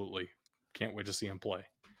 Absolutely. can't wait to see him play.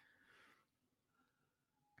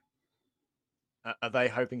 Are they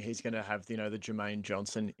hoping he's going to have, the Jermaine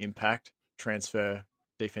Johnson impact, transfer,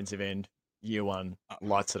 defensive end, year one,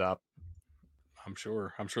 lights it up? I'm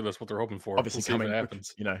sure that's what they're hoping for. Obviously, we'll see if it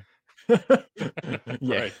happens. Yeah.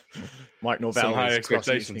 Right. Mike Some high Norvell is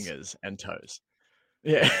crossing his expectations. fingers and toes.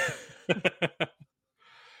 Yeah.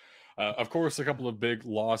 Of course, a couple of big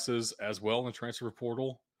losses as well in the transfer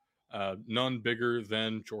portal. None bigger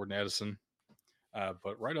than Jordan Addison.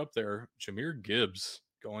 But right up there, Jahmyr Gibbs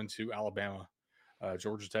going to Alabama.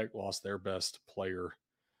 Georgia Tech lost their best player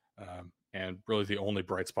and really the only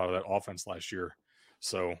bright spot of that offense last year.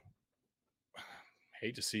 So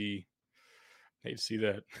hate to see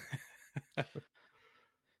that.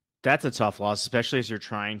 That's a tough loss, especially as you're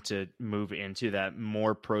trying to move into that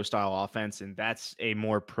more pro style offense, and that's a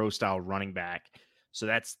more pro style running back. So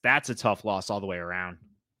that's a tough loss all the way around.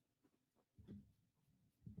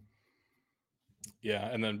 Yeah,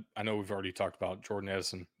 and then I know we've already talked about Jordan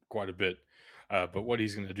Addison quite a bit, but what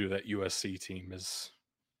he's going to do to that USC team is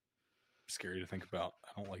scary to think about.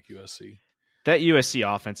 I don't like USC. That USC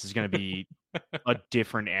offense is going to be a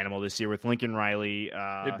different animal this year with Lincoln Riley.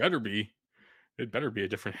 It better be. It better be a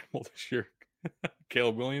different animal this year.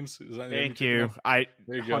 Caleb Williams. Is that Thank you. I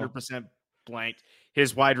 100% blanked.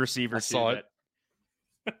 His wide receiver. I saw it.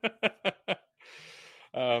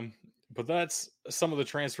 But that's some of the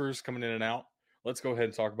transfers coming in and out. Let's go ahead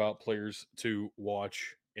and talk about players to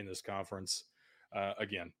watch in this conference.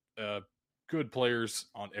 Again, good players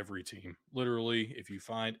on every team. Literally, if you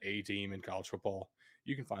find a team in college football,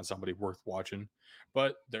 you can find somebody worth watching.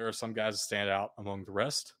 But there are some guys that stand out among the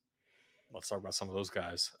rest. Let's talk about some of those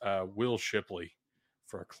guys. Will Shipley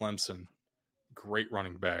for Clemson, great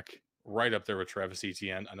running back, right up there with Travis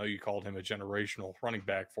Etienne. I know you called him a generational running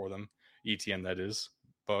back for them, Etienne, that is,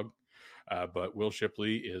 Bug. But Will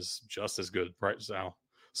Shipley is just as good right now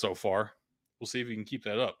so far. We'll see if he can keep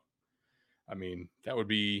that up. I mean, that would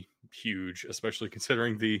be huge, especially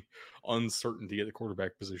considering the uncertainty at the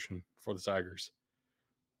quarterback position for the Tigers.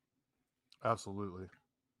 Absolutely.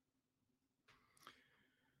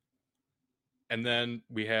 And then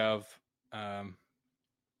we have a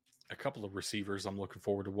couple of receivers I'm looking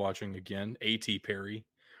forward to watching again. A.T. Perry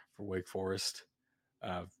for Wake Forest.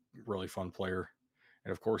 Really fun player.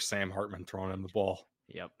 And, of course, Sam Hartman throwing him the ball.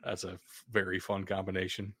 Yep. That's a very fun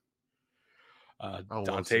combination.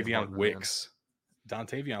 Dontavian Wicks.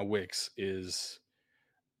 Dontavian Wicks is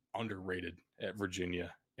underrated at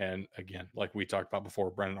Virginia. And, again, like we talked about before,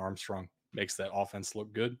 Brennan Armstrong makes that offense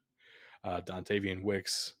look good. Dontavian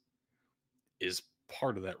Wicks is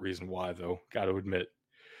part of that reason why, though, got to admit.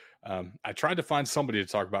 I tried to find somebody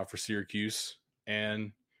to talk about for Syracuse,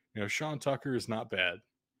 and, Sean Tucker is not bad.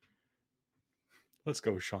 Let's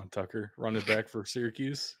go, Sean Tucker, running back for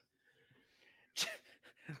Syracuse.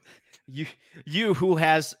 You who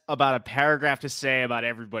has about a paragraph to say about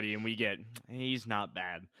everybody, and we get he's not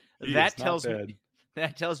bad. That tells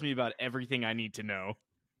me about everything I need to know.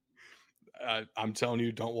 I'm telling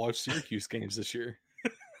you, don't watch Syracuse games this year.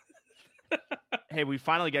 Hey, we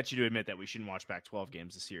finally got you to admit that we shouldn't watch Pac-12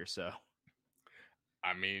 games this year. So,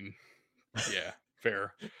 I mean, yeah,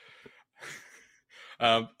 fair.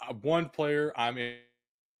 One player I'm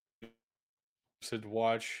interested to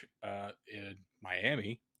watch in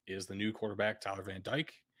Miami is the new quarterback, Tyler Van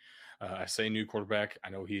Dyke. I say new quarterback. I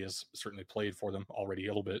know he has certainly played for them already a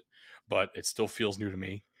little bit, but it still feels new to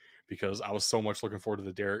me because I was so much looking forward to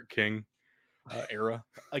the Derek King era.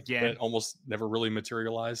 Again, that almost never really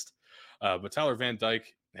materialized. But Tyler Van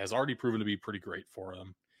Dyke has already proven to be pretty great for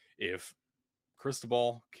them. If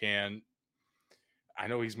Cristobal can, I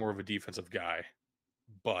know he's more of a defensive guy,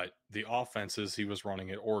 but the offenses he was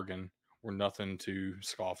running at Oregon were nothing to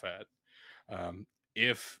scoff at.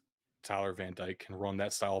 If Tyler Van Dyke can run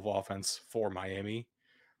that style of offense for Miami,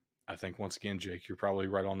 I think once again, Jake, you're probably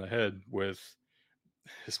right on the head with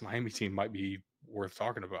this Miami team might be worth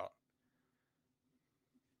talking about.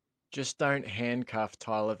 Just don't handcuff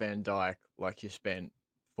Tyler Van Dyke like you spent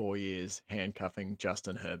 4 years handcuffing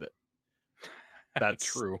Justin Herbert. That's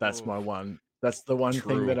true. That's my one. That's the one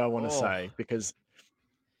thing that I want to say because,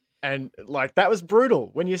 and like that was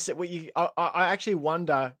brutal when you said I actually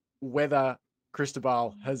wonder whether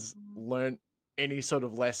Cristobal has learned any sort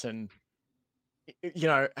of lesson.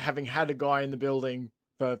 Having had a guy in the building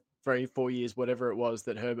for 3-4 years, whatever it was,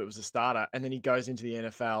 that Herbert was a starter, and then he goes into the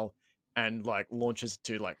NFL and like launches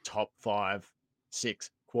to like top 5-6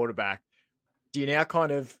 quarterback. Do you now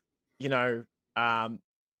kind of,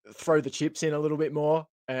 throw the chips in a little bit more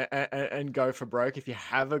and go for broke? If you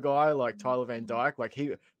have a guy like Tyler Van Dyke,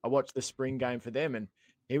 I watched the spring game for them and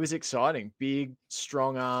he was exciting, big,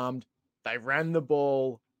 strong armed, They ran the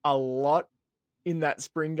ball a lot in that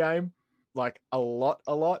spring game, like a lot.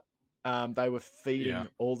 They were feeding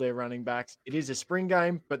all their running backs. It is a spring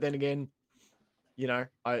game, but then again,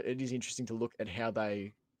 it is interesting to look at how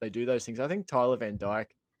they do those things. I think Tyler Van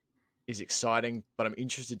Dyke is exciting, but I'm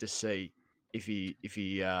interested to see if he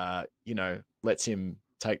lets him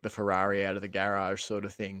take the Ferrari out of the garage sort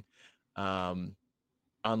of thing.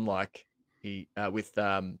 Unlike he with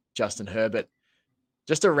Justin Herbert.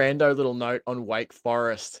 Just a rando little note on Wake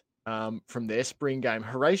Forest from their spring game.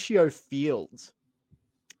 Horatio Fields,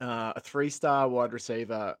 a 3-star wide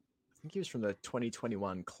receiver. I think he was from the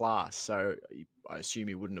 2021 class, so I assume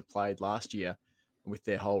he wouldn't have played last year with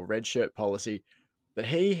their whole red shirt policy. But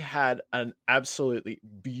he had an absolutely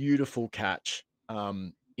beautiful catch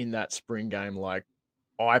in that spring game, like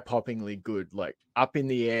eye-poppingly good, like up in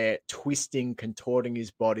the air, twisting, contorting his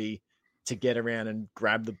body to get around and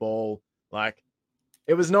grab the ball. Like,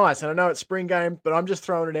 it was nice. And I know it's spring game, but I'm just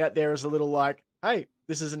throwing it out there as a little like, hey,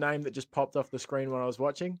 this is a name that just popped off the screen when I was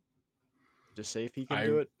watching. Just see if he can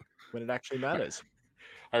do it when it actually matters.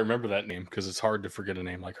 I remember that name because it's hard to forget a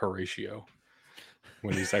name like Horatio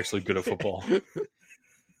when he's actually good at football.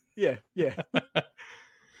 Yeah.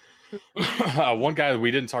 One guy that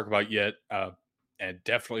we didn't talk about yet, and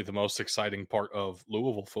definitely the most exciting part of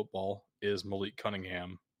Louisville football, is Malik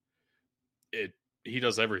Cunningham. He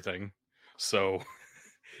does everything. So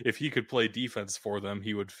if he could play defense for them,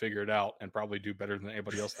 he would figure it out and probably do better than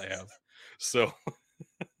anybody else they have. So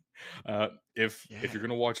if you're going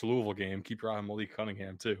to watch a Louisville game, keep your eye on Malik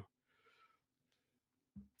Cunningham too.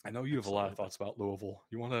 I know you have a lot of thoughts about Louisville.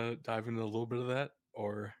 You want to dive into a little bit of that,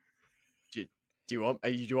 or do you want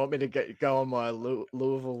me to go on my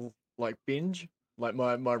Louisville like binge, like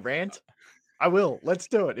my rant? I will. Let's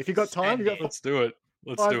do it. If you got time, let's do it.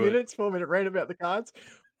 Let's 5 minutes, 4-minute rant about the Cards.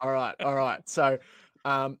 All right. So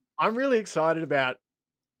I'm really excited about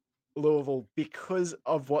Louisville because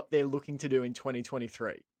of what they're looking to do in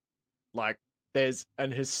 2023. Like, there's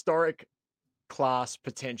an historic class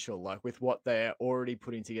potential, like with what they're already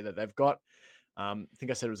putting together. They've got, I think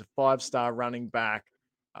I said it was a 5-star running back,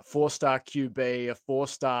 a 4-star QB, a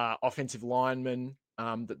 4-star offensive lineman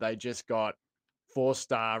that they just got,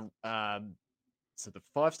 4-star, so the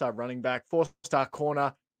 5-star running back, 4-star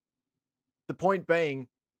corner. The point being,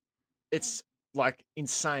 it's like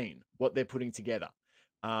insane what they're putting together.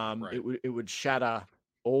 Right. It would shatter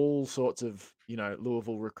all sorts of,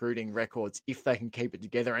 Louisville recruiting records if they can keep it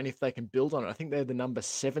together and if they can build on it. I think they're the number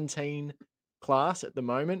 17 class at the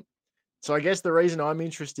moment. So I guess the reason I'm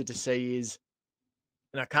interested to see is,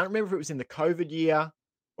 and I can't remember if it was in the COVID year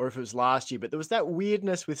or if it was last year, but there was that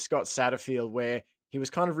weirdness with Scott Satterfield where he was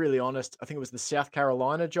kind of really honest. I think it was the South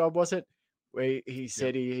Carolina job, was it? Where he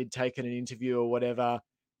said he had taken an interview or whatever.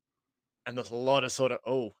 And there's a lot of sort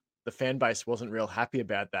of, the fan base wasn't real happy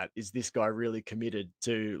about that. Is this guy really committed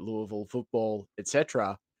to Louisville football,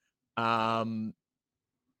 etc.? So I'm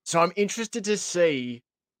interested to see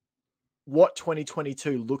what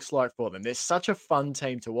 2022 looks like for them. They're such a fun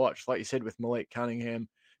team to watch. Like you said, with Malik Cunningham,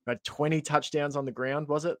 who had 20 touchdowns on the ground,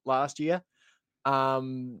 was it last year?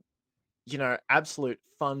 Absolute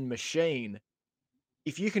fun machine.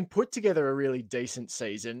 If you can put together a really decent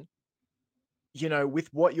season, with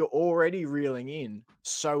what you're already reeling in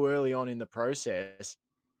so early on in the process,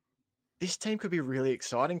 this team could be really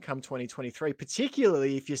exciting come 2023,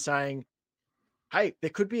 particularly if you're saying, hey, there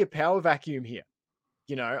could be a power vacuum here.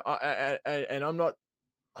 And I'm not,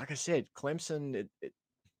 like I said, Clemson,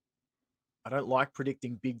 I don't like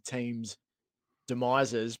predicting big teams'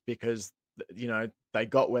 demises because, they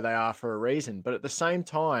got where they are for a reason. But at the same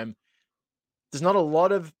time, there's not a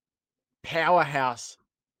lot of powerhouse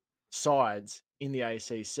sides in the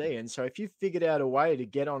ACC, and so if you figured out a way to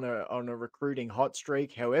get on a recruiting hot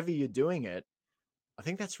streak, however you're doing it, I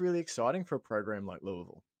think that's really exciting for a program like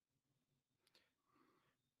Louisville.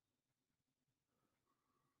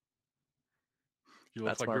 You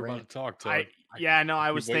look like you're about to talk, Todd.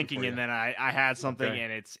 I was thinking, and then I had something,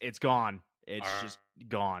 and it's gone. It's just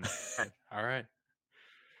gone. All right.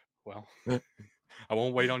 Well, I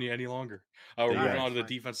won't wait on you any longer. We're moving on to the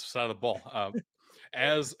defensive side of the ball.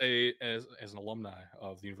 As an alumni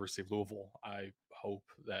of the University of Louisville, I hope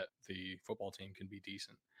that the football team can be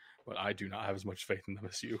decent, but I do not have as much faith in them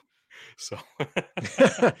as you. So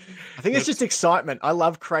I think it's just excitement. I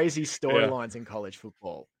love crazy storylines in college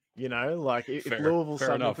football. Like if Louisville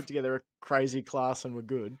suddenly put together a crazy class and were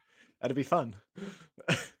good, that'd be fun.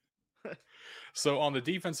 So on the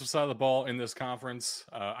defensive side of the ball in this conference,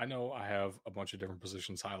 I know I have a bunch of different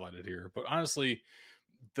positions highlighted here, but honestly,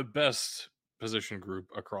 the best position group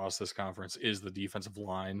across this conference is the defensive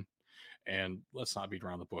line. And let's not beat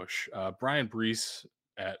around the bush. Brian Brees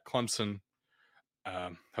at Clemson,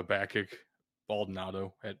 Habakkuk,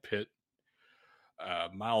 Baldonado at Pitt,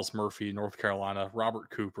 Miles Murphy, North Carolina, Robert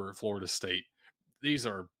Cooper at Florida State. These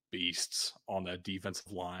are beasts on that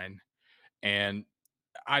defensive line. And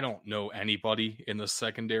I don't know anybody in the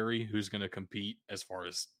secondary who's going to compete as far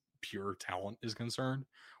as pure talent is concerned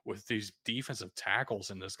with these defensive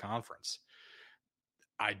tackles in this conference.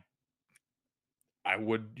 I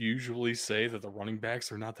would usually say that the running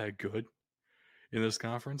backs are not that good in this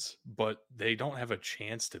conference, but they don't have a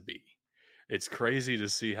chance to be. It's crazy to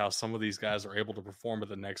see how some of these guys are able to perform at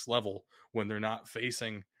the next level when they're not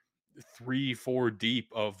facing 3-4 deep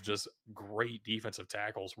of just great defensive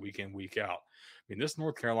tackles week in, week out. I mean, this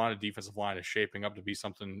North Carolina defensive line is shaping up to be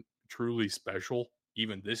something truly special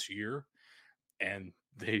even this year. And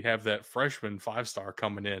they have that freshman 5-star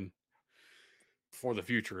coming in for the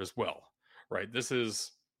future as well, right? This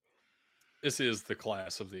is the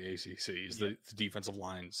class of the ACCs, the defensive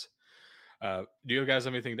lines. Do you guys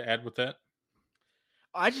have anything to add with that?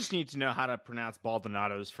 I just need to know how to pronounce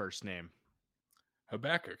Baldonado's first name.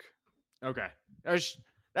 Habakkuk. Okay. That's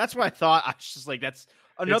what I thought. I was just like, that's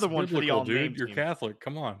another It's one biblical, for the all-name dude. You're team. Catholic.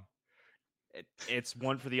 Come on. It's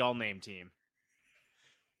one for the all-name team.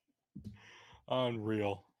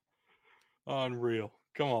 Unreal.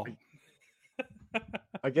 Come on.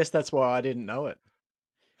 I guess that's why I didn't know it.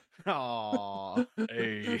 Oh,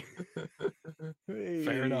 Hey.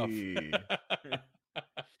 Fair enough.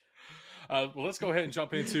 Well, let's go ahead and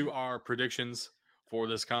jump into our predictions for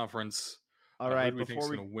this conference. all Who right. do we think is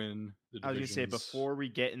going to win the divisions? I was going to say, before we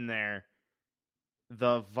get in there,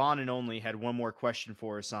 the Vaughn and Only had one more question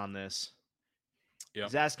for us on this. Yep.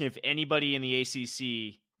 He's asking if anybody in the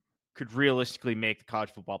ACC could realistically make the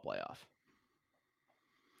college football playoff.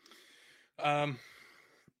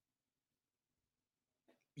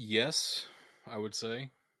 Yes, I would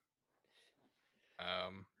say.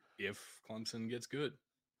 If Clemson gets good,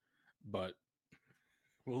 but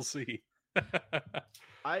we'll see.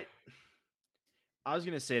 I was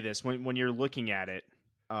going to say this when you're looking at it,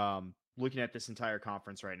 looking at this entire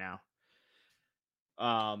conference right now.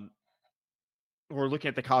 We're looking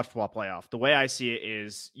at the college football playoff. The way I see it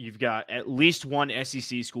is you've got at least one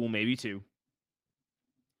SEC school, maybe two.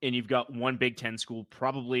 And you've got one Big Ten school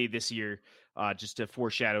probably this year, just to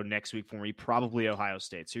foreshadow next week for me, probably Ohio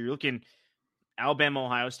State. So you're looking Alabama,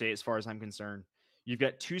 Ohio State, as far as I'm concerned. You've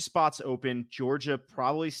got two spots open. Georgia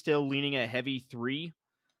probably still leaning a heavy 3.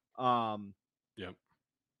 Yep.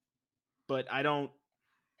 But I don't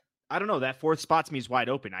know. That fourth spot to me is wide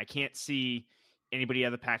open. I can't see anybody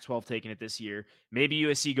out of the Pac-12 taking it this year. Maybe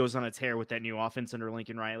USC goes on a tear with that new offense under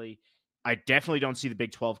Lincoln Riley. I definitely don't see the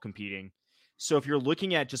Big 12 competing. So if you're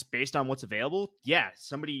looking at just based on what's available, yeah,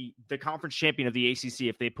 the conference champion of the ACC,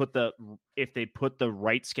 if they put the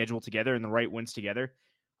right schedule together and the right wins together,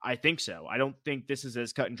 I think so. I don't think this is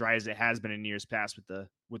as cut and dry as it has been in years past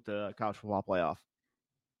with the college football playoff.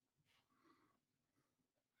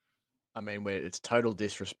 I mean, it's total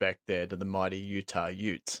disrespect there to the mighty Utah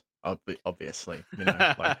Utes, obviously. You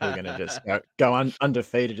know, like we're going to just go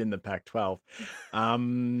undefeated in the Pac-12.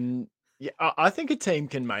 Yeah, I think a team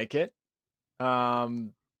can make it.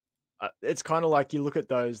 It's kind of like you look at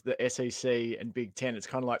the SEC and Big Ten. It's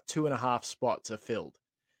kind of like 2.5 spots are filled.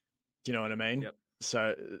 Do you know what I mean? Yep.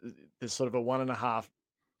 So there's sort of a 1.5,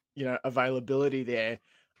 availability there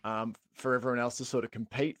for everyone else to sort of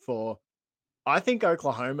compete for. I think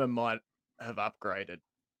Oklahoma might have upgraded.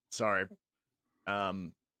 Sorry,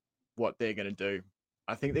 what they're going to do.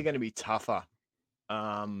 I think they're going to be tougher.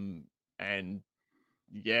 And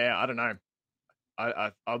yeah, I don't know.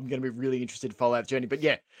 I'm going to be really interested to follow that journey. But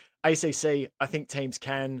yeah, ACC, I think teams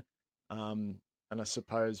can. And I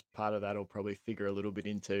suppose part of that will probably figure a little bit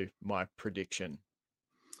into my prediction.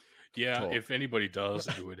 Yeah, talk. If anybody does,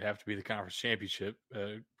 it would have to be the conference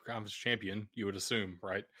champion, you would assume,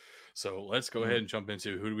 right? So let's go ahead and jump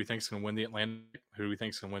into who do we think is going to win the Atlantic? Who do we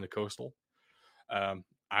think is going to win the Coastal?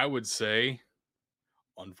 I would say,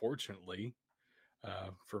 unfortunately,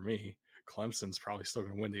 for me, Clemson's probably still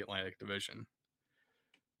going to win the Atlantic Division.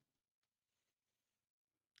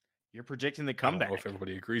 You're predicting the I comeback. don't know if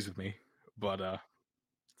everybody agrees with me, but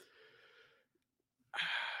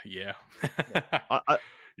yeah.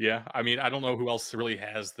 Yeah, I mean, I don't know who else really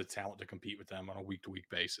has the talent to compete with them on a week-to-week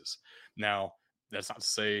basis. Now, that's not to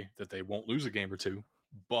say that they won't lose a game or two,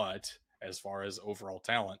 but as far as overall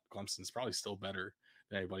talent, Clemson's probably still better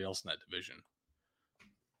than anybody else in that division.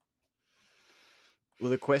 Well,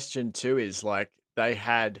 the question too is like they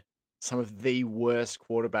had some of the worst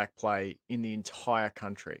quarterback play in the entire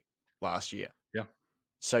country last year. Yeah.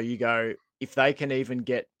 So you go, if they can even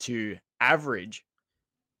get to average,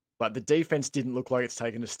 but the defense didn't look like it's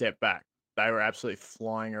taken a step back. They were absolutely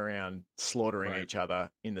flying around, slaughtering each other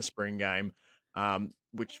in the spring game,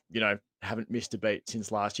 which, haven't missed a beat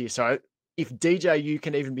since last year. So if DJU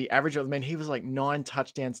can even be average, I mean, he was like 9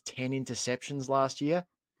 touchdowns, 10 interceptions last year.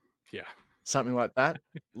 Yeah. Something like that.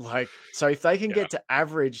 So if they can get to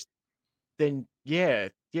average, then yeah,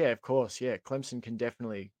 of course. Yeah. Clemson can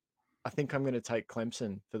definitely, I think I'm going to take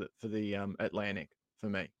Clemson for the Atlantic for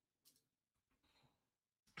me.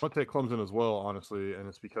 I'll take Clemson as well, honestly, and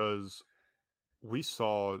it's because we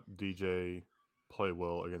saw DJ play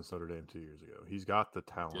well against Notre Dame 2 years ago. He's got the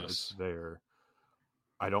talent. It's there.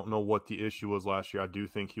 I don't know what the issue was last year. I do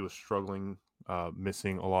think he was struggling,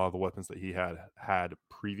 missing a lot of the weapons that he had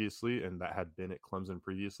previously and that had been at Clemson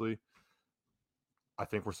previously. I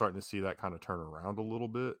think we're starting to see that kind of turn around a little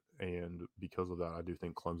bit, and because of that, I do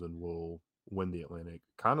think Clemson will win the Atlantic.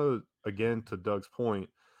 Kind of, again, to Doug's point,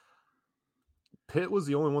 Pitt was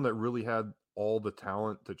the only one that really had all the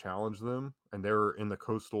talent to challenge them, and they're in the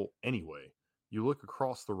Coastal anyway. You look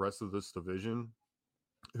across the rest of this division,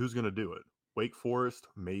 who's going to do it? Wake Forest,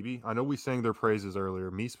 maybe. I know we sang their praises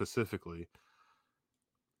earlier, me specifically.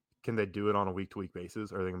 Can they do it on a week-to-week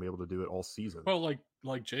basis? Are they going to be able to do it all season? Well,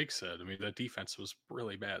 like Jake said, I mean, that defense was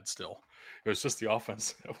really bad still. It was just the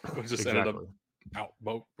offense. It just ended up out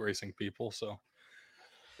boat racing people. So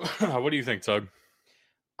what do you think, Tug?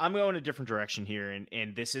 I'm going a different direction here,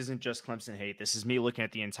 and this isn't just Clemson hate. This is me looking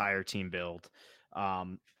at the entire team build.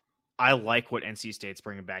 I like what NC State's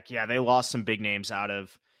bringing back. Yeah, they lost some big names out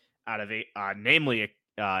of namely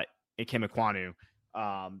Ikem Ekwonu.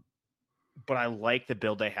 But I like the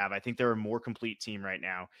build they have. I think they're a more complete team right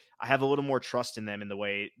now. I have a little more trust in them in the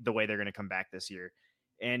way they're going to come back this year.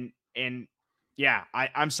 And yeah,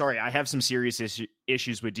 I'm sorry. I have some serious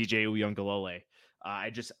issues with DJ Uiagalelei.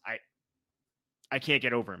 I can't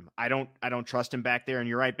get over him. I don't trust him back there. And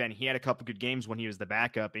you're right, Ben. He had a couple good games when he was the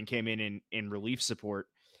backup and came in relief support.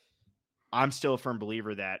 I'm still a firm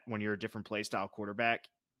believer that when you're a different play style quarterback,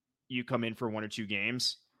 you come in for 1 or 2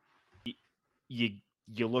 games, you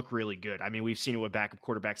look really good. I mean, we've seen it with backup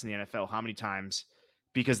quarterbacks in the NFL how many times,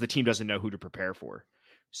 because the team doesn't know who to prepare for.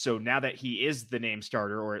 So now that he is the name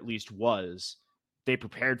starter, or at least was, they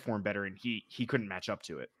prepared for him better, and he couldn't match up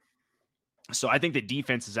to it. So I think the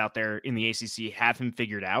defenses out there in the ACC have him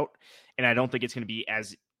figured out, and I don't think it's going to be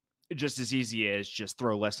just as easy as just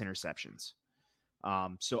throw less interceptions.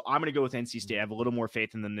 So I'm going to go with NC State. I have a little more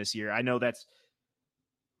faith in them this year. I know that's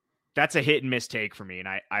a hit and miss take for me, and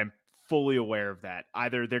I'm fully aware of that.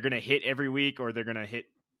 Either they're going to hit every week, or they're going to hit,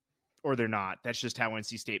 or they're not. That's just how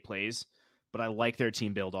NC State plays. But I like their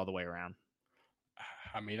team build all the way around.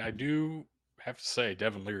 I mean, I do have to say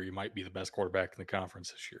Devin Leary might be the best quarterback in the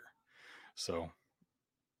conference this year. So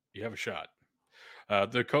you have a shot.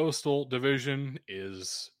 The Coastal Division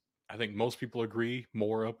is, I think most people agree,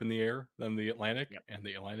 more up in the air than the Atlantic. Yep. And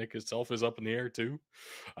the Atlantic itself is up in the air too.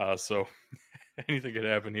 So anything could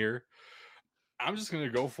happen here. I'm just going to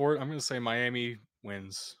go for it. I'm going to say Miami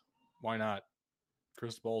wins. Why not?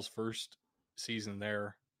 Cristobal's first season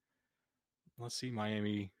there. Let's see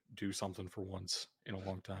Miami do something for once in a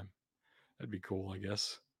long time. That'd be cool, I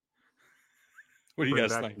guess. What do you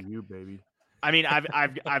guys think? You, baby. I mean,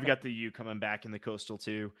 I've got the U coming back in the Coastal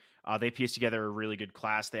too. They pieced together a really good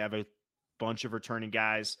class. They have a bunch of returning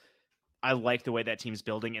guys. I like the way that team's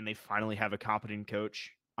building, and they finally have a competent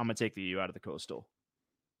coach. I'm going to take the U out of the Coastal.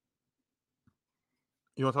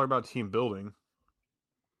 You want to talk about team building?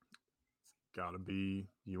 It's got to be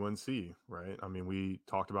UNC, right? I mean, we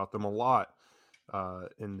talked about them a lot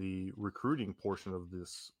in the recruiting portion of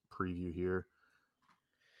this preview here.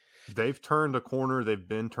 They've turned a corner. They've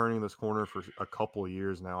been turning this corner for a couple of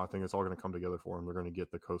years now. I think it's all going to come together for them. They're going to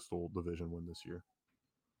get the Coastal Division win this year.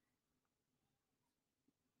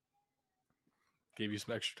 Gave you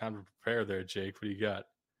some extra time to prepare there, Jake. What do you got?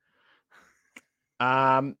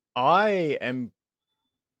 I am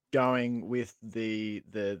going with the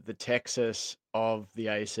Texas of the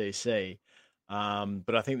ACC,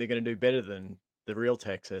 but I think they're going to do better than the real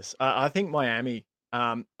Texas. I think Miami.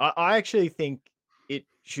 I actually think it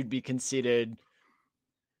should be considered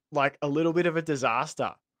like a little bit of a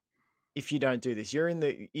disaster if you don't do this.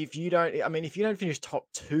 If you don't finish top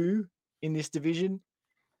 2 in this division,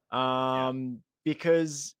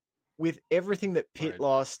 because with everything that Pitt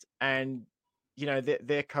lost, and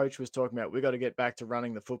their coach was talking about, we got to get back to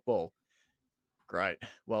running the football. Great.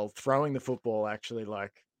 Well, throwing the football actually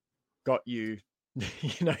got you,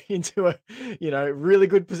 into a, really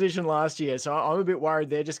good position last year. So I'm a bit worried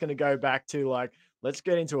they're just going to go back to let's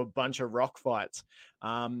get into a bunch of rock fights.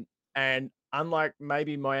 And unlike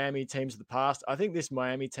maybe Miami teams of the past, I think this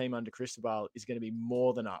Miami team under Cristobal is going to be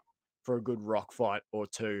more than up for a good rock fight or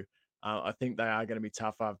two. I think they are going to be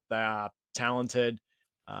tougher. They are talented.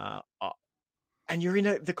 And you're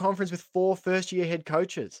in the conference with 4 first-year head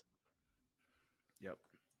coaches. Yep.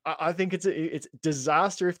 I think it's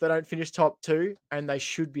disaster if they don't finish top 2, and they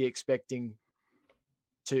should be expecting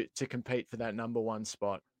to compete for that number 1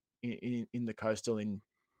 spot in the Coastal in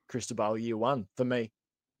Cristobal year 1 for me.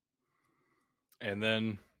 And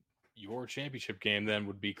then your championship game then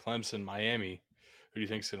would be Clemson, Miami. Who do you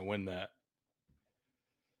think is going to win that?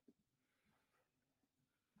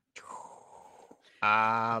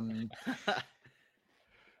 I'm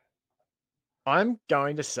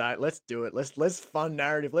going to say, let's do it. Let's fun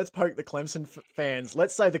narrative. Let's poke the Clemson fans.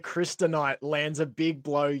 Let's say the Crystalite lands a big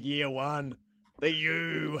blow year 1. The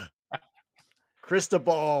U.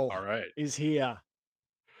 Cristobal All right. is here.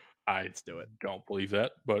 Let's do it. Don't believe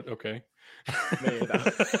that, but okay. Me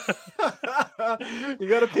either. You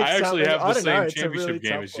got to pick. I actually have the same championship really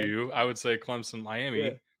game as one. you. I would say Clemson, Miami.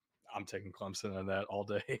 Yeah. I'm taking Clemson on that all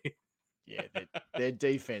day. Yeah, their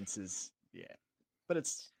defense is but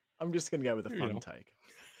I'm just gonna go with a fun take.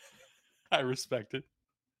 I respect it.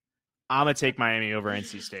 I'm gonna take Miami over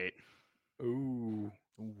NC State. Ooh.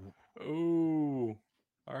 All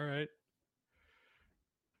right.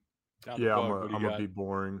 I'm gonna be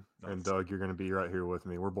boring, and Doug, you're gonna be right here with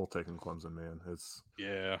me. We're both taking Clemson, man.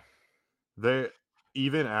 They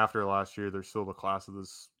even after last year, they're still the class of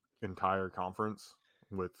this entire conference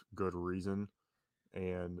with good reason,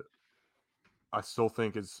 and I still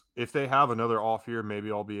think if they have another off year, maybe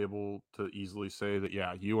I'll be able to easily say that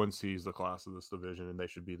UNC is the class of this division and they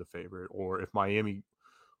should be the favorite. Or if Miami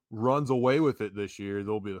runs away with it this year,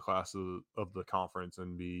 they'll be the class of the conference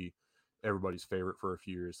and be everybody's favorite for a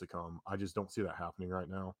few years to come. I just don't see that happening right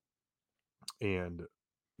now. And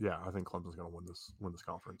I think Clemson's going to win this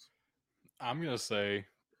conference. I'm going to say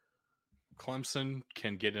Clemson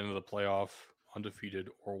can get into the playoff undefeated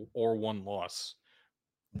or 1 loss.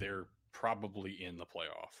 They're probably in the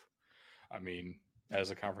playoff. I mean,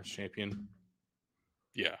 as a conference champion,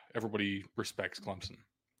 everybody respects Clemson.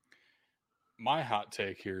 My hot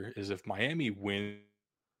take here is if Miami wins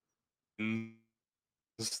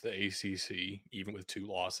the ACC, even with 2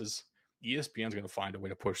 losses, ESPN's going to find a way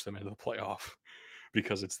to push them into the playoff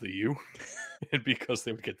because it's the U and because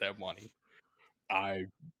they would get that money. I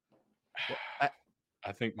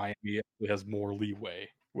think Miami has more leeway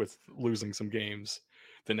with losing some games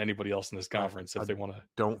than anybody else in this conference if they want to.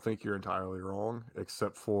 Don't think you're entirely wrong,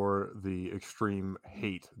 except for the extreme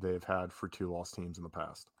hate they've had for 2 lost teams in the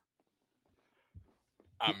past.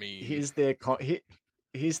 I mean, here's the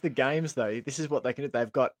games though. This is what they can do.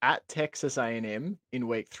 They've got at Texas A&M in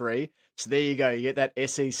week 3. So there you go. You get that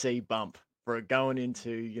SEC bump for going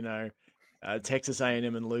into Texas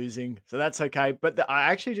A&M and losing. So that's okay. But I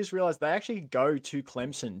actually just realized they actually go to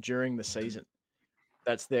Clemson during the season.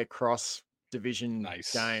 That's their cross division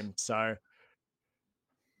game. So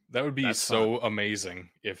that would be so amazing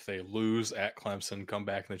if they lose at Clemson, come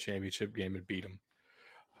back in the championship game and beat them.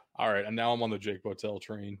 All right, and now I'm on the Jake Botel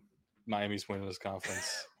train. Miami's winning this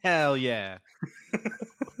conference. Hell yeah.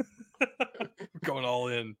 Going all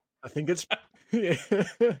in. I think it's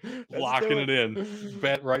locking it in.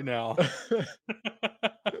 Bet right now.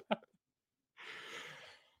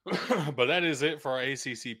 But that is it for our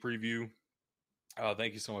ACC preview.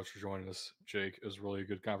 Thank you so much for joining us, Jake. It was really a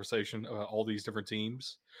good conversation about all these different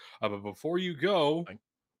teams. But before you go,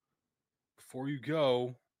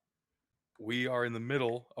 we are in the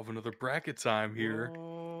middle of another bracket time here,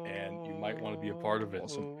 and you might want to be a part of it.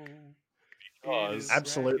 Awesome. Because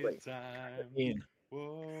absolutely. In.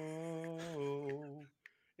 Whoa,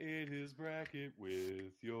 it is bracket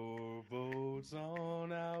with your votes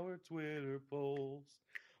on our Twitter polls.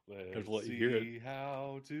 Let's see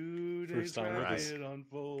how today's bracket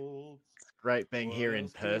unfolds. It's great being here in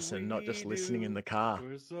person, not just listening in the car.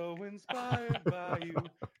 We're so inspired by you.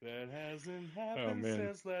 That hasn't happened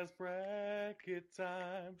since last bracket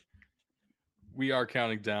time. We are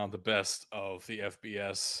counting down the best of the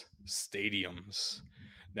FBS stadiums.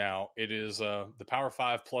 Now, it is the Power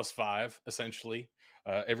 5 plus 5, essentially.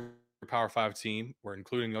 Every Power 5 team, we're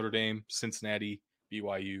including Notre Dame, Cincinnati,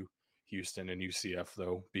 BYU, Houston, and UCF,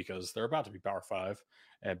 though, because they're about to be Power 5.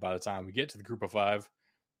 And by the time we get to the Group of 5,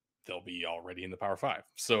 they'll be already in the Power 5.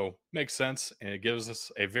 So, makes sense, and it gives us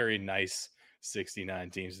a very nice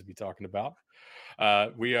 69 teams to be talking about.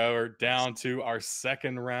 We are down to our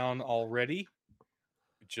second round already.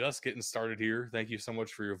 Just getting started here. Thank you so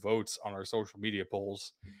much for your votes on our social media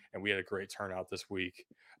polls. And we had a great turnout this week,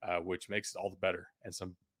 which makes it all the better. And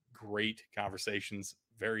some great conversations,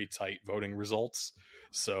 very tight voting results.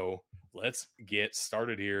 So let's get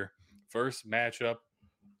started here. First matchup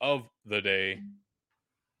of the day,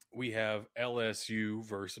 we have LSU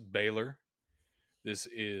versus Baylor. This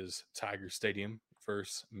is Tiger Stadium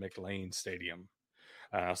versus McLean Stadium.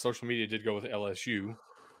 Social media did go with LSU,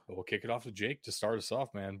 but we'll kick it off to Jake to start us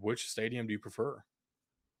off, man. Which stadium do you prefer?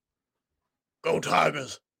 Go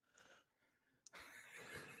Tigers.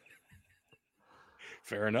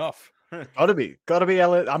 Fair enough. Gotta be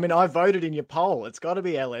LSU. I mean, I voted in your poll. It's got to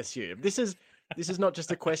be LSU. This is not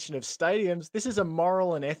just a question of stadiums. This is a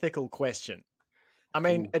moral and ethical question. I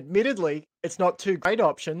mean, admittedly, it's not two great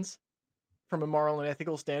options from a moral and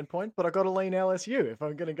ethical standpoint, but I got to lean LSU if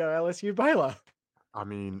I'm going to go LSU Baylor. I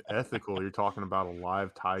mean, ethical. You're talking about a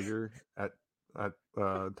live tiger at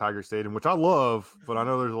Tiger Stadium, which I love, but I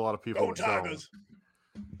know there's a lot of people Go that Tigers.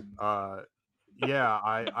 don't. Yeah,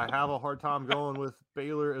 I have a hard time going with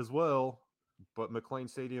Baylor as well, but McLean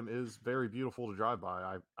Stadium is very beautiful to drive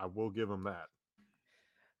by. I will give them that.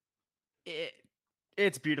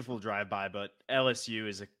 It's beautiful to drive by, but LSU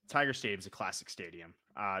is Tiger Stadium is a classic stadium.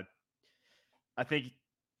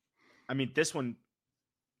 This one,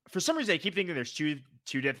 for some reason, I keep thinking there's two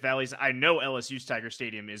Death Valleys. I know LSU's Tiger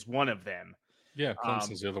Stadium is one of them. Yeah,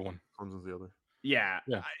 Clemson's the other one. Clemson's the other. Yeah.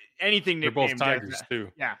 Yeah. Anything They're both nicknamed Tigers, too.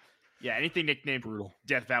 Yeah. Yeah, anything nicknamed Brutal.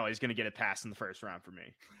 Death Valley is going to get a pass in the first round for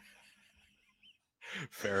me.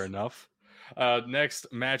 Fair enough. Next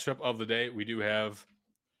matchup of the day, we do have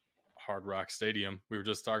Hard Rock Stadium. We were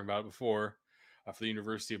just talking about it before for the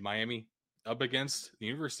University of Miami up against the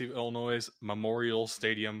University of Illinois' Memorial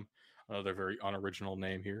Stadium. Another very unoriginal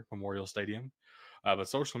name here, Memorial Stadium. But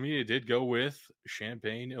social media did go with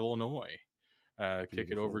Champaign, Illinois. Kick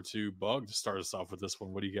it over to Bug to start us off with this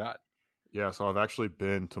one. What do you got? Yeah, so I've actually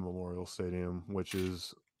been to Memorial Stadium, which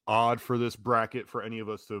is odd for this bracket for any of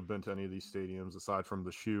us to have been to any of these stadiums, aside from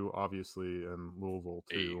the Shoe, obviously, and Louisville,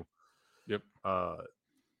 too. Yep.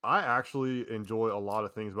 I actually enjoy a lot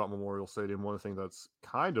of things about Memorial Stadium. One thing that's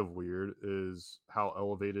kind of weird is how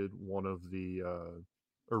elevated one of the,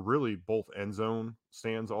 or really both end zone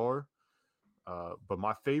stands are. But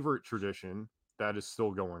my favorite tradition that is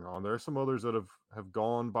still going on, there are some others that have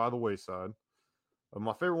gone by the wayside.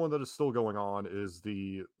 My favorite one that is still going on is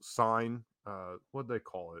the sign. What'd they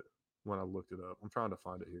call it when I looked it up? I'm trying to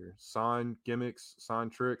find it here. Sign gimmicks, sign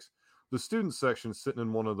tricks. The student section sitting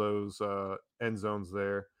in one of those end zones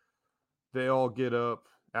there. They all get up.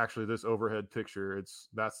 Actually, this overhead picture,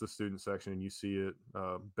 that's the student section, and you see it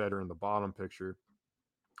better in the bottom picture.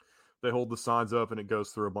 They hold the signs up, and it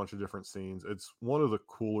goes through a bunch of different scenes. It's one of the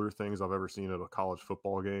cooler things I've ever seen at a college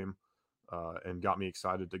football game. And got me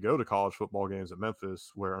excited to go to college football games at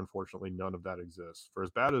Memphis, where unfortunately none of that exists. For as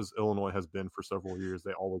bad as Illinois has been for several years,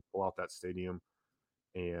 they always pull out that stadium.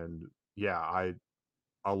 And yeah, I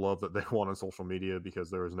love that they won on social media because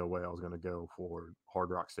there was no way I was going to go for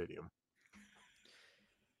Hard Rock Stadium.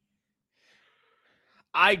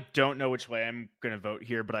 I don't know which way I'm going to vote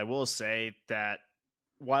here, but I will say that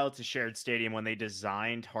while it's a shared stadium, when they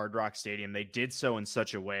designed Hard Rock Stadium, they did so in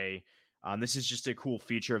such a way. This is just a cool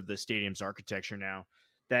feature of the stadium's architecture now,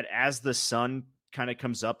 that as the sun kind of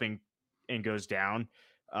comes up and goes down,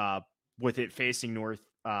 with it facing north,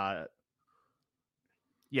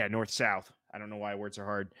 north-south. I don't know why words are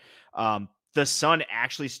hard. The sun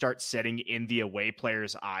actually starts setting in the away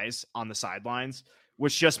players' eyes on the sidelines,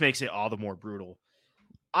 which just makes it all the more brutal.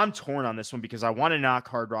 I'm torn on this one because I want to knock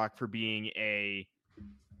Hard Rock for being a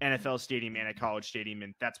NFL stadium and a college stadium,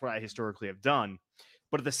 and that's what I historically have done.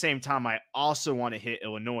 But at the same time, I also want to hit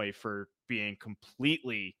Illinois for being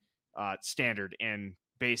completely standard and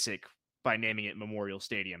basic by naming it Memorial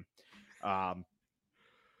Stadium. I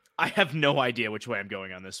have no idea which way I'm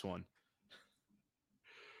going on this one.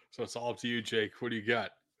 So it's all up to you, Jake. What do you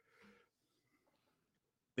got?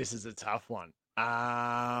 This is a tough one.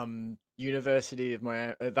 University of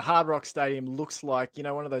Miami, the Hard Rock Stadium looks like,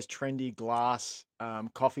 one of those trendy glass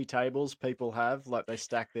coffee tables people have, like they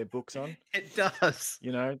stack their books on. It does.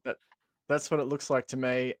 That's what it looks like to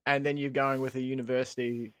me. And then you're going with a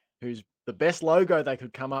university whose the best logo they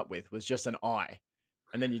could come up with was just an eye.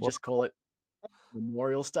 And then you just call it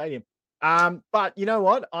Memorial Stadium. But you know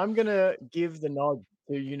what? I'm going to give the nod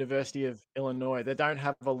to University of Illinois. They don't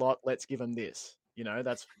have a lot. Let's give them this.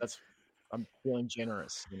 That's I'm feeling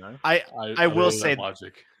generous, I will say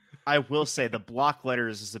logic. I will say the block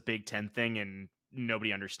letters is a Big Ten thing and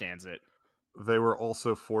nobody understands it. They were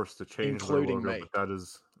also forced to change including their logo, me. but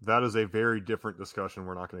that is a very different discussion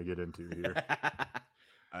we're not going to get into here.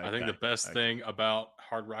 I think the best thing about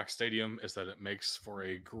Hard Rock Stadium is that it makes for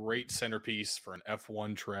a great centerpiece for an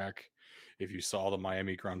F1 track. If you saw the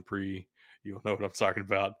Miami Grand Prix, You'll know what I'm talking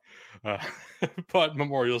about. But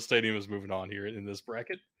Memorial Stadium is moving on here in this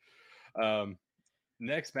bracket.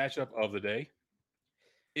 Next matchup of the day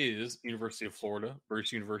is University of Florida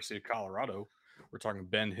versus University of Colorado. We're talking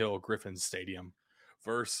Ben Hill Griffin Stadium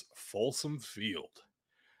versus Folsom Field.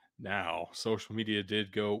 Now, social media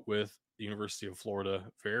did go with the University of Florida.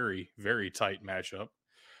 Very, very tight matchup.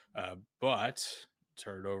 But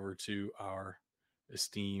turn it over to our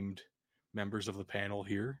esteemed members of the panel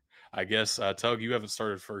here. I guess, Tug, you haven't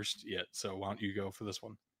started first yet, so why don't you go for this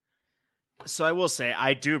one? So I will say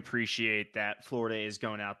I do appreciate that Florida is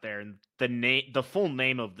going out there, and the full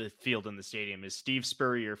name of the field in the stadium is Steve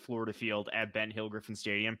Spurrier Florida Field at Ben Hill Griffin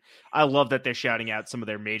Stadium. I love that they're shouting out some of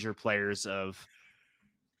their major players of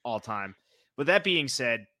all time. With that being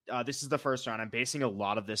said, this is the first round. I'm basing a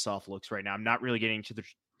lot of this off looks right now. I'm not really getting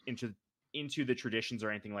into the traditions or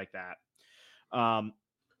anything like that.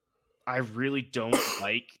 I really don't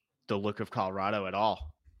like the look of Colorado at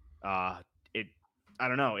all. I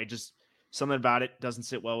don't know. It just something about it doesn't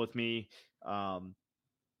sit well with me. I'm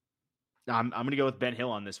going to go with Ben Hill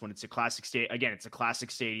on this one. It's a classic again, it's a classic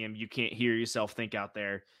stadium. You can't hear yourself think out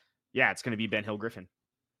there. Yeah, it's going to be Ben Hill Griffin.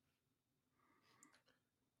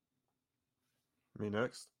 Me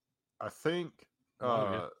next. I think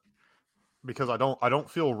because I don't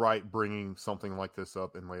feel right bringing something like this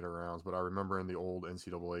up in later rounds, but I remember in the old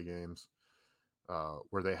NCAA games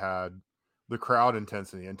where they had the crowd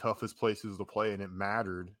intensity and toughest places to play, and it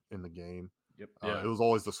mattered in the game. Yep. It was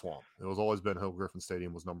always the Swamp. It was always Ben Hill Griffin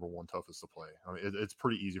Stadium was number one toughest to play. I mean, it's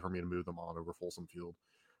pretty easy for me to move them on over Folsom Field.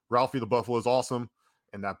 Ralphie the Buffalo is awesome,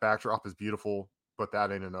 and that backdrop is beautiful, but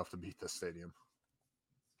that ain't enough to beat this stadium.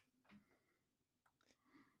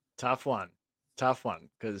 Tough one,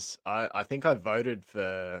 because I think I voted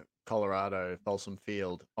for Colorado Folsom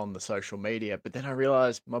Field on the social media, but then I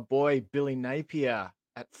realized my boy Billy Napier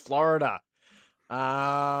at Florida.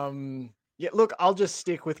 Yeah, look, I'll just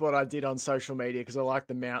stick with what I did on social media because I like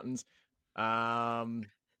the mountains.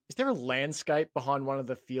 Is there a landscape behind one of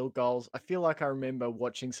the field goals? I feel like I remember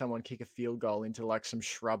watching someone kick a field goal into like some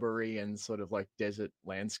shrubbery and sort of like desert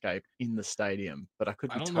landscape in the stadium, but I could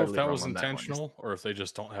be totally wrong on that one. I don't know if that was intentional or if they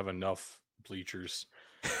just don't have enough bleachers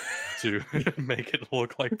to make it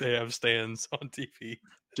look like they have stands on TV.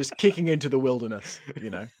 Just kicking into the wilderness, you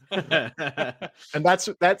know. And that's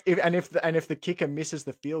if the kicker misses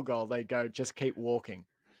the field goal, they go just keep walking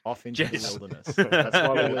off into the wilderness. That's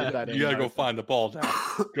why we leave that in. You gotta go find the ball down.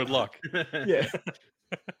 Good luck. Yeah.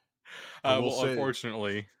 Well,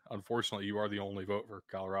 unfortunately, you are the only vote for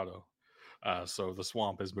Colorado. So the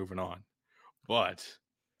Swamp is moving on. But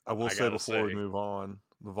I will say before we move on,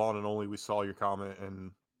 the Vaughn and Only, we saw your comment,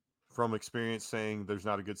 and from experience saying there's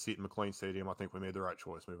not a good seat in McLean Stadium, I think we made the right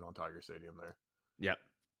choice moving on Tiger Stadium there. Yep.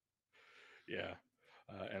 Yeah.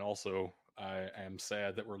 And also, I am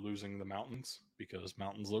sad that we're losing the mountains because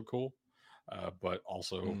mountains look cool. But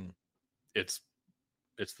also, it's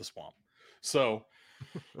the Swamp. So,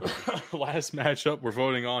 last matchup we're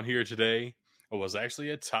voting on here today was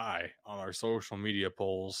actually a tie on our social media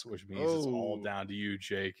polls, which means it's all down to you,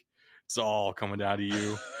 Jake. It's all coming down to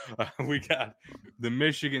you. We got the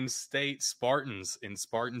Michigan State Spartans in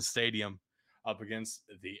Spartan Stadium up against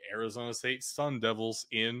the Arizona State Sun Devils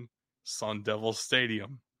in Sun Devil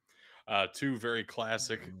Stadium. Two very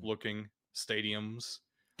classic looking stadiums.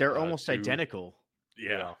 They're almost identical.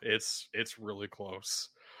 Yeah, it's really close.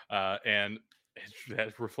 And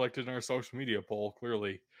that's reflected in our social media poll,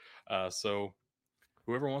 clearly. So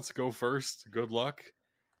whoever wants to go first, good luck.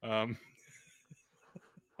 What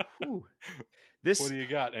do you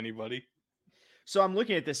got? Anybody? So I'm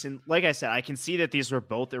looking at this, and like I said, I can see that these were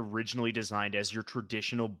both originally designed as your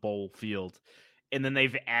traditional bowl field, and then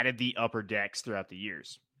they've added the upper decks throughout the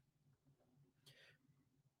years.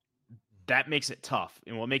 That makes it tough.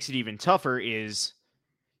 And what makes it even tougher is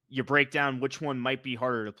you break down which one might be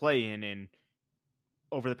harder to play in. And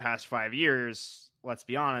over the past 5 years, let's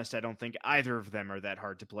be honest, I don't think either of them are that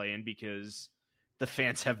hard to play in because the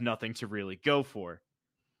fans have nothing to really go for.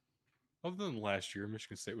 Other than last year,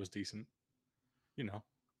 Michigan State was decent. You know.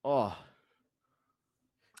 Oh.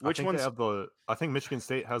 I think Michigan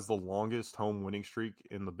State has the longest home winning streak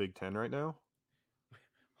in the Big Ten right now.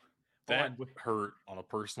 That hurt on a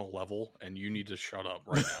personal level, and you need to shut up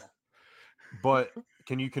right now. But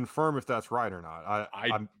can you confirm if that's right or not?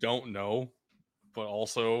 I don't know, but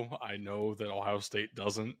also I know that Ohio State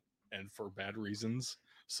doesn't, and for bad reasons.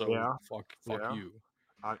 So yeah. fuck you.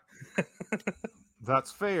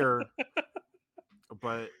 That's fair,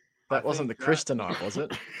 but that wasn't the Kryptonite, was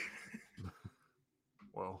it?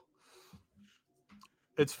 Well,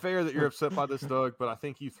 it's fair that you're upset by this, Doug, but I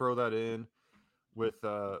think you throw that in with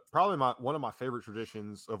probably one of my favorite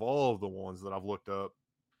traditions of all of the ones that I've looked up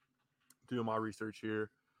doing my research here.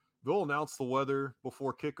 They'll announce the weather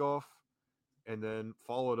before kickoff and then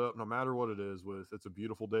follow it up no matter what it is with it's a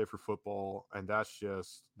beautiful day for football. And that's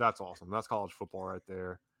awesome. That's college football right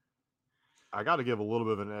there. I got to give a little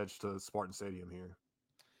bit of an edge to Spartan Stadium here.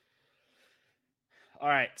 All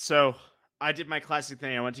right. So I did my classic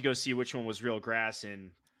thing. I went to go see which one was real grass,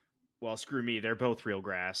 and well, screw me. They're both real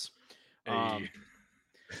grass. Hey,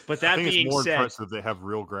 But that I think being it's more said, impressive they have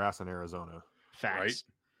real grass in Arizona. facts.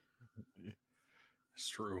 Right? It's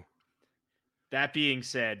true. That being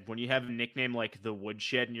said, when you have a nickname like the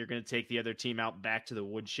Woodshed and you're going to take the other team out back to the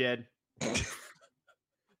Woodshed,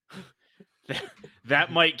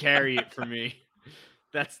 that might carry it for me.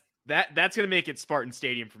 That's going to make it Spartan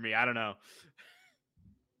Stadium for me. I don't know.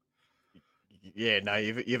 Yeah, no,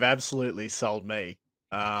 you've absolutely sold me.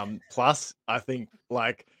 Plus, I think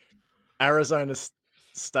like Arizona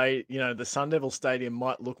State, the Sun Devil Stadium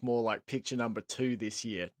might look more like picture number 2 this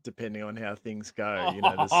year, depending on how things go.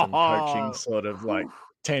 There's some coaching sort of like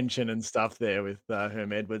tension and stuff there with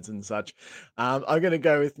Herm Edwards and such. I'm going to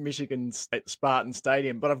go with Michigan State Spartan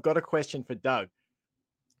Stadium, but I've got a question for Doug.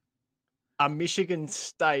 Are Michigan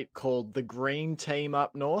State called the Green Team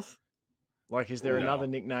up north? Like, is there another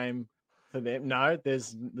nickname for them? No,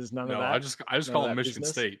 there's none of that. I just call them Michigan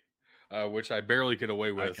State, which I barely get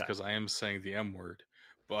away with because I am saying the M word.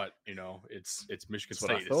 But it's Michigan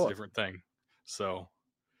State. It's a different thing. So,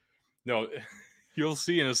 no, you'll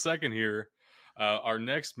see in a second here. Our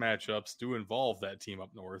next matchups do involve that team up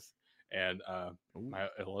north, and my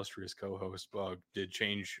illustrious co-host Bug did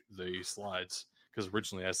change the slides because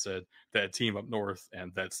originally I said that team up north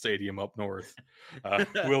and that stadium up north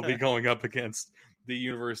will be going up against the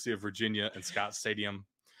University of Virginia and Scott Stadium.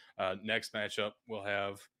 Next matchup we'll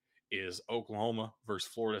have is Oklahoma versus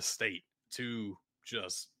Florida State. Two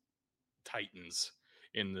just titans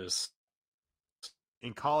in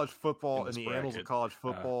college football, in the annals of college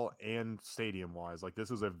football and stadium wise. Like,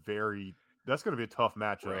 this is that's going to be a tough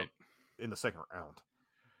matchup in the second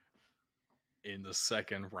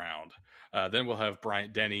round. Then we'll have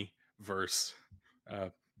Bryant Denny versus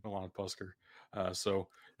Milana Pusker. So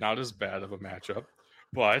not as bad of a matchup,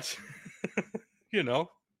 but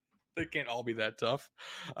they can't all be that tough.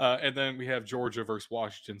 And then we have Georgia versus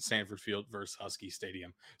Washington, Sanford Field versus Husky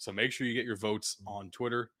Stadium. So make sure you get your votes on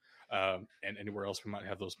Twitter and anywhere else we might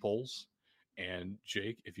have those polls. And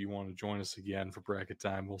Jake, if you want to join us again for bracket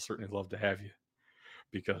time, we'll certainly love to have you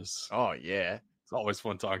because it's always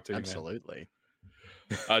fun talking to you. Absolutely.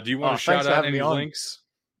 Do you want to shout out any links?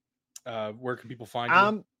 Where can people find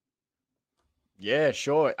you? Yeah,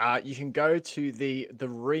 sure. You can go to the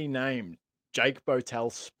renamed Jake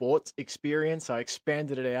Botel Sports Experience. I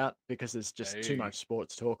expanded it out because there's just too much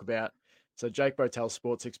sports to talk about. So Jake Botel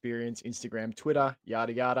Sports Experience, Instagram, Twitter,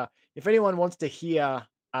 yada, yada. If anyone wants to hear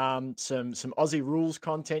some Aussie rules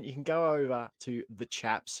content, you can go over to the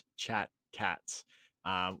Chaps Chat Cats.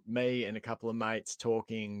 Me and a couple of mates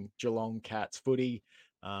talking Geelong Cats footy,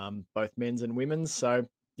 both men's and women's. So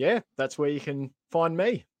yeah, that's where you can find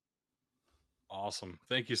me. Awesome.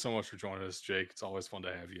 Thank you so much for joining us, Jake. It's always fun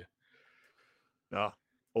to have you. Oh,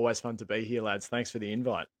 always fun to be here, lads. Thanks for the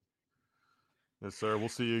invite. Yes, sir. We'll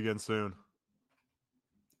see you again soon.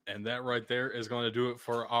 And that right there is going to do it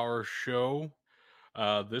for our show.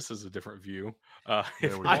 This is a different view. I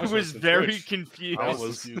was very confused. I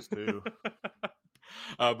was confused too.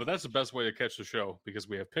 But that's the best way to catch the show because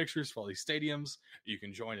we have pictures for all these stadiums. You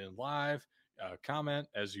can join in live, comment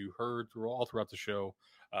as you heard throughout the show.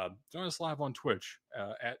 Join us live on Twitch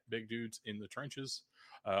at Big Dudes in the Trenches.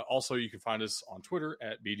 Also, you can find us on Twitter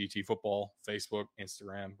at BDT Football, Facebook,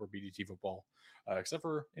 Instagram, or BDT Football. Except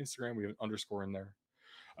for Instagram, we have an underscore in there.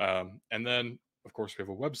 And then, of course, we have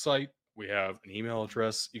a website. We have an email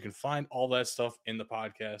address. You can find all that stuff in the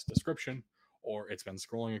podcast description, or it's been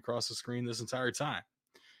scrolling across the screen this entire time.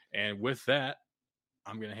 And with that,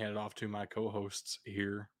 I'm going to hand it off to my co-hosts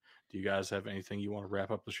here. Do you guys have anything you want to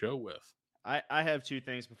wrap up the show with? I have two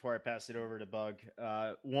things before I pass it over to Bug.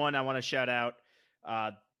 One, I want to shout out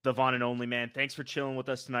the Vaughn and Only, man. Thanks for chilling with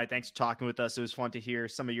us tonight. Thanks for talking with us. It was fun to hear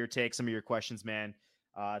some of your takes, some of your questions, man.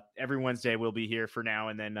 Every Wednesday we'll be here for now,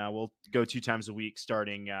 and then we'll go 2 times a week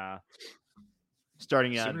starting the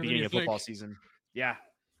beginning of football season. Yeah.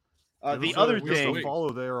 The other thing, follow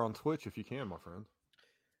there on Twitch if you can, my friend.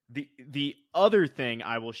 The other thing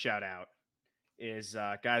I will shout out is,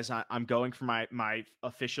 guys, I'm going for my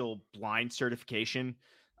official blind certification.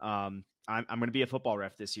 I'm going to be a football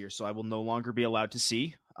ref this year, so I will no longer be allowed to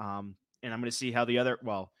see. And I'm going to see how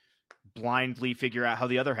blindly figure out how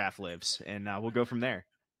the other half lives, and we'll go from there.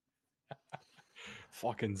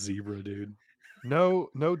 Fucking zebra, dude. No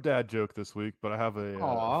dad joke this week, but I have a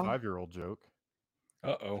Aw. 5-year-old joke.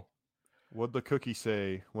 Uh-oh. What'd the cookie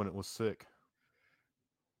say when it was sick?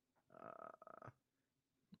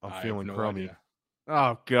 I'm I have feeling no crummy. idea.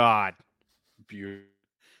 Oh God. Beautiful.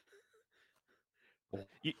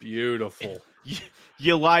 You- Beautiful.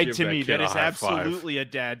 You lied Give to that me. kid That a is high five. absolutely a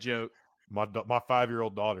dad joke. My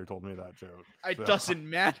 5-year-old daughter told me that joke. It So- doesn't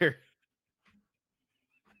matter.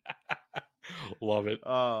 Love it.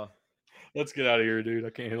 Let's get out of here, dude. I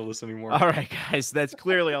can't handle this anymore. All right, guys. That's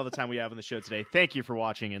clearly all the time we have on the show today. Thank you for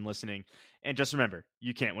watching and listening. And just remember,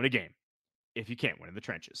 you can't win a game if you can't win in the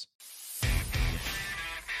trenches.